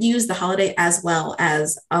doesn't use the holiday as well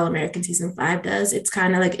as All American season 5 does. It's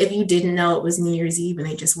kind of like if you didn't know it was New Year's Eve and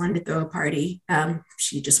they just wanted to throw a party,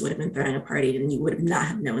 she just would have been throwing a party and you would not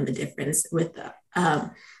have known the difference, with the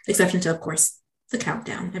exception to, of course, the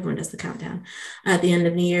countdown. Everyone does the countdown at the end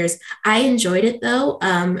of New Year's. I enjoyed it though.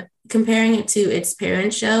 Comparing it to its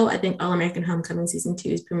parent show, I think All American Homecoming season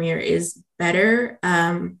 2's premiere is better.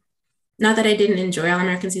 Not that I didn't enjoy All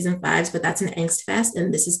American season 5's, but that's an angst fest,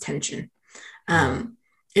 and this is tension. And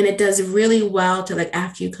it does really well to, like,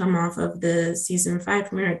 after you come off of the season 5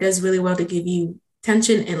 premiere, it does really well to give you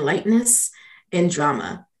tension and lightness and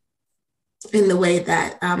drama in the way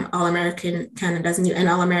that All American kind of doesn't. And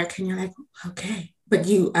All American, you're like, okay, but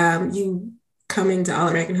you come into All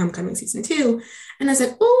American Homecoming season 2, and I was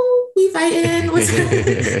like, oh, we fighting. What's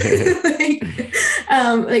like,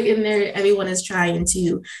 Like in there, everyone is trying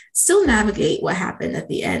to still navigate what happened at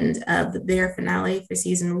the end of their finale for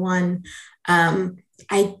season 1.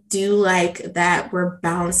 I do like that we're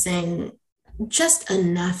balancing just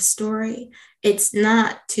enough story. It's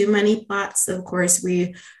not too many plots. Of course,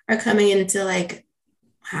 we are coming into like,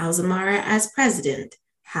 how's Amara as president?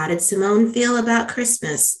 How did Simone feel about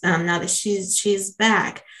Christmas now that she's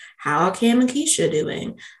back? How are Cam and Keisha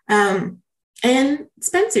doing? And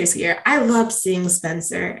Spencer's here. I love seeing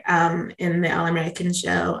Spencer in the All American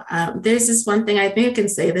show. There's this one thing, I think I can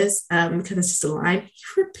say this because it's just a line.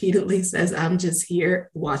 He repeatedly says, "I'm just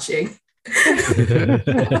here watching."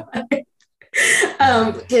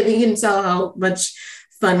 You can tell how much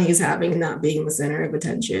fun he's having not being the center of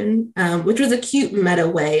attention, which was a cute meta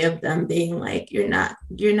way of them being like, you're not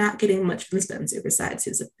getting much from Spencer besides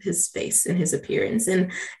his face and his appearance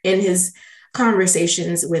and his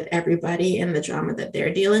conversations with everybody and the drama that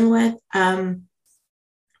they're dealing with. I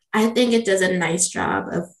think it does a nice job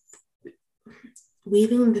of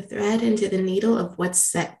weaving the thread into the needle of what's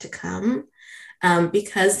set to come.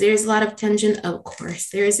 Because there's a lot of tension. Of course,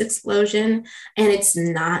 there's explosion, and it's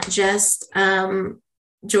not just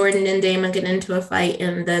Jordan and Damon get into a fight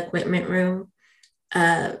in the equipment room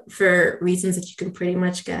for reasons that you can pretty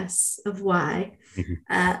much guess of why.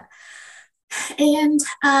 And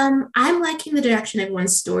I'm liking the direction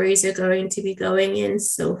everyone's stories are going to be going in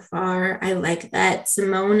so far. I like that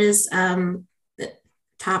Simone is the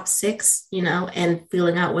top 6, and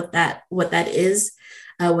feeling out what that is.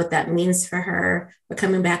 What that means for her. We're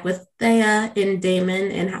coming back with Thea and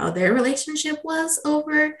Damon and how their relationship was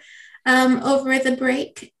over the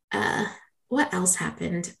break. What else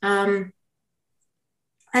happened? I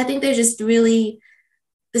think they're just really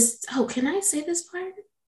this. Oh, can I say this part?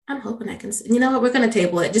 I'm hoping I can. You know what? We're going to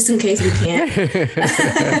table it just in case we can't.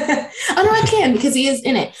 Oh, no, I can because he is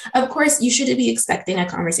in it. Of course, you shouldn't be expecting a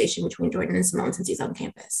conversation between Jordan and Simone since he's on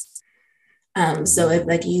campus. So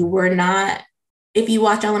if you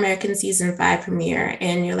watch All American season 5 premiere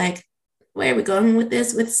and you're like, where are we going with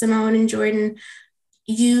this with Simone and Jordan?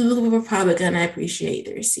 You were probably going to appreciate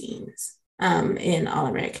their scenes in All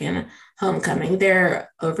American Homecoming.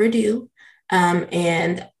 They're overdue,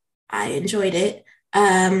 and I enjoyed it.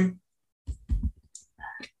 Trying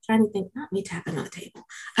to think, not me tapping on the table.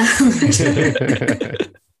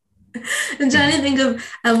 I'm trying to think of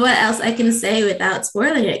what else I can say without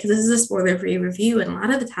spoiling it, because this is a spoiler-free review, and a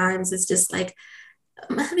lot of the times it's just like,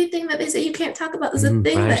 everything that they say you can't talk about is a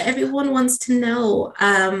thing right. That everyone wants to know.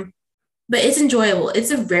 But it's enjoyable. It's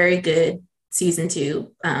a very good season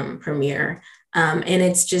 2 premiere. And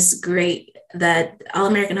it's just great that All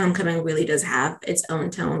American Homecoming really does have its own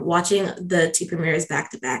tone. Watching the 2 premieres back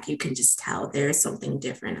to back, you can just tell there's something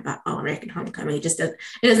different about All American Homecoming. It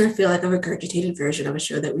doesn't feel like a regurgitated version of a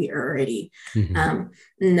show that we already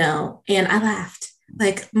know. And I laughed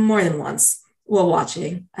like more than once while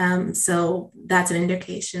watching. So that's an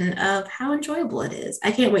indication of how enjoyable it is.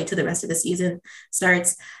 I can't wait till the rest of the season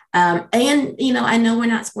starts. And, I know we're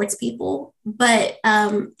not sports people, but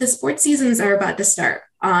the sports seasons are about to start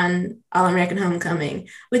on All American Homecoming,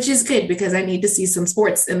 which is good because I need to see some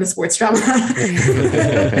sports in the sports drama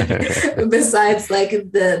besides like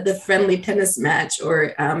the friendly tennis match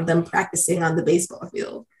or them practicing on the baseball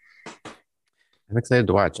field. I'm excited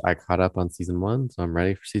to watch. I caught up on season 1, so I'm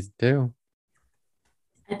ready for season 2.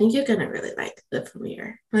 I think you're gonna really like the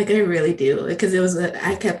premiere. Like I really do, because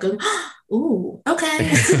I kept going, ooh,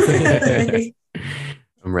 okay.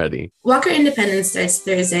 I'm ready. Walker Independence starts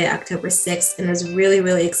Thursday, October 6th, and it was really,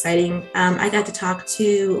 really exciting. I got to talk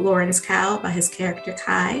to Lawrence Cowell about his character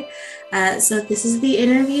Kai. So this is the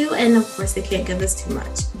interview, and of course they can't give us too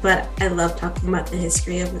much, but I love talking about the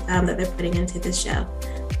history of that they're putting into this show.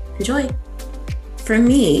 Enjoy. For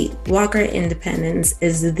me, Walker Independence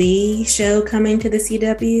is the show coming to the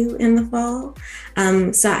CW in the fall.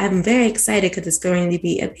 So I'm very excited because it's going to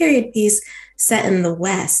be a period piece set in the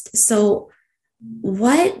West. So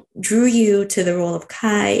what drew you to the role of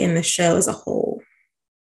Kai in the show as a whole?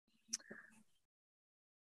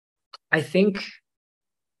 I think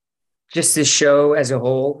just the show as a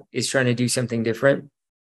whole is trying to do something different.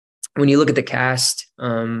 When you look at the cast,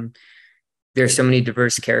 there's so many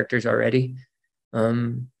diverse characters already.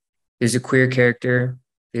 There's a queer character,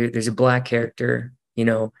 there's a Black character,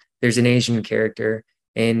 there's an Asian character.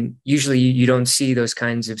 And usually you don't see those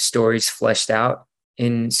kinds of stories fleshed out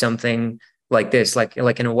in something like this, like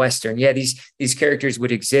in a Western. Yeah, these characters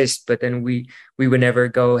would exist, but then we would never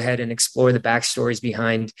go ahead and explore the backstories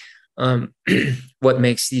behind what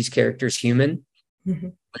makes these characters human. Mm-hmm.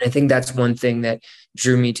 And I think that's one thing that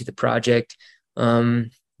drew me to the project. The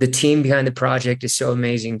team behind the project is so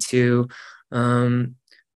amazing too.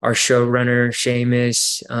 our showrunner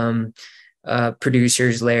Seamus,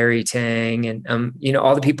 producers Larry Tang, and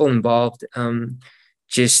all the people involved.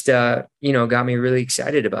 Just got me really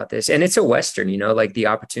excited about this. And it's a Western, like the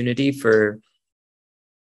opportunity for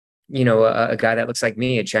a guy that looks like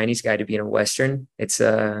me, a Chinese guy, to be in a Western. It's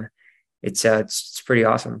pretty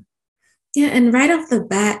awesome. Yeah, and right off the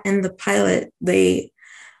bat in the pilot, they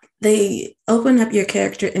open up your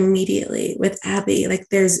character immediately with Abby. Like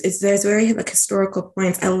there's very like historical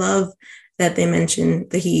points. I love that they mentioned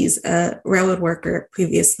that he's a railroad worker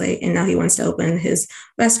previously, and now he wants to open his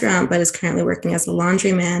restaurant, but is currently working as a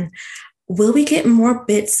laundryman. Will we get more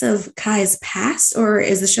bits of Kai's past, or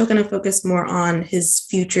is the show going to focus more on his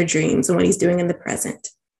future dreams and what he's doing in the present?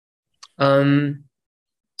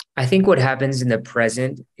 I think what happens in the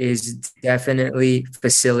present is definitely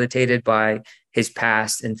facilitated by his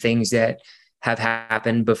past and things that have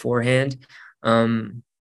happened beforehand. There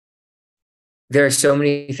are so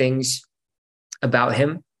many things about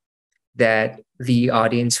him that the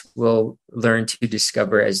audience will learn to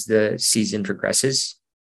discover as the season progresses.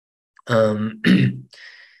 Kai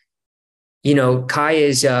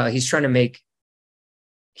is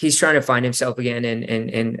he's trying to find himself again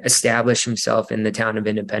and establish himself in the town of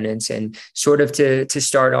Independence, and sort of to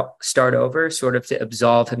start over, sort of to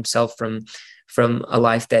absolve himself from a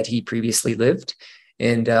life that he previously lived.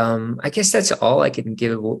 And I guess that's all I can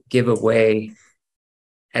give away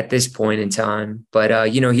at this point in time. But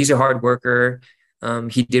he's a hard worker.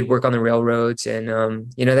 He did work on the railroads, and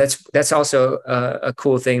that's also a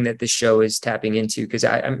cool thing that this show is tapping into, because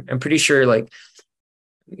I'm pretty sure, like,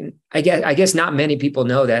 I guess not many people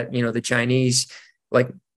know that the Chinese, like,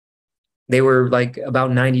 they were like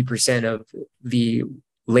about 90% of the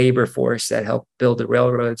labor force that helped build the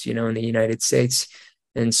railroads in the United States.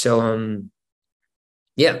 And so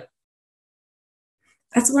yeah.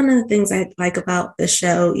 That's one of the things I like about the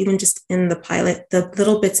show, even just in the pilot, the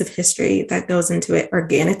little bits of history that goes into it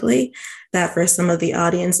organically, that for some of the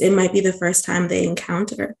audience, it might be the first time they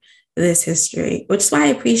encounter this history, which is why I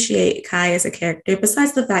appreciate Kai as a character,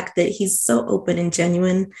 besides the fact that he's so open and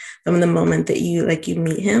genuine from the moment that you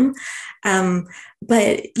meet him.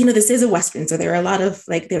 But, this is a Western, so there are a lot of,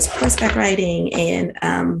 there's horseback riding and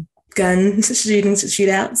gun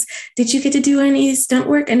shootouts. Did you get to do any stunt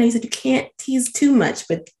work? I know you said you can't tease too much,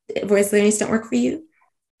 but was there any stunt work for you?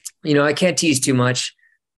 I can't tease too much,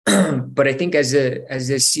 but I think as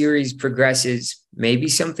the series progresses, maybe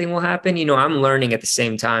something will happen. I'm learning at the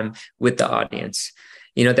same time with the audience.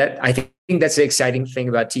 That I think that's the exciting thing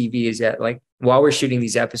about TV, is that, like, while we're shooting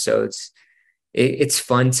these episodes, it's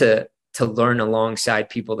fun to learn alongside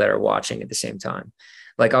people that are watching at the same time.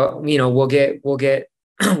 Like, we'll get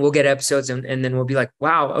episodes and then we'll be like,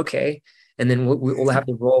 wow, okay. And then we'll have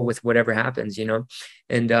to roll with whatever happens, and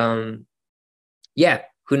yeah,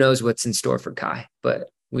 who knows what's in store for Kai,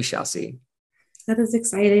 but we shall see. That is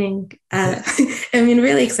exciting.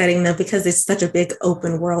 Really exciting though, because it's such a big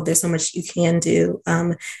open world. There's so much you can do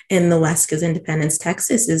in the West, because Independence,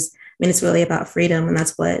 Texas it's really about freedom, and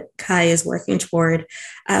that's what Kai is working toward.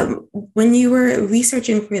 When you were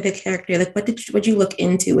researching for the character, like, what you look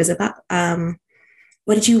into is about,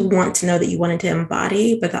 what did you want to know that you wanted to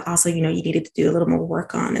embody, but that also, you needed to do a little more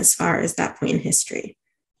work on as far as that point in history?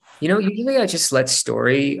 Usually I just let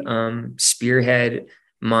story spearhead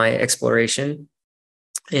my exploration.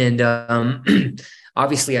 And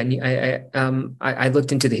obviously I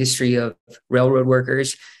looked into the history of railroad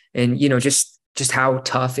workers, and, just how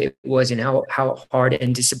tough it was, and how hard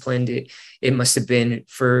and disciplined it must have been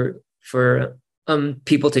for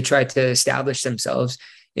people to try to establish themselves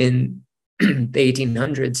in the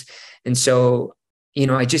 1800s. And so,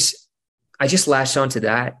 I just latched onto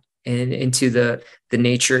that and into the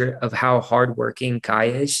nature of how hardworking Kai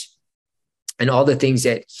is, and all the things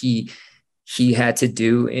that he had to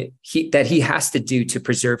do, that he has to do to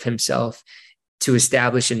preserve himself, to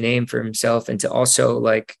establish a name for himself, and to also,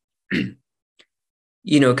 like,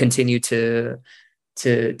 continue to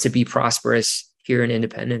be prosperous here in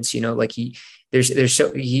Independence. Like, he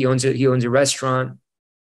owns a restaurant.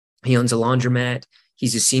 He owns a laundromat.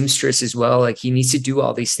 He's a seamstress as well. Like, he needs to do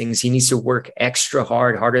all these things. He needs to work extra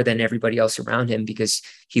hard, harder than everybody else around him, because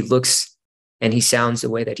he looks and he sounds the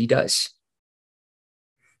way that he does.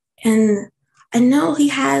 And I know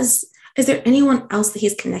is there anyone else that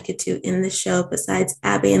he's connected to in the show besides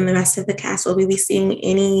Abby and the rest of the cast? Will we be seeing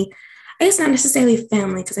any, I guess not necessarily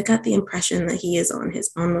family, because I got the impression that he is on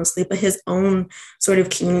his own mostly, but his own sort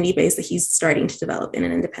of community base that he's starting to develop in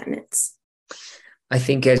an Independence? I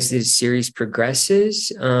think as this series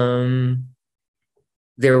progresses,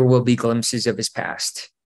 there will be glimpses of his past.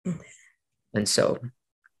 And so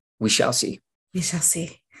we shall see. We shall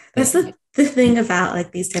see. That's the thing about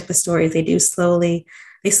like these type of stories. They slowly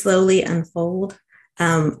unfold.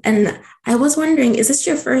 And I was wondering, is this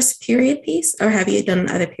your first period piece, or have you done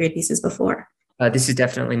other period pieces before? This is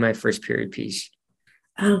definitely my first period piece.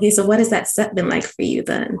 Okay, so what has that set been like for you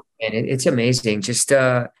then? And it's amazing just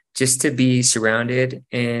to be surrounded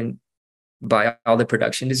and by all the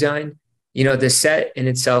production design. You know, the set in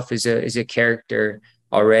itself is a character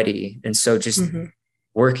already, and so just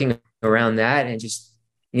working around that and just,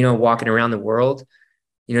 you know, walking around the world.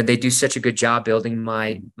 You know, they do such a good job building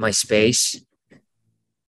my space.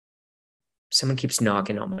 Someone keeps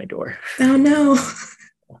knocking on my door. Oh no.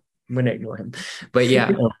 I'm gonna ignore him. But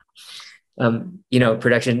yeah, you know,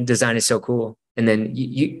 production design is so cool. And then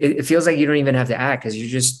it feels like you don't even have to act,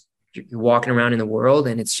 because you're walking around in the world,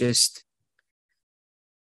 and it's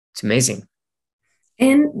amazing.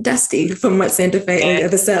 And dusty from what Santa Fe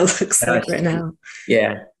the cell looks like right now.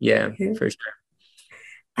 Yeah, for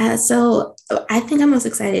sure. So I think I'm most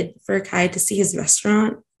excited for Kai to see his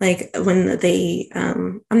restaurant. Like when they,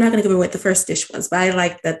 I'm not going to give away what the first dish was, but I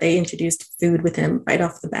like that they introduced food with him right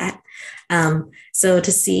off the bat. So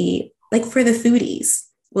to see, like for the foodies,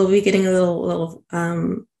 will we be getting a little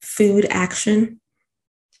food action?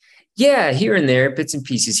 Yeah, here and there, bits and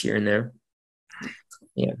pieces here and there.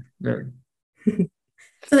 Yeah.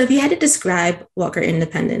 So if you had to describe Walker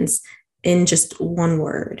Independence in just one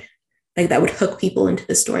word, like that would hook people into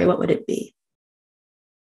the story, what would it be?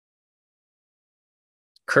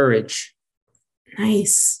 Courage.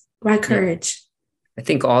 Nice. Why courage? I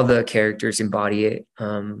think all the characters embody it.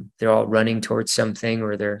 They're all running towards something,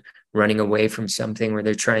 or they're running away from something, or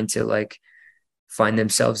they're trying to like find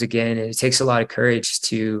themselves again. And it takes a lot of courage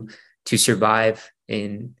to survive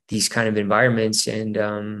in these kind of environments.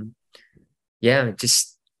 And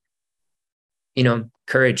just, you know,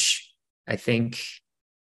 courage, I think.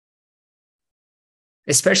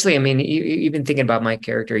 Especially, I mean, even thinking about my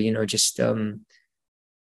character, you know, just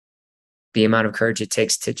the amount of courage it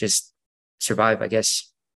takes to just survive, I guess.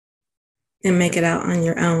 And make it out on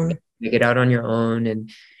your own. Make it out on your own. And,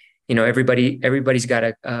 you know, everybody's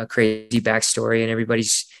got a crazy backstory, and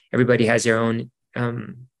everybody has their own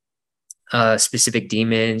specific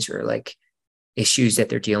demons or like issues that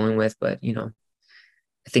they're dealing with. But, you know,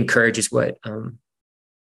 I think courage is what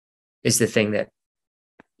is the thing that,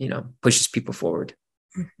 you know, pushes people forward.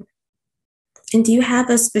 And do you have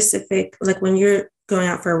a specific, like when you're going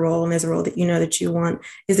out for a role and there's a role that you know that you want,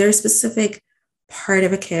 is there a specific part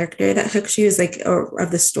of a character that hooks you, is like, or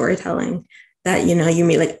of the storytelling that, you know, you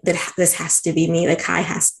mean like that this has to be me, like Kai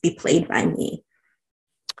has to be played by me?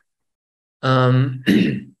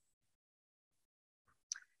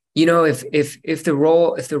 You know, if the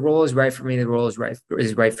role is right for me, the role is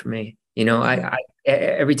right for me. You know, I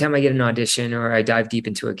every time I get an audition or I dive deep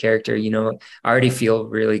into a character, you know, I already feel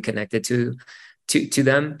really connected to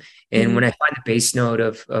them. And when I find the base note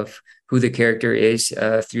of who the character is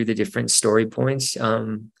through the different story points,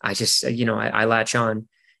 I just, you know, I latch on.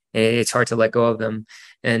 It's hard to let go of them.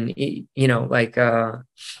 And, you know, like, yeah.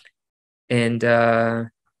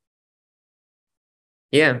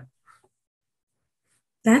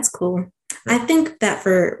 That's cool. I think that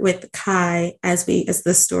with Kai, as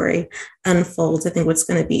the story unfolds, I think what's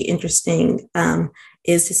going to be interesting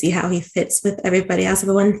is to see how he fits with everybody else.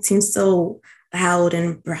 Everyone seems so loud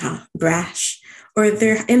and brash, or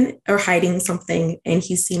they're or hiding something, and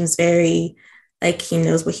he seems very like he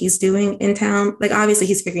knows what he's doing in town. Like obviously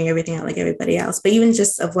he's figuring everything out like everybody else, but even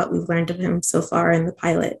just of what we've learned of him so far in the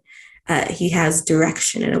pilot, he has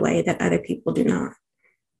direction in a way that other people do not.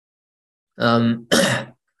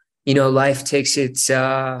 You know, life takes its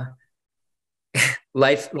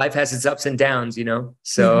life has its ups and downs, you know.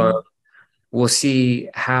 So we'll see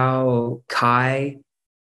how Kai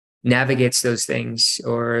navigates those things,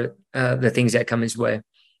 or the things that come his way.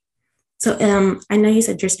 So I know you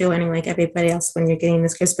said you're still learning like everybody else when you're getting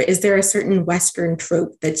this script, but is there a certain Western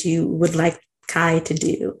trope that you would like Kai to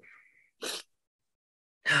do?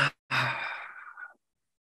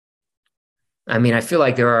 I mean, I feel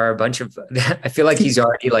like there are a bunch of, I feel like he's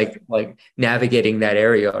already like navigating that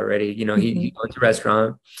area already. You know, he owns a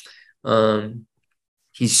restaurant.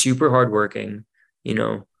 He's super hardworking, you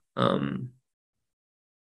know.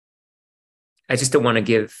 I just don't want to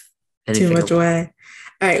give anything too much away.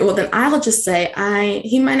 All right. Well, then I'll just say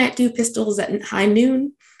he might not do pistols at high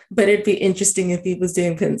noon, but it'd be interesting if he was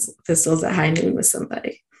doing pistols at high noon with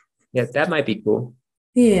somebody. Yeah, that might be cool.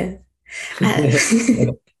 Yeah.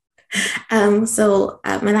 So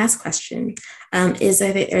my last question is,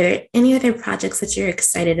 are there any other projects that you're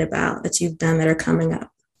excited about that you've done that are coming up?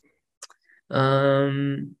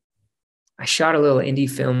 I shot a little indie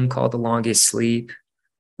film called The Longest Sleep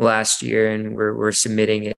last year, and we're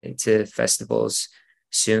submitting it to festivals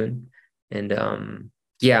soon. And I'm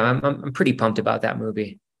pretty pumped about that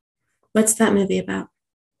movie. What's that movie about?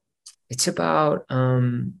 It's about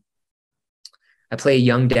I play a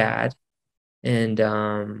young dad, and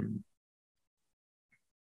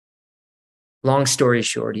long story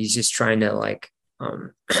short, he's just trying to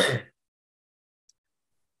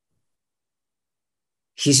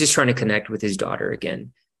he's just trying to connect with his daughter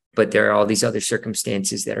again, but there are all these other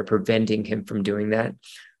circumstances that are preventing him from doing that.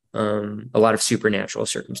 A lot of supernatural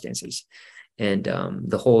circumstances, and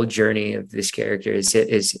the whole journey of this character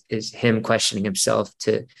is him questioning himself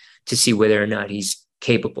to see whether or not he's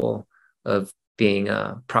capable of being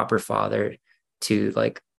a proper father to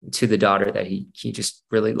the daughter that he just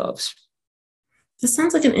really loves. This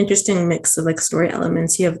sounds like an interesting mix of story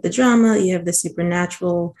elements. You have the drama, you have the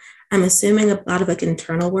supernatural. I'm assuming a lot of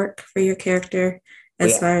internal work for your character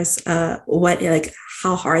as far as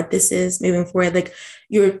how hard this is moving forward.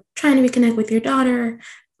 You're trying to reconnect with your daughter,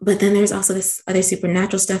 but then there's also this other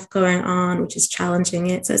supernatural stuff going on, which is challenging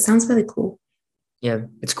it. So it sounds really cool. Yeah,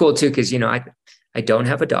 it's cool too, because I don't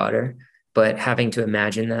have a daughter, but having to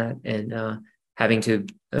imagine that and having to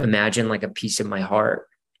imagine a piece of my heart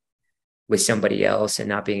with somebody else and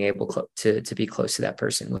not being able to be close to that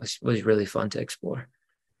person was really fun to explore.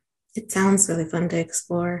 It sounds really fun to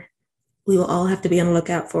explore. We will all have to be on the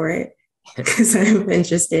lookout for it because I'm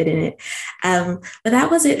interested in it. But that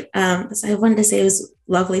was it. So I wanted to say it was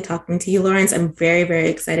lovely talking to you, Lawrence. I'm very, very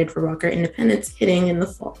excited for Walker Independence hitting in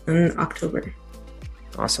in October.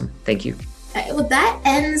 Awesome. Thank you. Well, that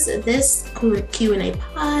ends this Q&A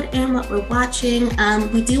pod and what we're watching.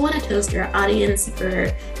 We do want to toast our audience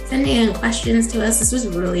for sending in questions to us. This was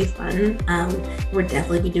really fun. We'll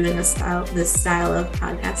definitely be doing this style of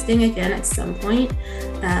podcasting again at some point.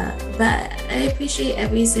 But I appreciate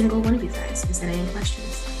every single one of you guys for sending in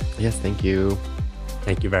questions. Yes, thank you.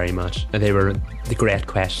 Thank you very much. They were the great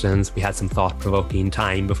questions. We had some thought-provoking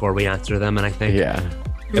time before we answered them, and I think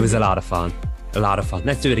it was a lot of fun.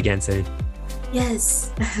 Let's do it again soon.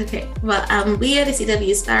 Yes. Okay. Well, we are the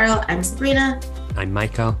CW Spiral. I'm Sabrina. I'm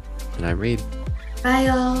Michael. And I'm Reed. Bye,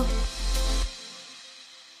 y'all.